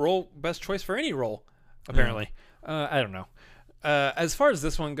best choice for any role, apparently. I don't know. As far as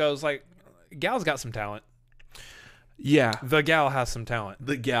this one goes, like, Gal's got some talent. Yeah, the gal has some talent.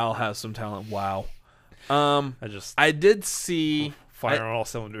 Wow. I did see fire on all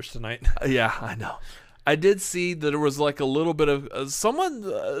cylinders tonight. Yeah, I know. I did see that there was like a little bit of someone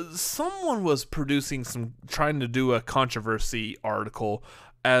was producing trying to do a controversy article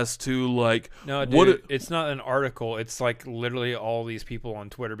as to like no, dude, it's not an article. It's like literally all these people on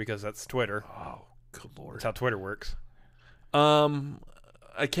Twitter, because that's Twitter. Oh, good lord, that's how Twitter works.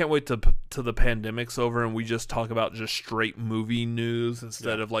 I can't wait to the pandemic's over and we just talk about just straight movie news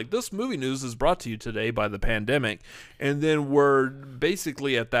instead of like, this movie news is brought to you today by the pandemic, and then we're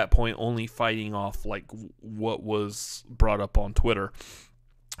basically at that point only fighting off like what was brought up on Twitter.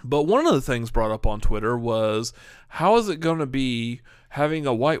 But one of the things brought up on Twitter was, how is it going to be having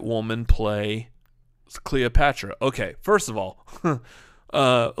a white woman play Cleopatra? Okay, first of all,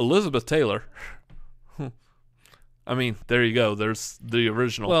 Elizabeth Taylor. I mean, there you go. There's the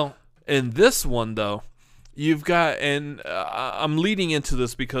original. Well, in this one, though, you've got, and I'm leading into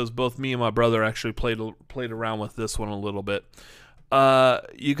this because both me and my brother actually played around with this one a little bit.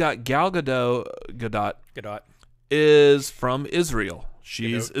 You got Gal Gadot is from Israel.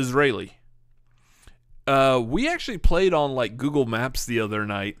 She's Israeli. We actually played on like Google Maps the other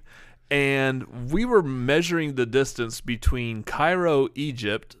night, and we were measuring the distance between Cairo,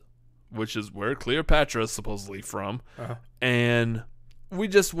 Egypt, which is where Cleopatra is supposedly from, and we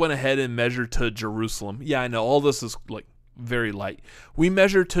just went ahead and measured to Jerusalem. Yeah, I know all this is like very light. We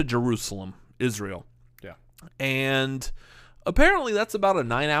measured to Jerusalem, Israel. Yeah, and apparently that's about a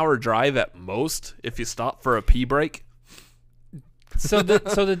 9-hour drive at most if you stop for a pee break. So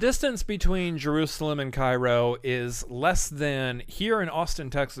the distance between Jerusalem and Cairo is less than here in Austin,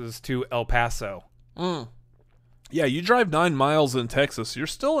 Texas to El Paso. Yeah, you drive 9 miles in Texas, you're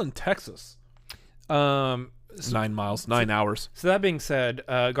still in Texas. 9 miles, 9 hours. So that being said,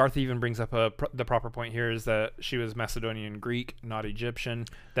 Garth even brings up the proper point here is that she was Macedonian Greek, not Egyptian.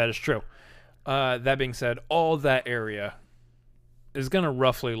 That is true. That being said, all that area is going to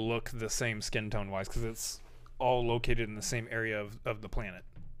roughly look the same skin tone wise because it's all located in the same area of the planet,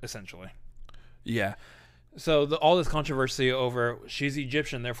 essentially. Yeah. So all this controversy over she's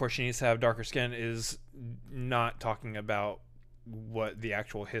Egyptian, therefore she needs to have darker skin is not talking about what the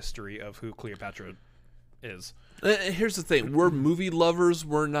actual history of who Cleopatra is. Here's the thing: we're movie lovers.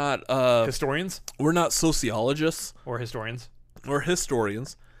 We're not historians. We're not sociologists or historians or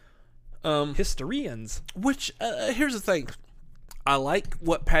historians. Historians. Which here's the thing: I like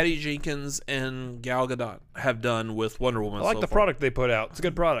what Patty Jenkins and Gal Gadot have done with Wonder Woman. I like the product they put out. It's a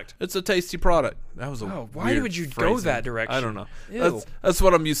good product. It's a tasty product. That was a why weird would you phrasing. go that direction? I don't know. Ew. That's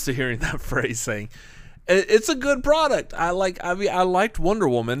what I'm used to hearing that phrase saying. It's a good product. I liked Wonder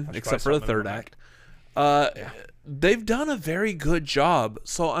Woman except for the third act. They've done a very good job.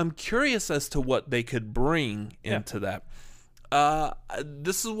 So I'm curious as to what they could bring into that.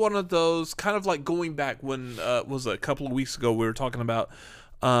 This is one of those kind of like going back when was it a couple of weeks ago we were talking about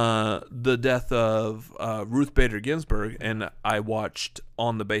the death of Ruth Bader Ginsburg, and I watched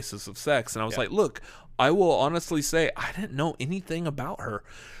On the Basis of Sex, and I was like, look, I will honestly say I didn't know anything about her.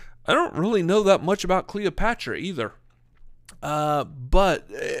 I don't really know that much about Cleopatra either. But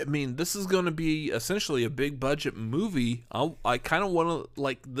I mean, this is going to be essentially a big budget movie. I kind of want to,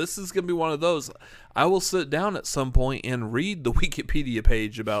 like, this is going to be one of those. I will sit down at some point and read the Wikipedia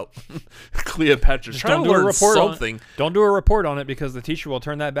page about Cleopatra. Just Try don't to do a learn report something. on it. Don't do a report on it because the teacher will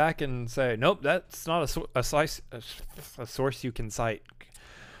turn that back and say, nope, that's not a source you can cite.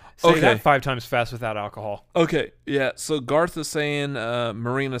 Say that 5 times fast without alcohol. Okay, yeah. So Garth is saying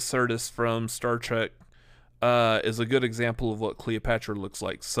Marina Sirtis from Star Trek is a good example of what Cleopatra looks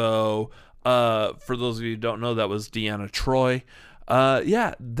like. So for those of you who don't know, that was Deanna Troi.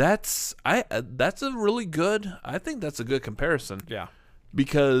 Yeah, that's a really good. I think that's a good comparison. Yeah,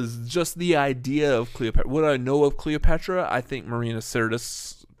 because just the idea of Cleopatra, what I know of Cleopatra, I think Marina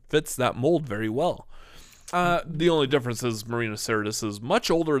Sirtis fits that mold very well. The only difference is Marina Sirtis is much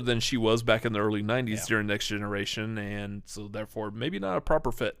older than she was back in the early 90s during Next Generation, and so therefore maybe not a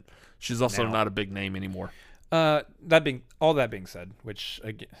proper fit. She's also not a big name anymore. That being said, which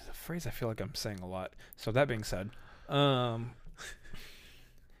again, a phrase I feel like I'm saying a lot. So that being said, I'm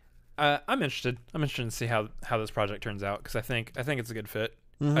interested. I'm interested to see how this project turns out because I think it's a good fit.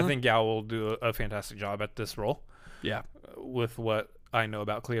 Mm-hmm. I think Gal will do a fantastic job at this role. Yeah, with what I know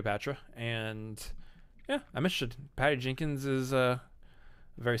about Cleopatra, and yeah, I'm interested. Patty Jenkins is a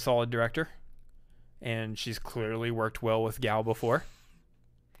very solid director, and she's clearly worked well with Gal before.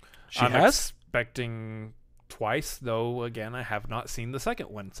 I'm expecting twice, though. Again, I have not seen the second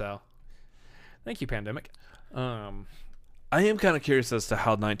one, so thank you, pandemic. I am kind of curious as to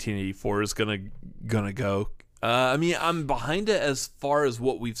how 1984 is gonna go. I mean, I'm behind it as far as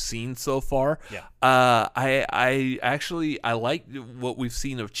what we've seen so far. Yeah. I actually like what we've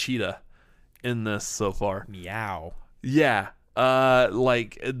seen of Cheetah in this so far. Meow. Yeah.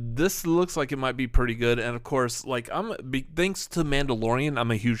 Like this looks like it might be pretty good, and of course, like thanks to Mandalorian,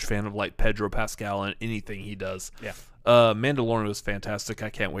 I'm a huge fan of like Pedro Pascal and anything he does. Yeah. Mandalorian was fantastic. I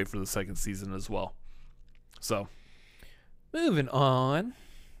can't wait for the second season as well. So, moving on.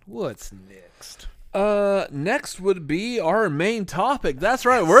 What's next? Next would be our main topic. That's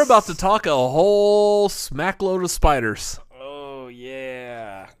right. We're about to talk a whole smackload of spiders. Oh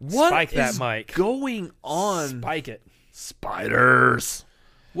yeah. What Spike that is mic. going on? Spike it. Spiders.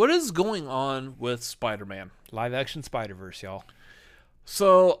 What is going on with Spider-Man? Live action Spider-Verse, y'all.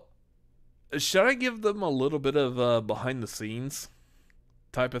 So, should I give them a little bit of behind the scenes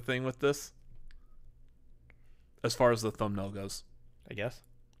type of thing with this? As far as the thumbnail goes. I guess.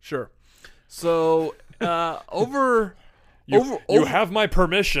 Sure. So, over You have my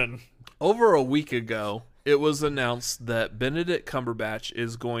permission. over a week ago, it was announced that Benedict Cumberbatch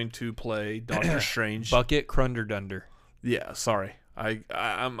is going to play Doctor Strange. Bucket Crunderdunder. Yeah, sorry.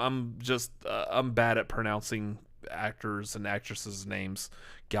 I'm just I'm bad at pronouncing actors and actresses' names.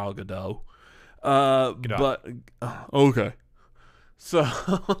 Gal Gadot. But okay. So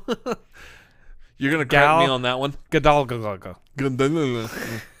you're gonna crack me on that one. Gadalgagaga.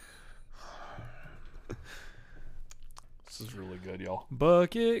 This is really good, y'all.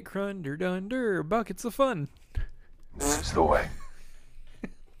 Bucket Crunderdunder. Buckets of fun. This is the way.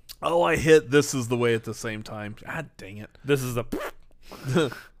 Oh, I hit "This Is the Way" at the same time. God dang it. This is the.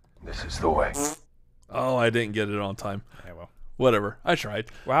 This is the way. Oh, I didn't get it on time. Yeah, well. Whatever. I tried.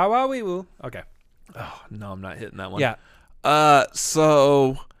 Wow, wow, wee woo. Okay. Oh, no, I'm not hitting that one. Yeah.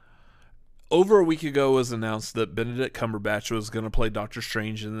 So over a week ago it was announced that Benedict Cumberbatch was going to play Doctor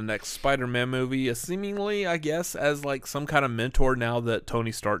Strange in the next Spider-Man movie, seemingly, I guess, as like some kind of mentor now that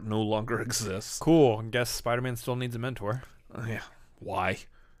Tony Stark no longer exists. Cool. I guess Spider-Man still needs a mentor. Yeah. Why?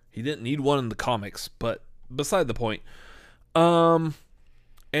 He didn't need one in the comics, but beside the point.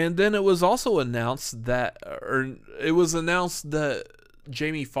 And then it was also announced that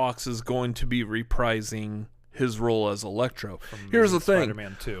Jamie Foxx is going to be reprising his role as Electro. Here's the thing.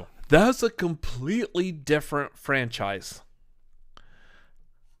 Spider-Man 2. That's a completely different franchise.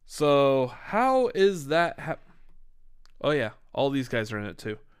 So how is that? Oh yeah, all these guys are in it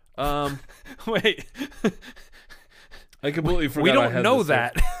too. Wait. I completely forgot. We I don't had know this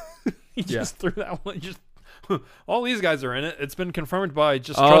that. He Yeah. just threw that one. All these guys are in it. It's been confirmed by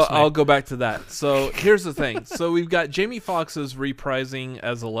trust me. I'll go back to that. So here's the thing. So we've got Jamie Foxx is reprising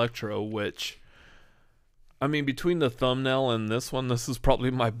as Electro, which, I mean, between the thumbnail and this one, this is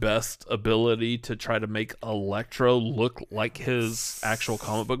probably my best ability to try to make Electro look like his actual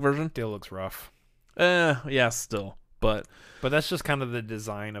comic book version. Still looks rough. Yeah, still. But that's just kind of the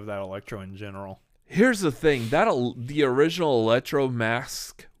design of that Electro in general. here's the thing. The original Electro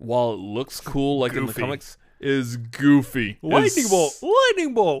mask, while it looks cool like in the Goofy. comics, is goofy. Lightning bolt,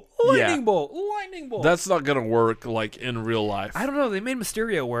 lightning bolt, Yeah. lightning bolt, lightning bolt. That's not going to work like in real life. I don't know. They made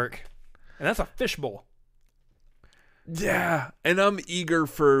Mysterio work, and that's a fishbowl. Yeah, and I'm eager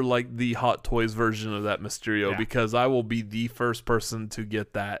for like the Hot Toys version of that Mysterio because I will be the first person to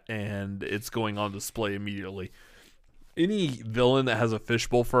get that, and it's going on display immediately. Any villain that has a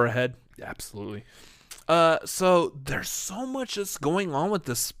fishbowl for a head, absolutely. So there's so much that's going on with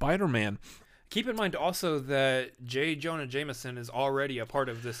this Spider-Man. Keep in mind also that J. Jonah Jameson is already a part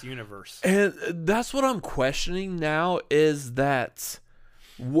of this universe. And that's what I'm questioning now is that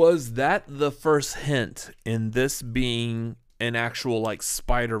was that the first hint in this being an actual like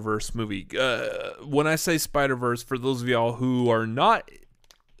Spider-Verse movie? When I say Spider-Verse, for those of y'all who are not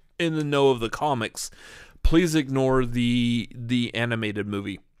in the know of the comics, please ignore the animated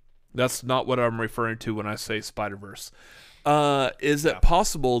movie. That's not what I'm referring to when I say Spider-Verse. Is it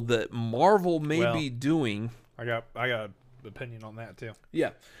possible that Marvel may be doing... I got an opinion on that too.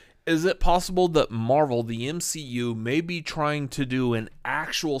 Yeah. Is it possible that Marvel, the MCU, may be trying to do an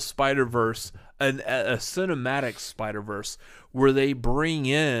actual Spider-Verse, a cinematic Spider-Verse, where they bring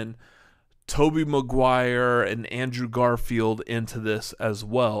in Tobey Maguire and Andrew Garfield into this as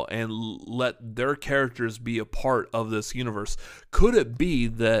well and let their characters be a part of this universe? Could it be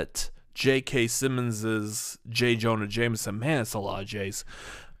that J.K. Simmons' J. Jonah Jameson, man, it's a lot of J's,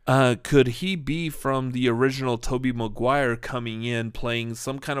 could he be from the original Tobey Maguire coming in playing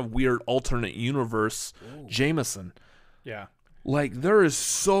some kind of weird alternate universe Jameson? Yeah. Like, there is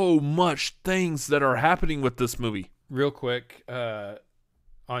so much things that are happening with this movie. Real quick,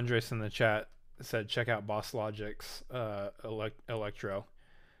 Andres in the chat said check out Boss Logic's Electro.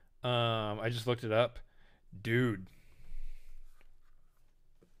 I just looked it up. Dude.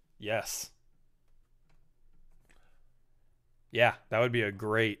 Yes. Yeah, that would be a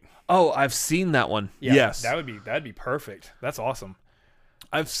great. Oh, I've seen that one. Yeah, yes. that'd be perfect. That's awesome.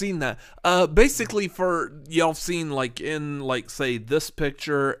 I've seen that. Basically, for y'all seen like in like say this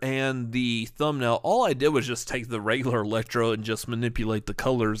picture and the thumbnail, all I did was just take the regular Electro and just manipulate the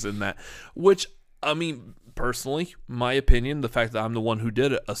colors in that. Which, I mean, personally, my opinion, the fact that I'm the one who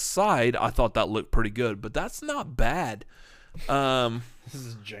did it aside, I thought that looked pretty good. But that's not bad. This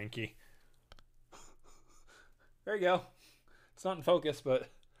is janky. There you go. It's not in focus, but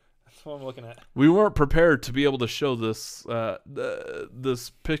That's what I'm looking at. We weren't prepared to be able to show this this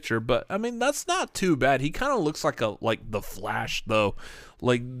picture, but I mean that's not too bad. He kind of looks like the Flash though.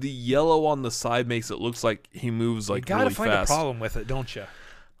 Like the yellow on the side makes it looks like he moves like You gotta really find fast. a problem with it, don't you?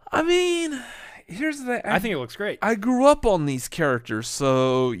 I mean, here's the thing. I think it looks great. I grew up on these characters,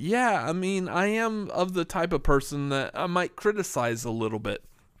 so yeah, I mean, I am of the type of person that I might criticize a little bit.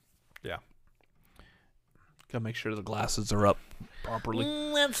 Yeah. Gotta make sure the glasses are up properly.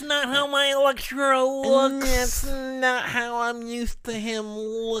 That's not how my Electro looks. That's not how I'm used to him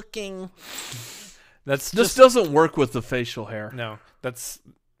looking. That's This just doesn't work with the facial hair. no.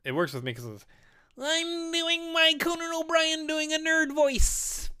 It works with me because I'm doing my Conan O'Brien doing a nerd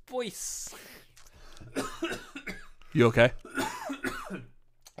voice. You okay?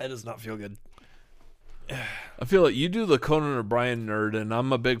 that does not feel good. I feel like you do the Conan O'Brien nerd, and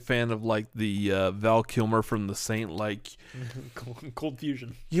I'm a big fan of like the Val Kilmer from The Saint. Like, Cold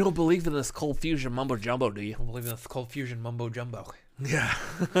fusion. you don't believe in this cold fusion mumbo jumbo, do you? I don't believe in this cold fusion mumbo jumbo. Yeah.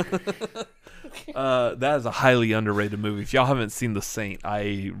 That is a highly underrated movie. If y'all haven't seen The Saint,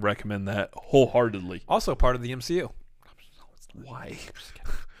 I recommend that wholeheartedly. Also part of the MCU. Why?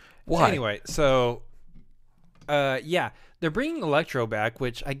 Why? Anyway, so yeah, they're bringing Electro back,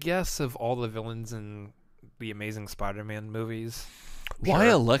 which I guess of all the villains in the Amazing Spider-Man movies, Why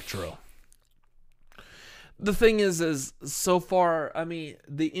sure. Electro? The thing is so far, I mean,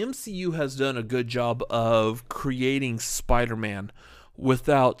 the MCU has done a good job of creating Spider-Man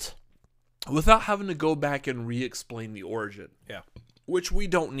without having to go back and re-explain the origin, Yeah, which we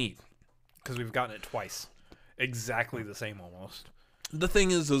don't need. because we've gotten it twice, exactly the same almost. The thing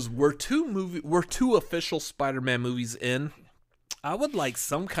is we're two official Spider-Man movies in. I would like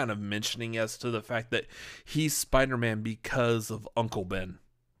some kind of mentioning as to the fact that he's Spider-Man because of Uncle Ben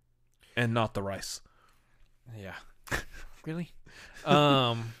and not the rice. Yeah, really.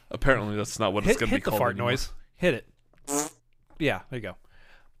 Apparently that's not what it's going to be hit the called fart anymore. noise. Hit it. Yeah, there you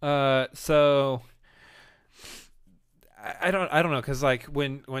go. So I don't know, because like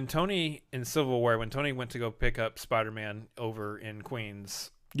when Tony in Civil War, when Tony went to go pick up Spider-Man over in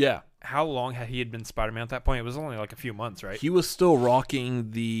Queens, Yeah. how long had he been Spider-Man at that point? It was only like a few months, right? He was still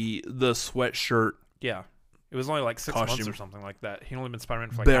rocking the sweatshirt. Yeah, it was only like 6 months Costume. or something like that. He'd only been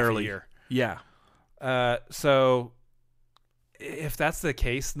Spider-Man for like Barely. half a year. Yeah. So if that's the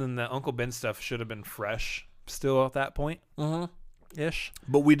case, then the Uncle Ben stuff should have been fresh still at that point. Ish.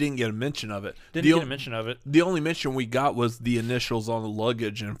 But we didn't get a mention of it. Didn't the get a mention of it. The only mention we got was the initials on the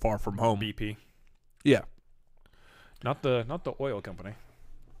luggage in Far From Home. BP. Yeah. Not the oil company.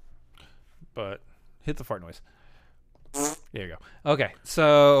 But hit the fart noise. There you go. Okay,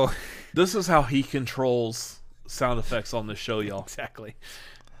 so This is how he controls sound effects on the show, y'all. exactly.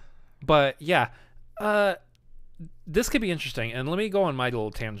 But yeah, this could be interesting. And let me go on my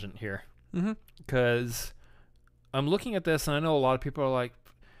little tangent here, because I'm looking at this, and I know a lot of people are like,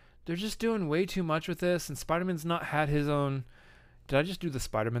 they're just doing way too much with this, and Spider-Man's not had his own. Did I just do the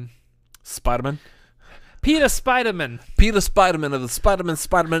Spider-Man? Spider-Man? Peter Spider-Man. Peter Spider-Man of the Spider-Man,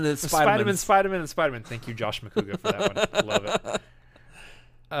 Spider-Man, and Spider-Man. Spider-Man, and Spider-Man. Thank you, Josh McCouga, for that one. I love it.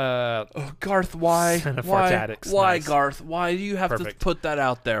 Oh, Garth, why? Cinefartatics, Why, nice. Garth? Why do you have Perfect. to put that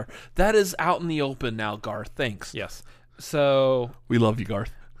out there? That is out in the open now, Garth. Thanks. Yes. So We love you,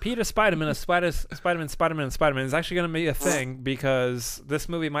 Garth. Peter Spider-Man of Spider-Man, Spider-Man, and Spider-Man is actually going to be a thing, because this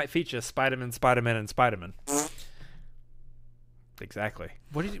movie might feature Spider-Man, Spider-Man, and Spider-Man. Exactly.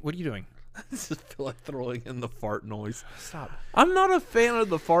 What are you doing? I just feel like throwing in the fart noise. Stop. I'm not a fan of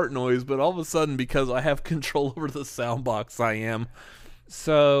the fart noise, but all of a sudden, because I have control over the sound box, I am.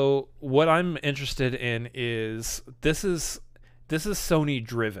 So what I'm interested in is this is Sony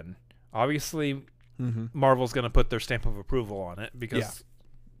driven. Obviously, Marvel's going to put their stamp of approval on it because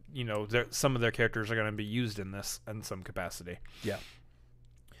you know some of their characters are going to be used in this in some capacity. Yeah.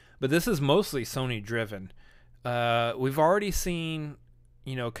 But this is mostly Sony driven. We've already seen,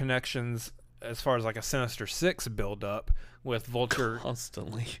 connections as far as like a Sinister Six build up with Vulture.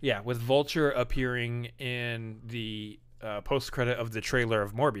 Constantly. Yeah, with Vulture appearing in the post credit of the trailer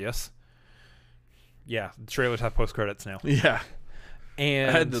of Morbius. Yeah, the trailers have post credits now. Yeah. And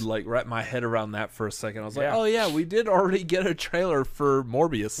I had to wrap my head around that for a second. I was like, Yeah. oh yeah, we did already get a trailer for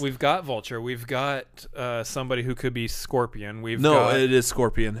Morbius. we've got Vulture. We've got somebody who could be Scorpion. It is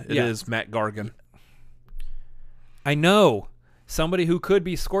Scorpion. It is Yeah. Matt Gargan. I know. Somebody who could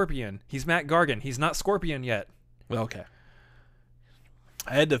be Scorpion. He's Matt Gargan. He's not Scorpion yet. Okay.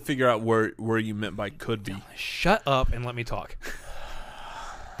 I had to figure out where you meant by could be. Shut up and let me talk.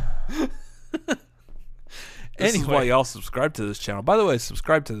 This is why y'all subscribe to this channel. By the way,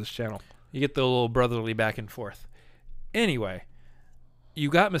 subscribe to this channel. You get the little brotherly back and forth. Anyway, you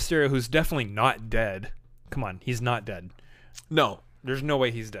got Mysterio, who's definitely not dead. Come on, he's not dead. No. There's no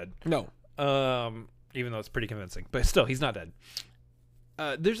way he's dead. No. Even though it's pretty convincing, but still, he's not dead.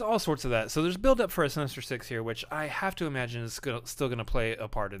 There's all sorts of that. So there's build up for a Sinister Six here, which I have to imagine is still going to play a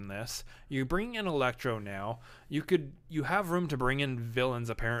part in this. You bring in Electro now. You have room to bring in villains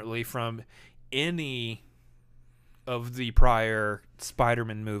apparently from any of the prior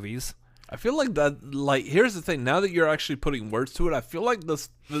Spider-Man movies. I feel like that. Like, here's the thing. Now that you're actually putting words to it, I feel like this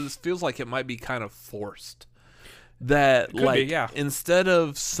feels like it might be kind of forced. That like instead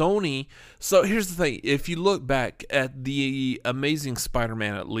of Sony, so here's the thing, if you look back at the Amazing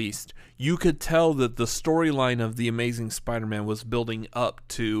Spider-Man, at least you could tell that the storyline of the Amazing Spider-Man was building up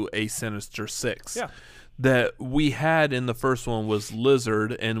to a Sinister Six. Yeah, that we had in the first one was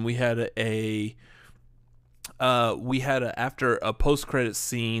Lizard, and we had after a post-credit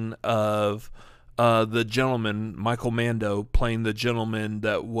scene of the gentleman, Michael Mando, playing the gentleman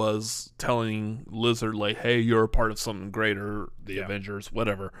that was telling Lizard, like, hey, you're a part of something greater, the Avengers,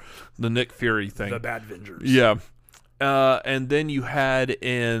 whatever. The Nick Fury thing. The Bad Avengers. Yeah. And then you had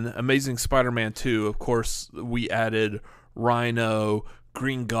in Amazing Spider-Man 2, of course, we added Rhino,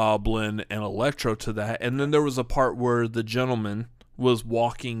 Green Goblin, and Electro to that. And then there was a part where the gentleman was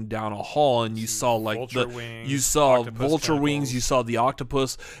walking down a hall, and you saw like Vulture wings, you saw octopus vulture tentacles. wings, you saw the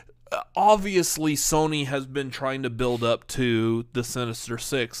octopus. Obviously, Sony has been trying to build up to the Sinister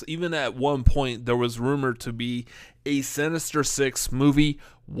Six. Even at one point, there was rumored to be a Sinister Six movie.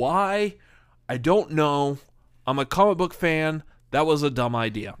 Why? I don't know. I'm a comic book fan. That was a dumb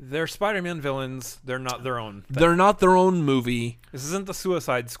idea. They're Spider-Man villains. They're not their own thing. They're not their own movie. This isn't the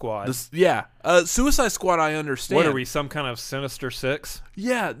Suicide Squad. Suicide Squad, I understand. What are we, some kind of Sinister Six?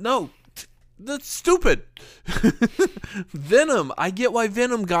 Yeah, no. That's stupid. Venom. I get why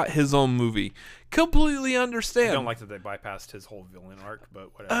Venom got his own movie. Completely understand. I don't like that they bypassed his whole villain arc,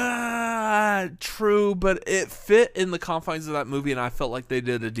 but whatever. True, but it fit in the confines of that movie, and I felt like they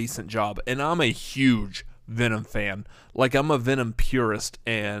did a decent job. And I'm a huge Venom fan. Like, I'm a Venom purist,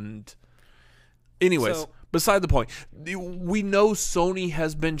 and anyways, So- beside the point, we know Sony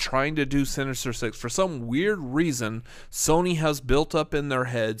has been trying to do Sinister Six. For some weird reason, Sony has built up in their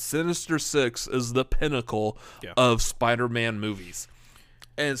head Sinister Six is the pinnacle of Spider-Man movies.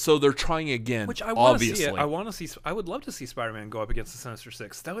 And so they're trying again, Which I want to obviously. see. I would love to see Spider-Man go up against the Sinister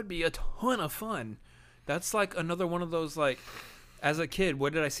Six. That would be a ton of fun. That's like another one of those, like, as a kid,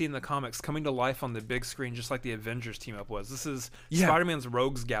 what did I see in the comics coming to life on the big screen, just like the Avengers team up was? This is Spider-Man's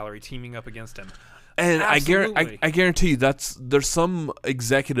Rogues Gallery teaming up against him. And I Absolutely. guarantee you there's some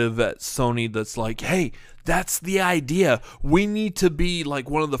executive at Sony that's like, hey, that's the idea. We need to be like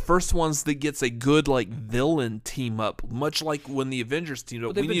one of the first ones that gets a good like villain team up, much like when the Avengers teamed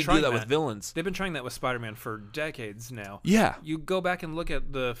up. We need to do that with villains. They've been trying that with Spider-Man for decades now. Yeah. You go back and look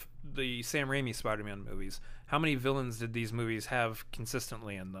at the Sam Raimi Spider-Man movies. How many villains did these movies have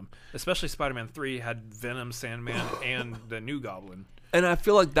consistently in them? Especially Spider-Man 3 had Venom, Sandman, and the New Goblin. And I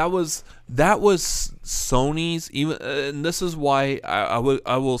feel like that was Sony's, even, and this is why I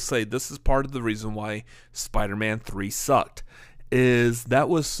will say this is part of the reason why Spider-Man 3 sucked, is that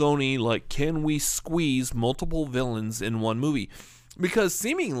was Sony, like, can we squeeze multiple villains in one movie? Because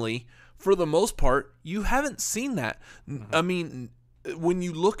seemingly, for the most part, you haven't seen that. Mm-hmm. I mean, when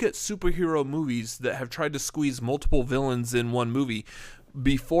you look at superhero movies that have tried to squeeze multiple villains in one movie,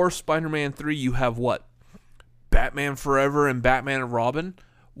 before Spider-Man 3, you have what? Batman Forever and Batman and Robin,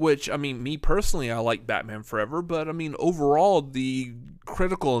 which, I mean, me personally, I like Batman Forever, but, I mean, overall, the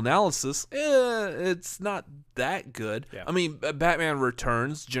critical analysis, it's not that good. Yeah. I mean, Batman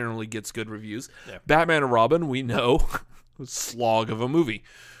Returns generally gets good reviews. Yeah. Batman and Robin, we know, slog of a movie.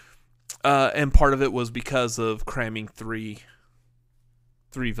 And part of it was because of cramming three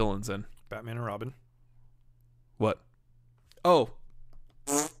villains in. Batman and Robin. What? Oh.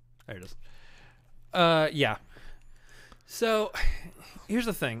 There it is. Yeah. So, here's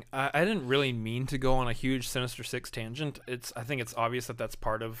the thing. I didn't really mean to go on a huge Sinister Six tangent. I think it's obvious that that's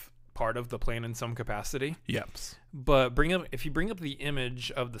part of the plan in some capacity. Yep. But if you bring up the image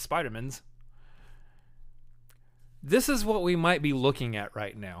of the Spider-Mans, this is what we might be looking at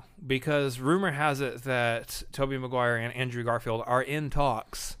right now, because rumor has it that Tobey Maguire and Andrew Garfield are in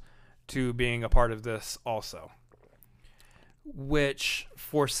talks to being a part of this also. Which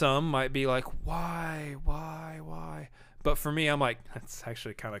for some might be like, why? But for me, I'm like, that's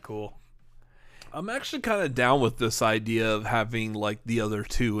actually kind of cool. I'm actually kind of down with this idea of having like the other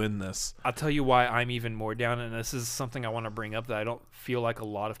two in this. I'll tell you why I'm even more down, and this is something I want to bring up that I don't feel like a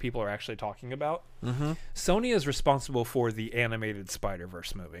lot of people are actually talking about. Mm-hmm. Sony is responsible for the animated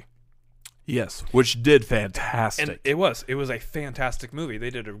Spider-Verse movie. Yes, which did fantastic. And it was a fantastic movie.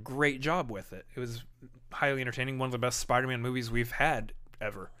 They did a great job with it. It was highly entertaining. One of the best Spider-Man movies we've had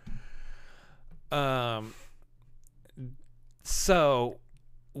ever. So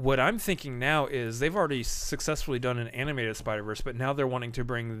what I'm thinking now is they've already successfully done an animated Spider-Verse, but now they're wanting to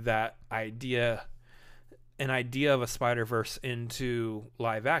bring an idea of a Spider-Verse into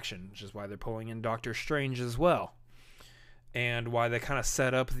live action, which is why they're pulling in Doctor Strange as well. And why they kind of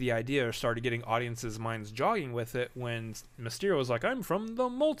set up the idea or started getting audiences' minds jogging with it when Mysterio was like, I'm from the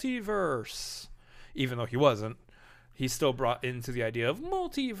multiverse. Even though he wasn't. He still brought into the idea of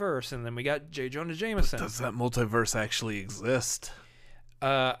multiverse. And then we got J. Jonah Jameson. Does that multiverse actually exist?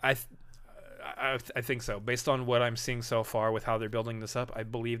 I think so. Based on what I'm seeing so far with how they're building this up, I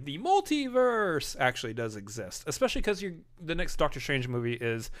believe the multiverse actually does exist. Especially because the next Doctor Strange movie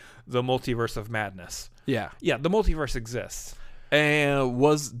is the Multiverse of Madness. Yeah. Yeah, the multiverse exists. And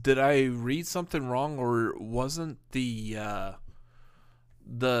did I read something wrong, or wasn't the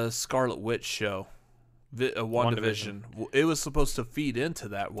Scarlet Witch show, WandaVision, it was supposed to feed into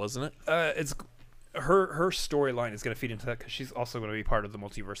that, wasn't it? It's her storyline is going to feed into that because she's also going to be part of the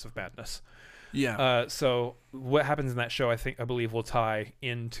Multiverse of Madness. Yeah. So what happens in that show, I believe, will tie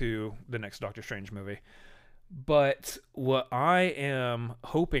into the next Doctor Strange movie. But what I am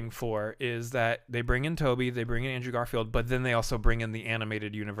hoping for is that they bring in Toby, they bring in Andrew Garfield, but then they also bring in the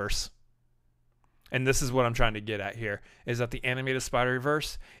animated universe. And this is what I'm trying to get at here, is that the animated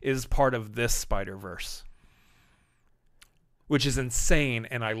Spider-Verse is part of this Spider-Verse. Which is insane,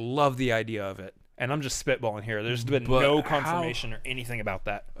 and I love the idea of it. And I'm just spitballing here. There's been no confirmation or anything about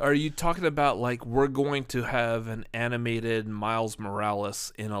that. Are you talking about, like, we're going to have an animated Miles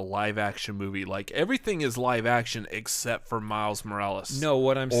Morales in a live-action movie? Like, everything is live-action except for Miles Morales. No,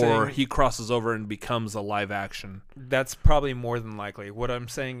 what I'm saying... Or he crosses over and becomes a live-action. That's probably more than likely. What I'm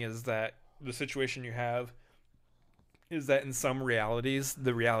saying is that the situation you have is that in some realities,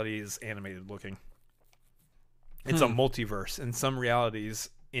 the reality is animated looking. It's a multiverse. In some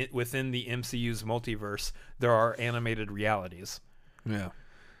realities... within the MCU's multiverse, there are animated realities. Yeah.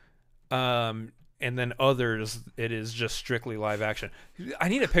 And then others, it is just strictly live action. I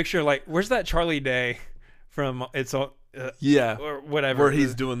need a picture, like, where's that Charlie Day from It's All... yeah. Or whatever. Where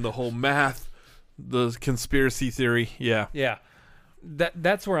he's doing the whole math, the conspiracy theory. Yeah. Yeah.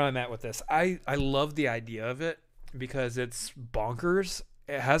 That's where I'm at with this. I love the idea of it because it's bonkers.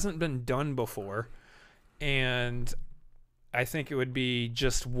 It hasn't been done before. And... I think it would be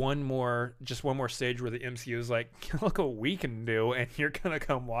just one more stage where the MCU is like, look what we can do, and you're gonna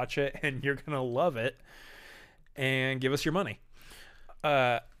come watch it, and you're gonna love it, and give us your money.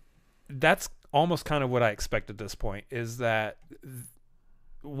 That's almost kind of what I expect at this point. Is that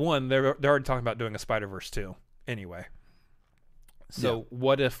one? They're already talking about doing a Spider-Verse 2 anyway. So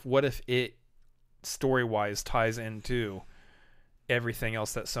what if it story-wise ties into everything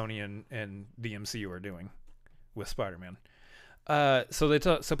else that Sony and the MCU are doing with Spider-Man?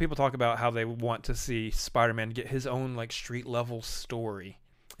 So people talk about how they want to see Spider-Man get his own, like, street level story,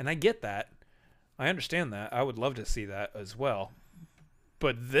 and I get that. I understand that. I would love to see that as well.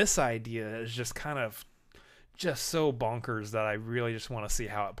 But this idea is just kind of just so bonkers that I really just want to see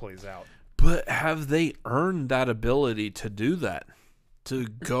how it plays out. But have they earned that ability to do that? To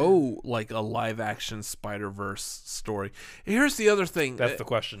go like a live action Spider-Verse story? Here's the other thing. That's the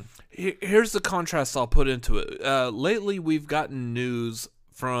question. Here's the contrast I'll put into it. Lately, we've gotten news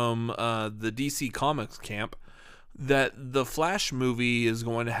from the DC Comics camp that the Flash movie is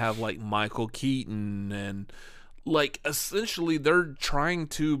going to have, like, Michael Keaton, and, like, essentially they're trying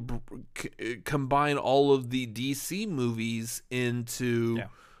to combine all of the DC movies into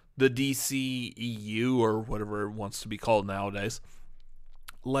the DC EU, or whatever it wants to be called nowadays.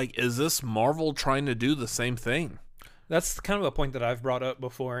 Like, is this Marvel trying to do the same thing? That's kind of a point that I've brought up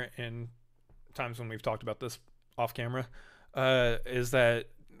before in times when we've talked about this off camera, is that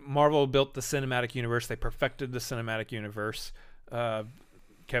Marvel built the cinematic universe. They perfected the cinematic universe,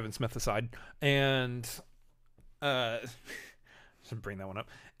 Kevin Smith aside. And bring that one up.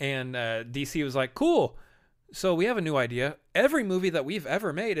 And DC was like, cool. So we have a new idea. Every movie that we've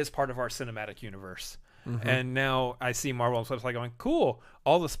ever made is part of our cinematic universe. Mm-hmm. And now I see Marvel and stuff like going, cool.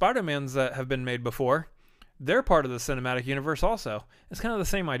 All the Spider-Mans that have been made before, they're part of the cinematic universe also. It's kind of the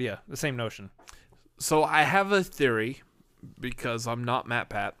same idea, the same notion. So I have a theory, because I'm not Matt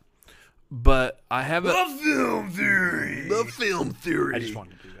Pat, but I have The film theory. The film theory. I just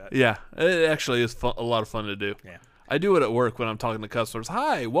wanted to do that. Yeah, it actually is a lot of fun to do. Yeah. I do it at work when I'm talking to customers.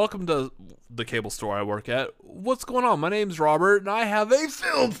 Hi, welcome to the cable store I work at. What's going on? My name's Robert, and I have a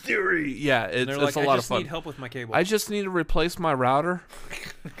film theory. Yeah, it's They're a like, lot I of just fun. need help with my cable. I just need to replace my router.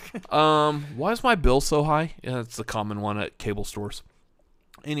 Why is my bill so high? Yeah, it's a common one at cable stores.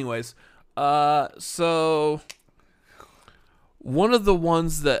 Anyways, so one of the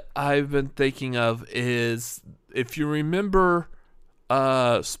ones that I've been thinking of is, if you remember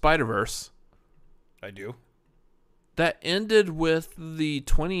Spider-Verse, I do. that ended with the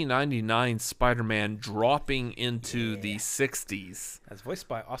 2099 Spider-Man dropping into the 60s. That's voiced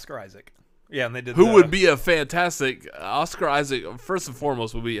by Oscar Isaac. Yeah, and they did. Who would be a fantastic Oscar Isaac? First and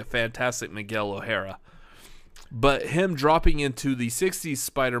foremost, would be a fantastic Miguel O'Hara. But him dropping into the 60s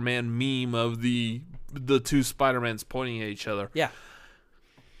Spider-Man meme of the two Spider-Mans pointing at each other. Yeah.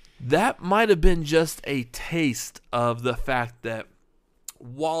 That might have been just a taste of the fact that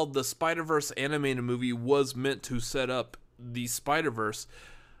while the Spider-Verse animated movie was meant to set up the Spider-Verse,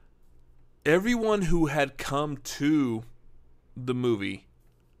 everyone who had come to the movie,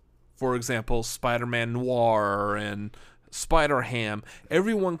 for example, Spider-Man Noir and Spider-Ham,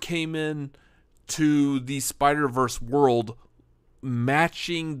 everyone came in to the Spider-Verse world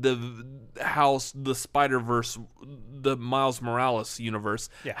matching the Spider-Verse, the Miles Morales universe,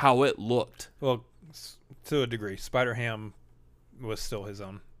 how it looked. Well, to a degree, Spider-Ham was still his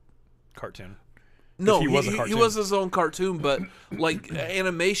own cartoon. No, he was a cartoon. He was his own cartoon, but like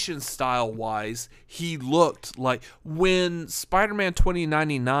animation style wise, he looked like when Spider-Man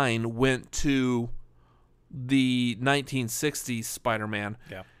 2099 went to the 1960s Spider-Man.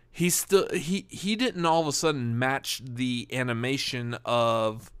 Yeah. He didn't all of a sudden match the animation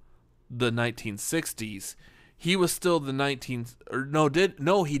of the 1960s. He was still the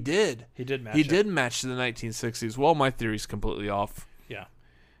he did. He did match He it. did match the 1960s. Well, my theory's completely off. Yeah.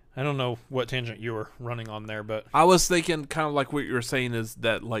 I don't know what tangent you were running on there, but I was thinking kind of like what you were saying is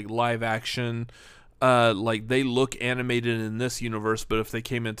that like live action, like they look animated in this universe, but if they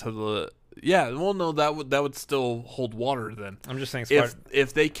came into the that would still hold water then. I'm just saying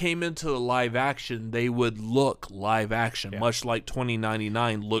If they came into the live action, they would look live action, much like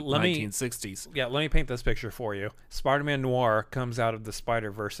 2099 looked 1960s. Yeah, let me paint this picture for you. Spider-Man Noir comes out of the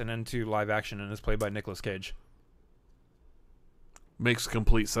Spider-Verse and into live action and is played by Nicolas Cage. Makes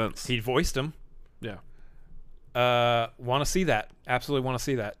complete sense. He voiced him. Yeah. Want to see that. Absolutely want to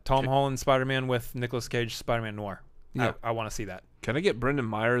see that. Tom Holland Spider-Man with Nicolas Cage Spider-Man Noir. Yeah. I want to see that. Can I get Brendan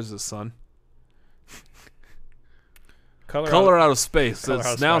Myers as son? Color Out of Space. Color It's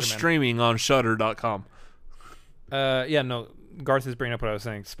Out of now Spider-Man. streaming on Shudder.com. Garth is bringing up what I was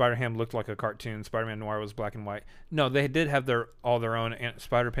saying. Spider-Ham looked like a cartoon. Spider-Man Noir was black and white. No, they did have all their own.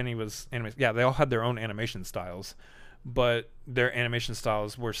 Spider-Penny was animated. Yeah, they all had their own animation styles, but their animation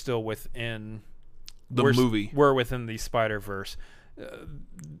styles were still within The movie. Were within the Spider-Verse.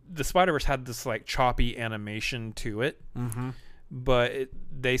 The Spider-Verse had this like choppy animation to it, but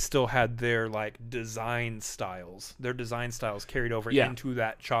they still had their like design styles. Their design styles carried over into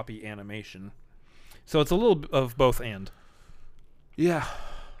that choppy animation. So it's a little bit of both and. Yeah.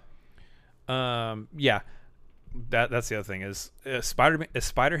 Yeah. That's the other thing is if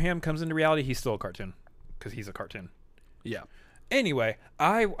Spider-Ham comes into reality, he's still a cartoon because he's a cartoon. Yeah. Anyway,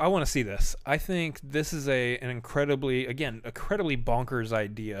 I want to see this. I think this is an incredibly bonkers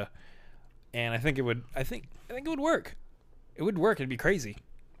idea, and I think it would work. It would work. It'd be crazy.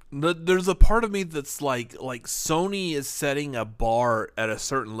 There's a part of me that's like Sony is setting a bar at a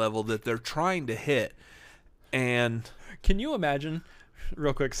certain level that they're trying to hit, and can you imagine,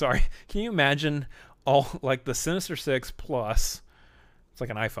 real quick? Sorry, can you imagine all like the Sinister Six Plus? It's like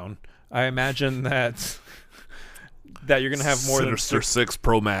an iPhone. I imagine that. That you're going to have more Sinister than 6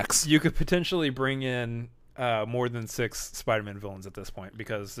 Pro Max. You could potentially bring in more than 6 Spider-Man villains at this point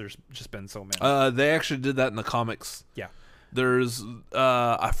because there's just been so many. They actually did that in the comics. Yeah. There's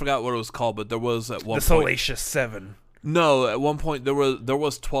I forgot what it was called, but there was at one the point Salacious 7. No, at one point there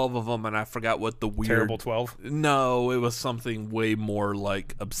was 12 of them, and I forgot what the weird Terrible 12. No, it was something way more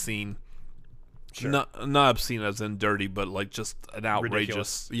like obscene. Sure. Not obscene as in dirty, but like just an outrageous.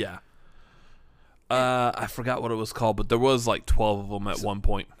 Ridiculous. Yeah. I forgot what it was called, but there was like 12 of them at one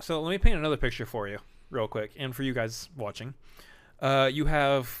point. So let me paint another picture for you real quick. And for you guys watching, you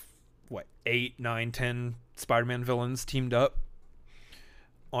have 8, 9, 10 Spider-Man villains teamed up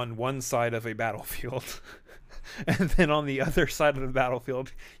on one side of a battlefield. And then on the other side of the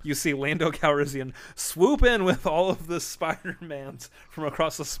battlefield, you see Lando Calrissian swoop in with all of the Spider-Mans from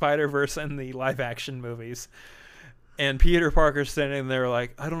across the Spider-Verse and the live-action movies. And Peter Parker's standing there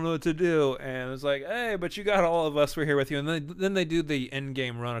like, I don't know what to do. And it's like, hey, but you got all of us. We're here with you. And then they do the end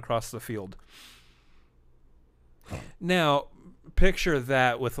game run across the field. Now, picture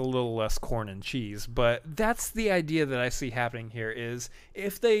that with a little less corn and cheese, but that's the idea that I see happening here is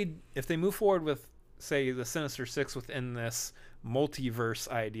if they move forward with, say, the Sinister Six within this multiverse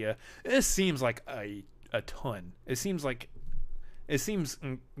idea, it seems like a ton. It seems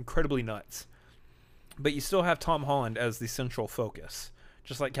incredibly nuts. But you still have Tom Holland as the central focus,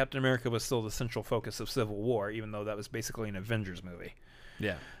 just like Captain America was still the central focus of Civil War, even though that was basically an Avengers movie.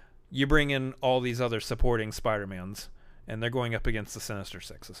 Yeah. You bring in all these other supporting Spider-Mans, and they're going up against the Sinister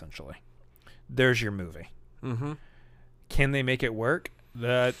Six, essentially. There's your movie. Mm-hmm. Can they make it work?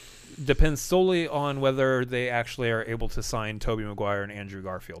 That depends solely on whether they actually are able to sign Tobey Maguire and Andrew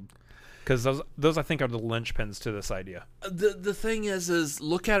Garfield. Because those I think are the linchpins to this idea. The thing is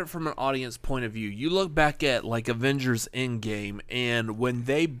look at it from an audience point of view. You look back at like Avengers Endgame, and when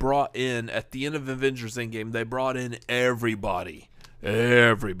they brought in at the end of Avengers Endgame, they brought in everybody.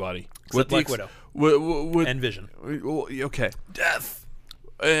 Except Black Widow. With And Vision. Okay, death,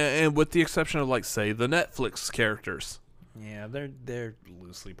 and with the exception of like say the Netflix characters. Yeah, they're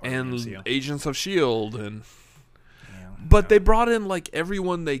loosely part And of the MCU. Agents of S.H.I.E.L.D. and. Yeah, But they brought in like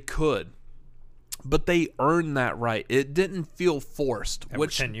everyone they could. But they earned that right. It didn't feel forced. Over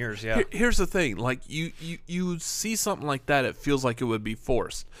Which 10 years, yeah. Here's the thing: like you see something like that, it feels like it would be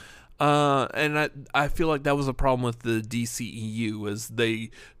forced. And I feel like that was a problem with the DCEU, is they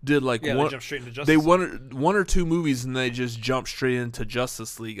did like they one, jumped straight into Justice they League. one or two movies and they just jumped straight into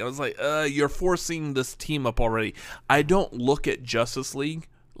Justice League. I was like, you're forcing this team up already. I don't look at Justice League,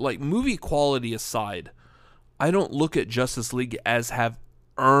 like movie quality aside, I don't look at Justice League as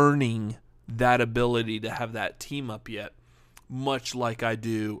earning that ability to have that team up yet, much like I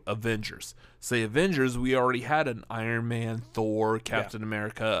do Avengers. Say Avengers, we already had an Iron Man, Thor, Captain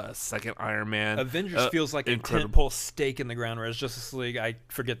America, a second Iron Man. Avengers feels like incredible. a tentpole stake in the ground, whereas Justice League, I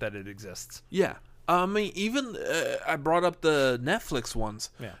forget that it exists. Yeah. I mean, even I brought up the Netflix ones.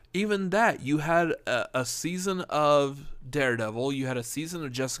 Yeah. Even that, you had a season of Daredevil, you had a season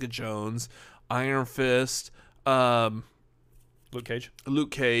of Jessica Jones, Iron Fist, Luke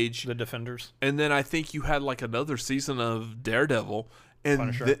Cage, The Defenders, and then I think you had like another season of Daredevil, and,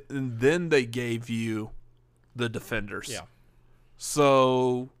 Punisher. and then they gave you the Defenders. Yeah.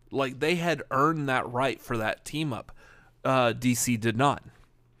 So like they had earned that right for that team up. DC did not.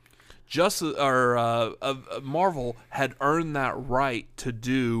 Marvel had earned that right to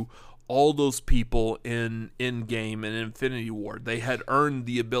do all those people in Endgame and Infinity War. They had earned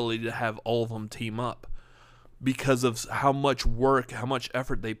the ability to have all of them team up because of how much work, how much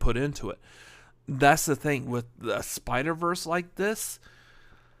effort they put into it. That's the thing with the Spider-Verse like this.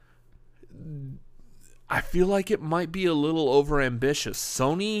 I feel like it might be a little overambitious.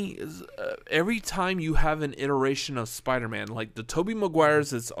 Sony, every time you have an iteration of Spider-Man, like the Tobey Maguire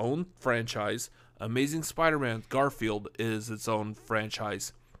is its own franchise, Amazing Spider-Man Garfield is its own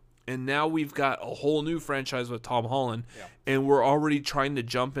franchise, and now we've got a whole new franchise with Tom Holland, and we're already trying to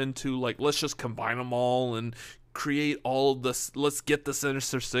jump into like, let's just combine them all and create all of this. Let's get the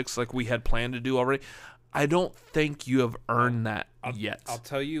Sinister Six like we had planned to do already. I don't think you have earned that yet. I'll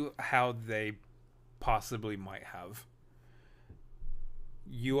tell you how they possibly might have.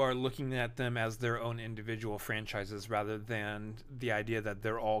 You are looking at them as their own individual franchises rather than the idea that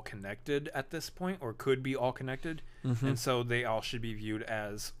they're all connected at this point or could be all connected. Mm-hmm. And so they all should be viewed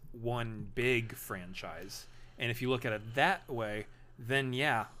as one big franchise. And if you look at it that way, then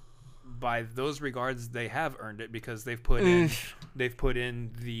yeah, by those regards they have earned it because they've put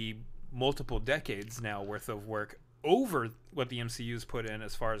in the multiple decades now worth of work over what the MCU's put in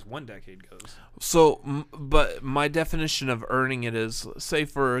as far as one decade goes. So, but my definition of earning it is, say,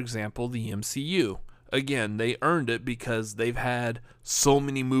 for example, the MCU. Again, they earned it because they've had so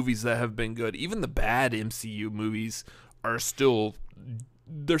many movies that have been good. Even the bad MCU movies are still,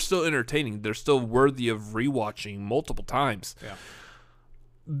 they're still entertaining. They're still worthy of rewatching multiple times. Yeah.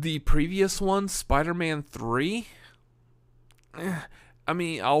 The previous one, Spider-Man 3, I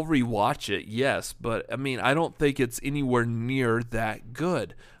mean, I'll rewatch it, yes, but I mean, I don't think it's anywhere near that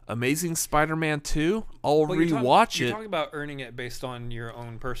good. Amazing Spider-Man 2, I'll rewatch it. You're talking about earning it based on your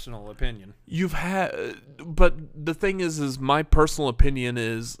own personal opinion. But the thing is my personal opinion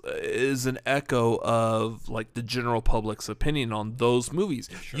is an echo of like the general public's opinion on those movies.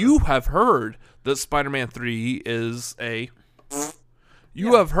 Sure. You have heard that Spider-Man 3 is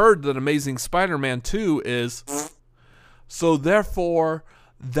You have heard that Amazing Spider-Man 2 is. So therefore,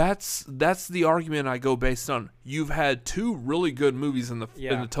 that's the argument I go based on. You've had two really good movies in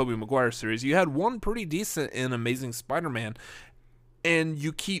the Tobey Maguire series. You had one pretty decent in Amazing Spider-Man, and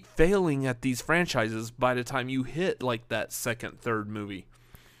you keep failing at these franchises by the time you hit like that second, third movie.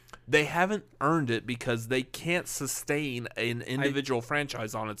 They haven't earned it because they can't sustain an individual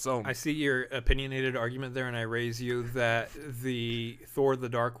franchise on its own. I see your opinionated argument there, and I raise you that the Thor: The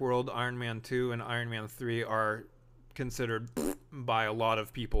Dark World, Iron Man 2, and Iron Man 3 are considered by a lot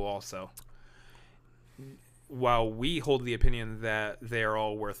of people also. While we hold the opinion that they are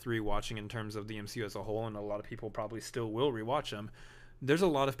all worth rewatching in terms of the MCU as a whole, and a lot of people probably still will rewatch them, there's a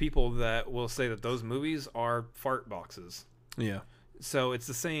lot of people that will say that those movies are fart boxes. Yeah. So it's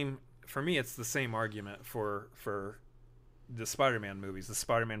the same, for me, it's the same argument for the Spider-Man movies, the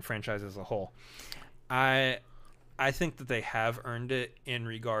Spider-Man franchise as a whole. I think that they have earned it in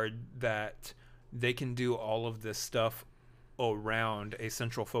regard that they can do all of this stuff around a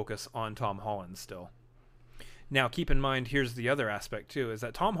central focus on Tom Holland still. Now, keep in mind, here's the other aspect, too, is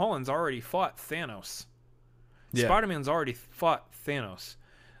that Tom Holland's already fought Thanos. Yeah. Spider-Man's already fought Thanos.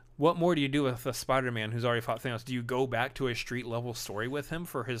 What more do you do with a Spider-Man who's already fought Thanos? Do you go back to a street-level story with him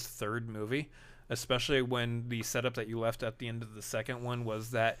for his third movie? Especially when the setup that you left at the end of the second one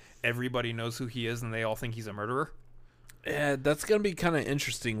was that everybody knows who he is and they all think he's a murderer? Yeah, that's going to be kind of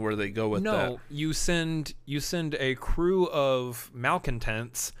interesting where they go with that. No, you send a crew of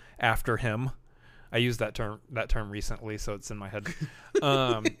malcontents after him. I used that term recently, so it's in my head.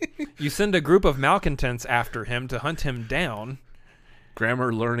 You send a group of malcontents after him to hunt him down.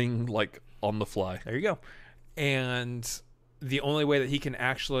 Grammar learning, like, on the fly. There you go. And the only way that he can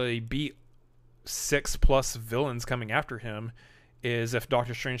actually beat 6+ villains coming after him is if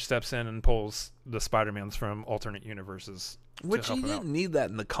Doctor Strange steps in and pulls the Spider-Mans from alternate universes. Which he didn't need that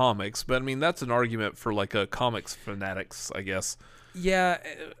in the comics, but, I mean, that's an argument for, like, a comics fanatics, I guess. Yeah,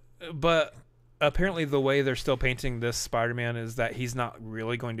 but apparently the way they're still painting this Spider-Man is that he's not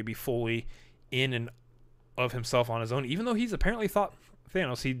really going to be fully in and of himself on his own, even though he's apparently thought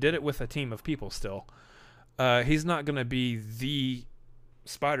Thanos. He did it with a team of people still. He's not going to be the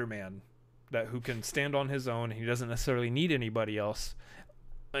Spider-Man who can stand on his own. He doesn't necessarily need anybody else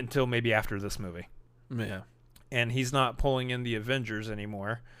until maybe after this movie. Yeah. And he's not pulling in the Avengers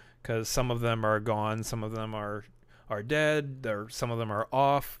anymore because some of them are gone. Some of them are dead. Some of them are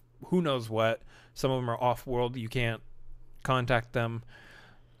off. Who knows what? Some of them are off-world. You can't contact them.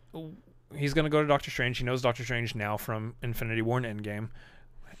 He's going to go to Doctor Strange. He knows Doctor Strange now from Infinity War and Endgame.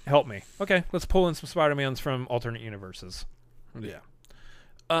 Help me. Okay, let's pull in some Spider-Mans from alternate universes. Yeah.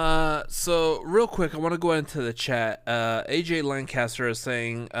 So real quick, I want to go into the chat. AJ Lancaster is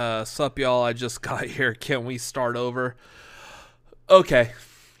saying, sup y'all, I just got here. Can we start over? Okay,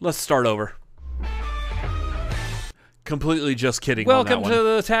 let's start over. Completely just kidding. Welcome on to that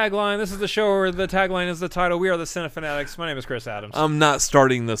one. the tagline. This is the show where the tagline is the title. We are the Cinefanatics. My name is Chris Adams. I'm not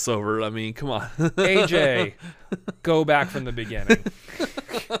starting this over. I mean, come on. AJ, go back from the beginning.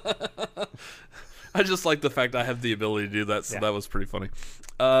 I just like the fact I have the ability to do that, so Yeah. that was pretty funny.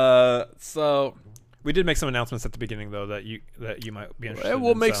 So We did make some announcements at the beginning, though, that you might be interested in.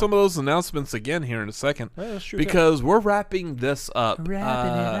 we'll make some of those announcements again here in a second. Yeah, that's true, because we're wrapping this up.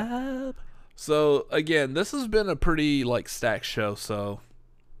 Wrapping it up. So again, this has been a pretty like stacked show. So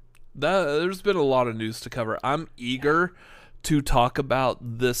there's been a lot of news to cover. I'm eager to talk about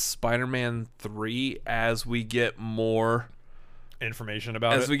this Spider-Man 3 as we get more information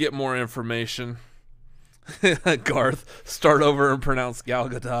about it. we get more information. Garth, start over and pronounce Gal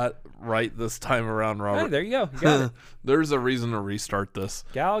Gadot right this time around, Robert. Hey, there you go. You got it. There's a reason to restart this.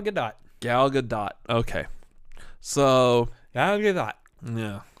 Gal Gadot. Gal Gadot. Okay. So, Gal Gadot.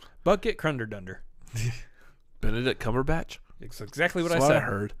 yeah. Bucket Crunderdunder. Benedict Cumberbatch? It's exactly what That's I what said. I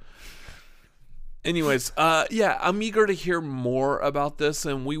heard. Anyways, yeah, I'm eager to hear more about this,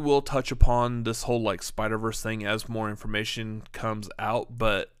 and we will touch upon this whole like Spider-Verse thing as more information comes out.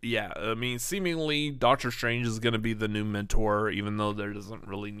 But yeah, I mean, seemingly Doctor Strange is going to be the new mentor, even though there doesn't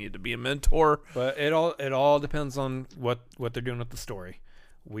really need to be a mentor. But it all depends on what they're doing with the story.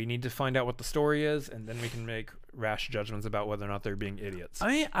 We need to find out what the story is, and then we can make rash judgments about whether or not they're being idiots.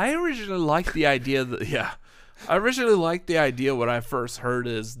 I originally liked the idea that I originally liked the idea when I first heard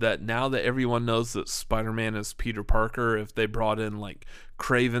is that now that everyone knows that Spider-Man is Peter Parker, if they brought in like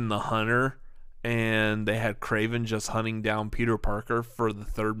Kraven the Hunter and they had Kraven just hunting down Peter Parker for the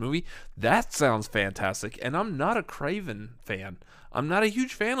third movie, that sounds fantastic. And I'm not a Kraven fan. I'm not a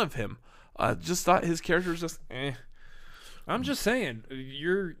huge fan of him. I just thought his character was just eh. I'm just saying,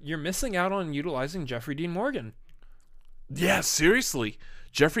 you're missing out on utilizing Jeffrey Dean Morgan. Yeah, seriously.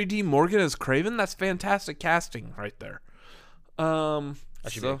 Jeffrey D. Morgan as Kraven? That's fantastic casting right there. I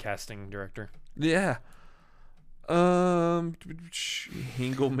should be a casting director. Yeah. Hingle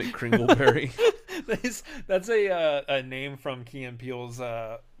McCringleberry. That's a name from Key and Peele's.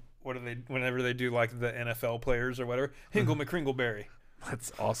 What do they? Whenever they do like the NFL players or whatever, Hingle McCringleberry.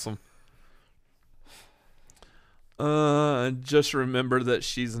 That's awesome. Just remember that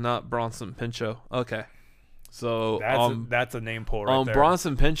she's not Bronson Pinchot. Okay. So That's a name pull right on there.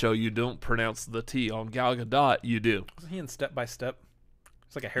 Bronson Pinchot, you don't pronounce the T. On Gal Gadot, you do. Wasn't he in Step by Step?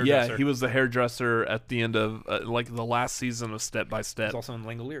 It's like a hairdresser. Yeah, he was the hairdresser at the end of like the last season of Step by Step. He's also in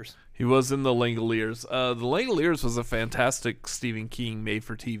Langoliers. He was in The Langoliers. The Langoliers was a fantastic Stephen King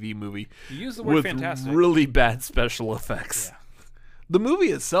made-for-TV movie. You use the word with fantastic. really bad special effects. Yeah. The movie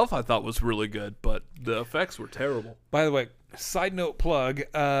itself I thought was really good, but the effects were terrible. By the way, side note plug,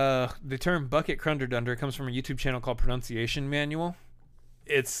 the term bucket crunderdunder comes from a YouTube channel called Pronunciation Manual.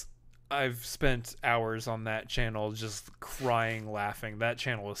 I've spent hours on that channel just crying, laughing. That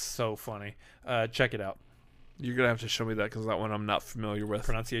channel is so funny. Check it out. You're going to have to show me that because that one I'm not familiar with.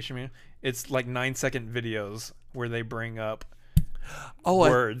 Pronunciation Manual. It's like 9-second videos where they bring up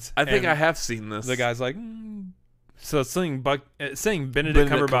words. I think and I have seen this. the guy's like, so it's saying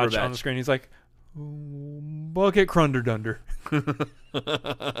Benedict Cumberbatch on the screen. He's like, bucket crunderdunder.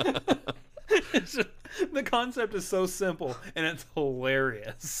 The concept is so simple and it's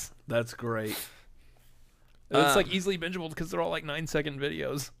hilarious. That's great. It's like easily bingeable because they're all like 9-second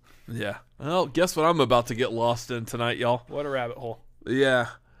videos. Yeah. Well, guess what I'm about to get lost in tonight, y'all? What a rabbit hole. Yeah.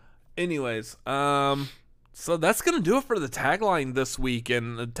 Anyways, so that's going to do it for the tagline this week,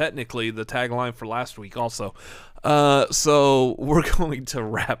 and technically the tagline for last week also. So we're going to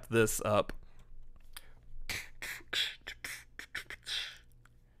wrap this up.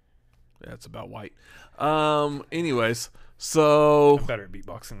 Yeah, it's about white. Anyways, so I'm better at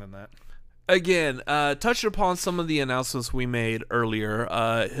beatboxing than that. again, touched upon some of the announcements we made earlier.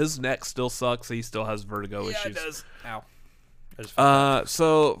 His neck still sucks. He still has vertigo issues. Yeah, it does. Ow. I just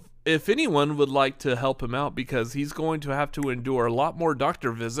So if anyone would like to help him out because he's going to have to endure a lot more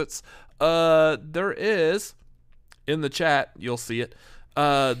doctor visits, there is, in the chat, you'll see it,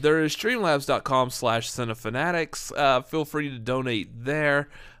 there is streamlabs.com/cinefanatics. Feel free to donate there.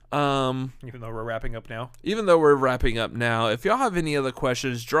 even though we're wrapping up now. Even though we're wrapping up now, if y'all have any other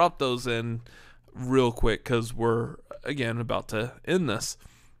questions, drop those in real quick because we're, again, about to end this.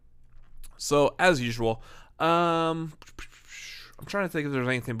 So, as usual, I'm trying to think if there's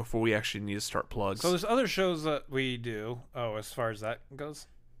anything before we actually need to start plugs. So there's other shows that we do. Oh, as far as that goes?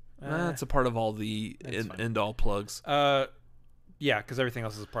 That's a part of all the fine. end-all plugs. Yeah, because everything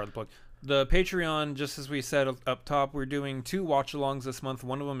else is part of the plug. The Patreon, just as we said up top, we're doing 2 watch-alongs this month.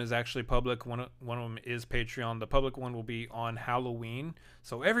 One of them is actually public. One of them is Patreon. The public one will be on Halloween.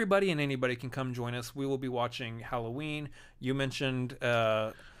 So everybody and anybody can come join us. We will be watching Halloween. You mentioned...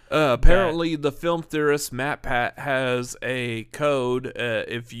 apparently, the film theorist Matt Pat has a code.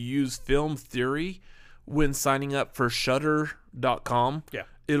 If you use Film Theory when signing up for Shudder.com, Yeah.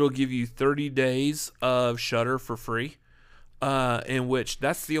 it'll give you 30 days of Shudder for free. In which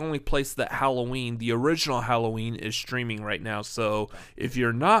that's the only place that Halloween, the original Halloween, is streaming right now. So if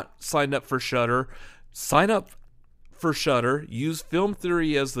you're not signed up for Shudder, sign up for Shudder. Use Film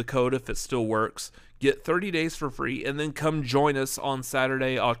Theory as the code if it still works. Get 30 days for free, and then come join us on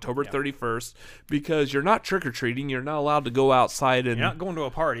Saturday, October 31st, because you're not trick-or-treating. You're not allowed to go outside. And You're not going to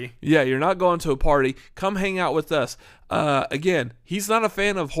a party. yeah, you're not going to a party. Come hang out with us. Again, he's not a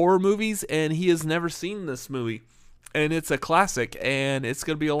fan of horror movies, and he has never seen this movie. And it's a classic, and it's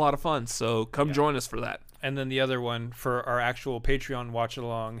going to be a lot of fun. So come join us for that. And then the other one, for our actual Patreon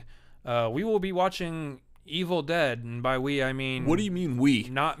watch-along, we will be watching Evil Dead. And by we, I mean... What do you mean we?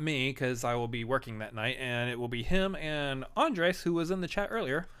 Not me, because I will be working that night. And it will be him and Andres, who was in the chat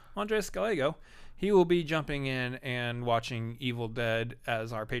earlier, Andres Gallego. He will be jumping in and watching Evil Dead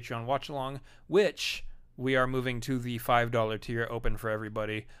as our Patreon watch-along, which we are moving to the $5 tier, open for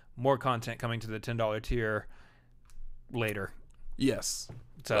everybody. More content coming to the $10 tier later. Yes.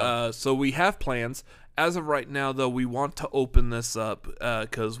 So, So we have plans. As of right now, though, we want to open this up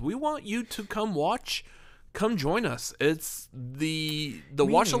because we want you to come watch. Come join us. It's the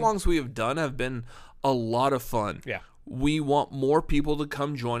watch-alongs we have done have been a lot of fun. yeah. We want more people to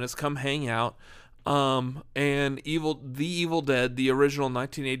come join us, come hang out. And The Evil Dead, the original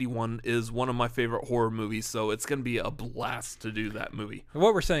 1981, is one of my favorite horror movies, so it's going to be a blast to do that movie.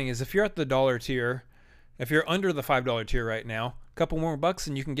 What we're saying is if you're at the dollar tier, if you're under the $5 tier right now, a couple more bucks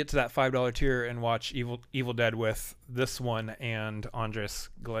and you can get to that $5 tier and watch Evil Dead with this one and Andres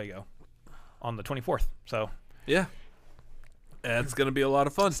Gallego on the 24th. So Yeah. It's going to be a lot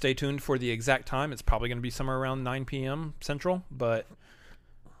of fun. stay tuned for the exact time. It's probably going to be somewhere around 9 p.m. Central, but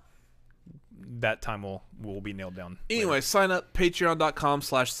that time will be nailed down. Anyway, sign up,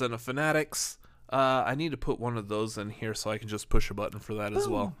 patreon.com/cinefanatics. I need to put one of those in here so I can just push a button for that as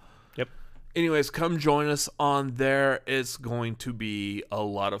well. Yep. Anyways, come join us on there. It's going to be a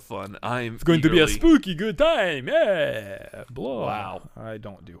lot of fun. It's going to be a spooky good time. Yeah. Blah. Wow. I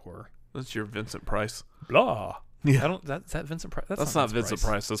don't do horror. That's your Vincent Price. Blah. Yeah. I don't. Is that Vincent Price? That's not Vincent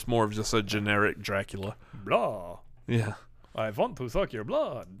Price. That's more of just a generic Dracula. Blah. Yeah. I want to suck your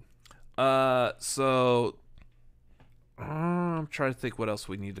blood. So I'm trying to think what else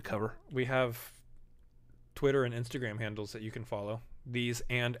we need to cover. We have Twitter and Instagram handles that you can follow. These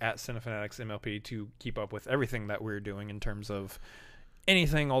and at CineFanaticsMLP to keep up with everything that we're doing in terms of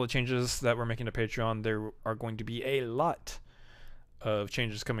anything, all the changes that we're making to Patreon. There are going to be a lot of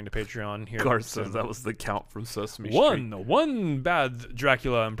changes coming to Patreon here. Garth soon. says that was the count from Sesame Street. One bad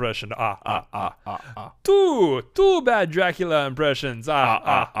Dracula impression. Two bad Dracula impressions. There's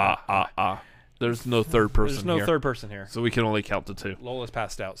no third person There's no here. third person here. So we can only count to 2. Lola's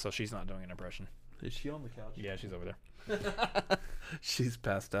passed out, so she's not doing an impression. Is she on the couch? Yeah, she's over there. She's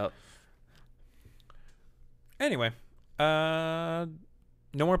passed out. Anyway, no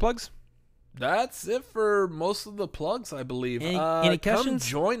more plugs? That's it for most of the plugs, I believe. Any Come questions?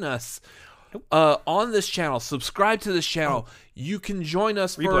 join us on this channel. Subscribe to this channel. You can join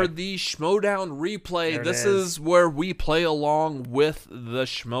us for Replay. the Schmodown replay. There it This is. is where we play along with the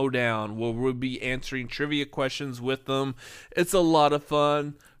Schmodown, where we'll be answering trivia questions with them. It's a lot of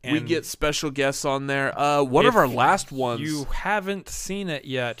fun. We And get special guests on there. One of if our last ones. you haven't seen it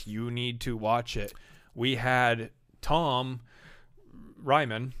yet, you need to watch it. We had Tom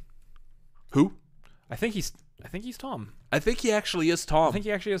Ryman. Who? I think he's Tom. I think he actually is Tom. I think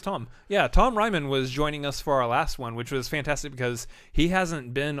he actually is Tom. Yeah, Tom Ryman was joining us for our last one, which was fantastic because he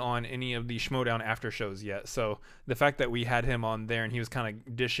hasn't been on any of the Schmodown after shows yet. So the fact that we had him on there and he was kind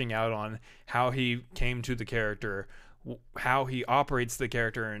of dishing out on how he came to the character, how he operates the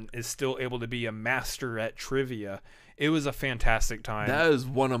character, and is still able to be a master at trivia. It was a fantastic time. That is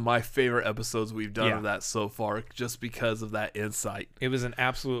one of my favorite episodes we've done Yeah. of that so far, just because of that insight. It was an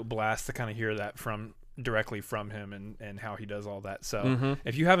absolute blast to kind of hear that directly from him and how he does all that. So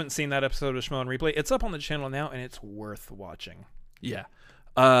if you haven't seen that episode of Schmo on Replay, it's up on the channel now and it's worth watching. Yeah.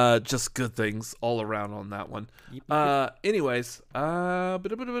 Just good things all around on that one. Anyways, bit of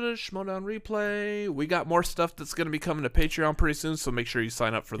Schmodown replay. We got more stuff that's going to be coming to Patreon pretty soon, so make sure you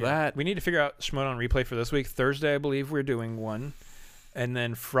sign up for that. We need to figure out Schmodown Replay for this week. Thursday, I believe we're doing one. And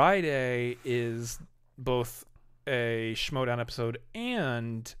then Friday is both a Schmodown episode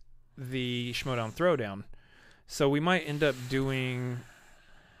and the Schmodown Throwdown. So we might end up doing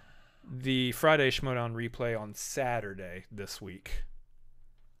the Friday Schmodown Replay on Saturday this week.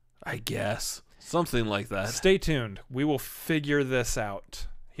 I guess. Something like that. Stay tuned. We will figure this out.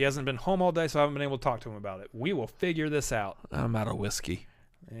 He hasn't been home all day, so I haven't been able to talk to him about it. We will figure this out. I'm out of whiskey.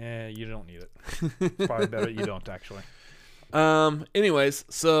 You don't need it. It's probably better you don't, actually. Anyways,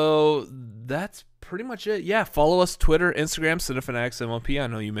 so that's pretty much it. Yeah, follow us Twitter, Instagram, Cinefanatics MLP. I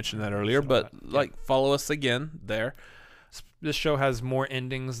know you mentioned that earlier, but follow us again there. This show has more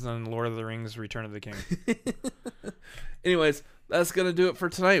endings than Lord of the Rings Return of the King. Anyways, that's going to do it for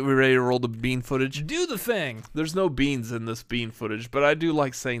tonight. We ready to roll the bean footage? Do the thing. There's no beans in this bean footage, but I do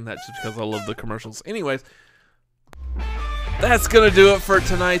like saying that just because I love the commercials. Anyways, that's going to do it for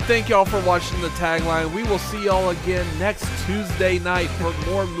tonight. Thank y'all for watching the tagline. We will see y'all again next Tuesday night for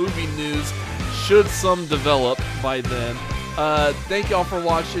more movie news, should some develop by then. Thank y'all for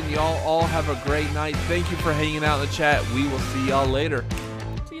watching. Y'all all have a great night. Thank you for hanging out in the chat. We will see y'all later.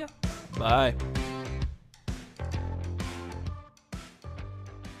 See ya. Bye.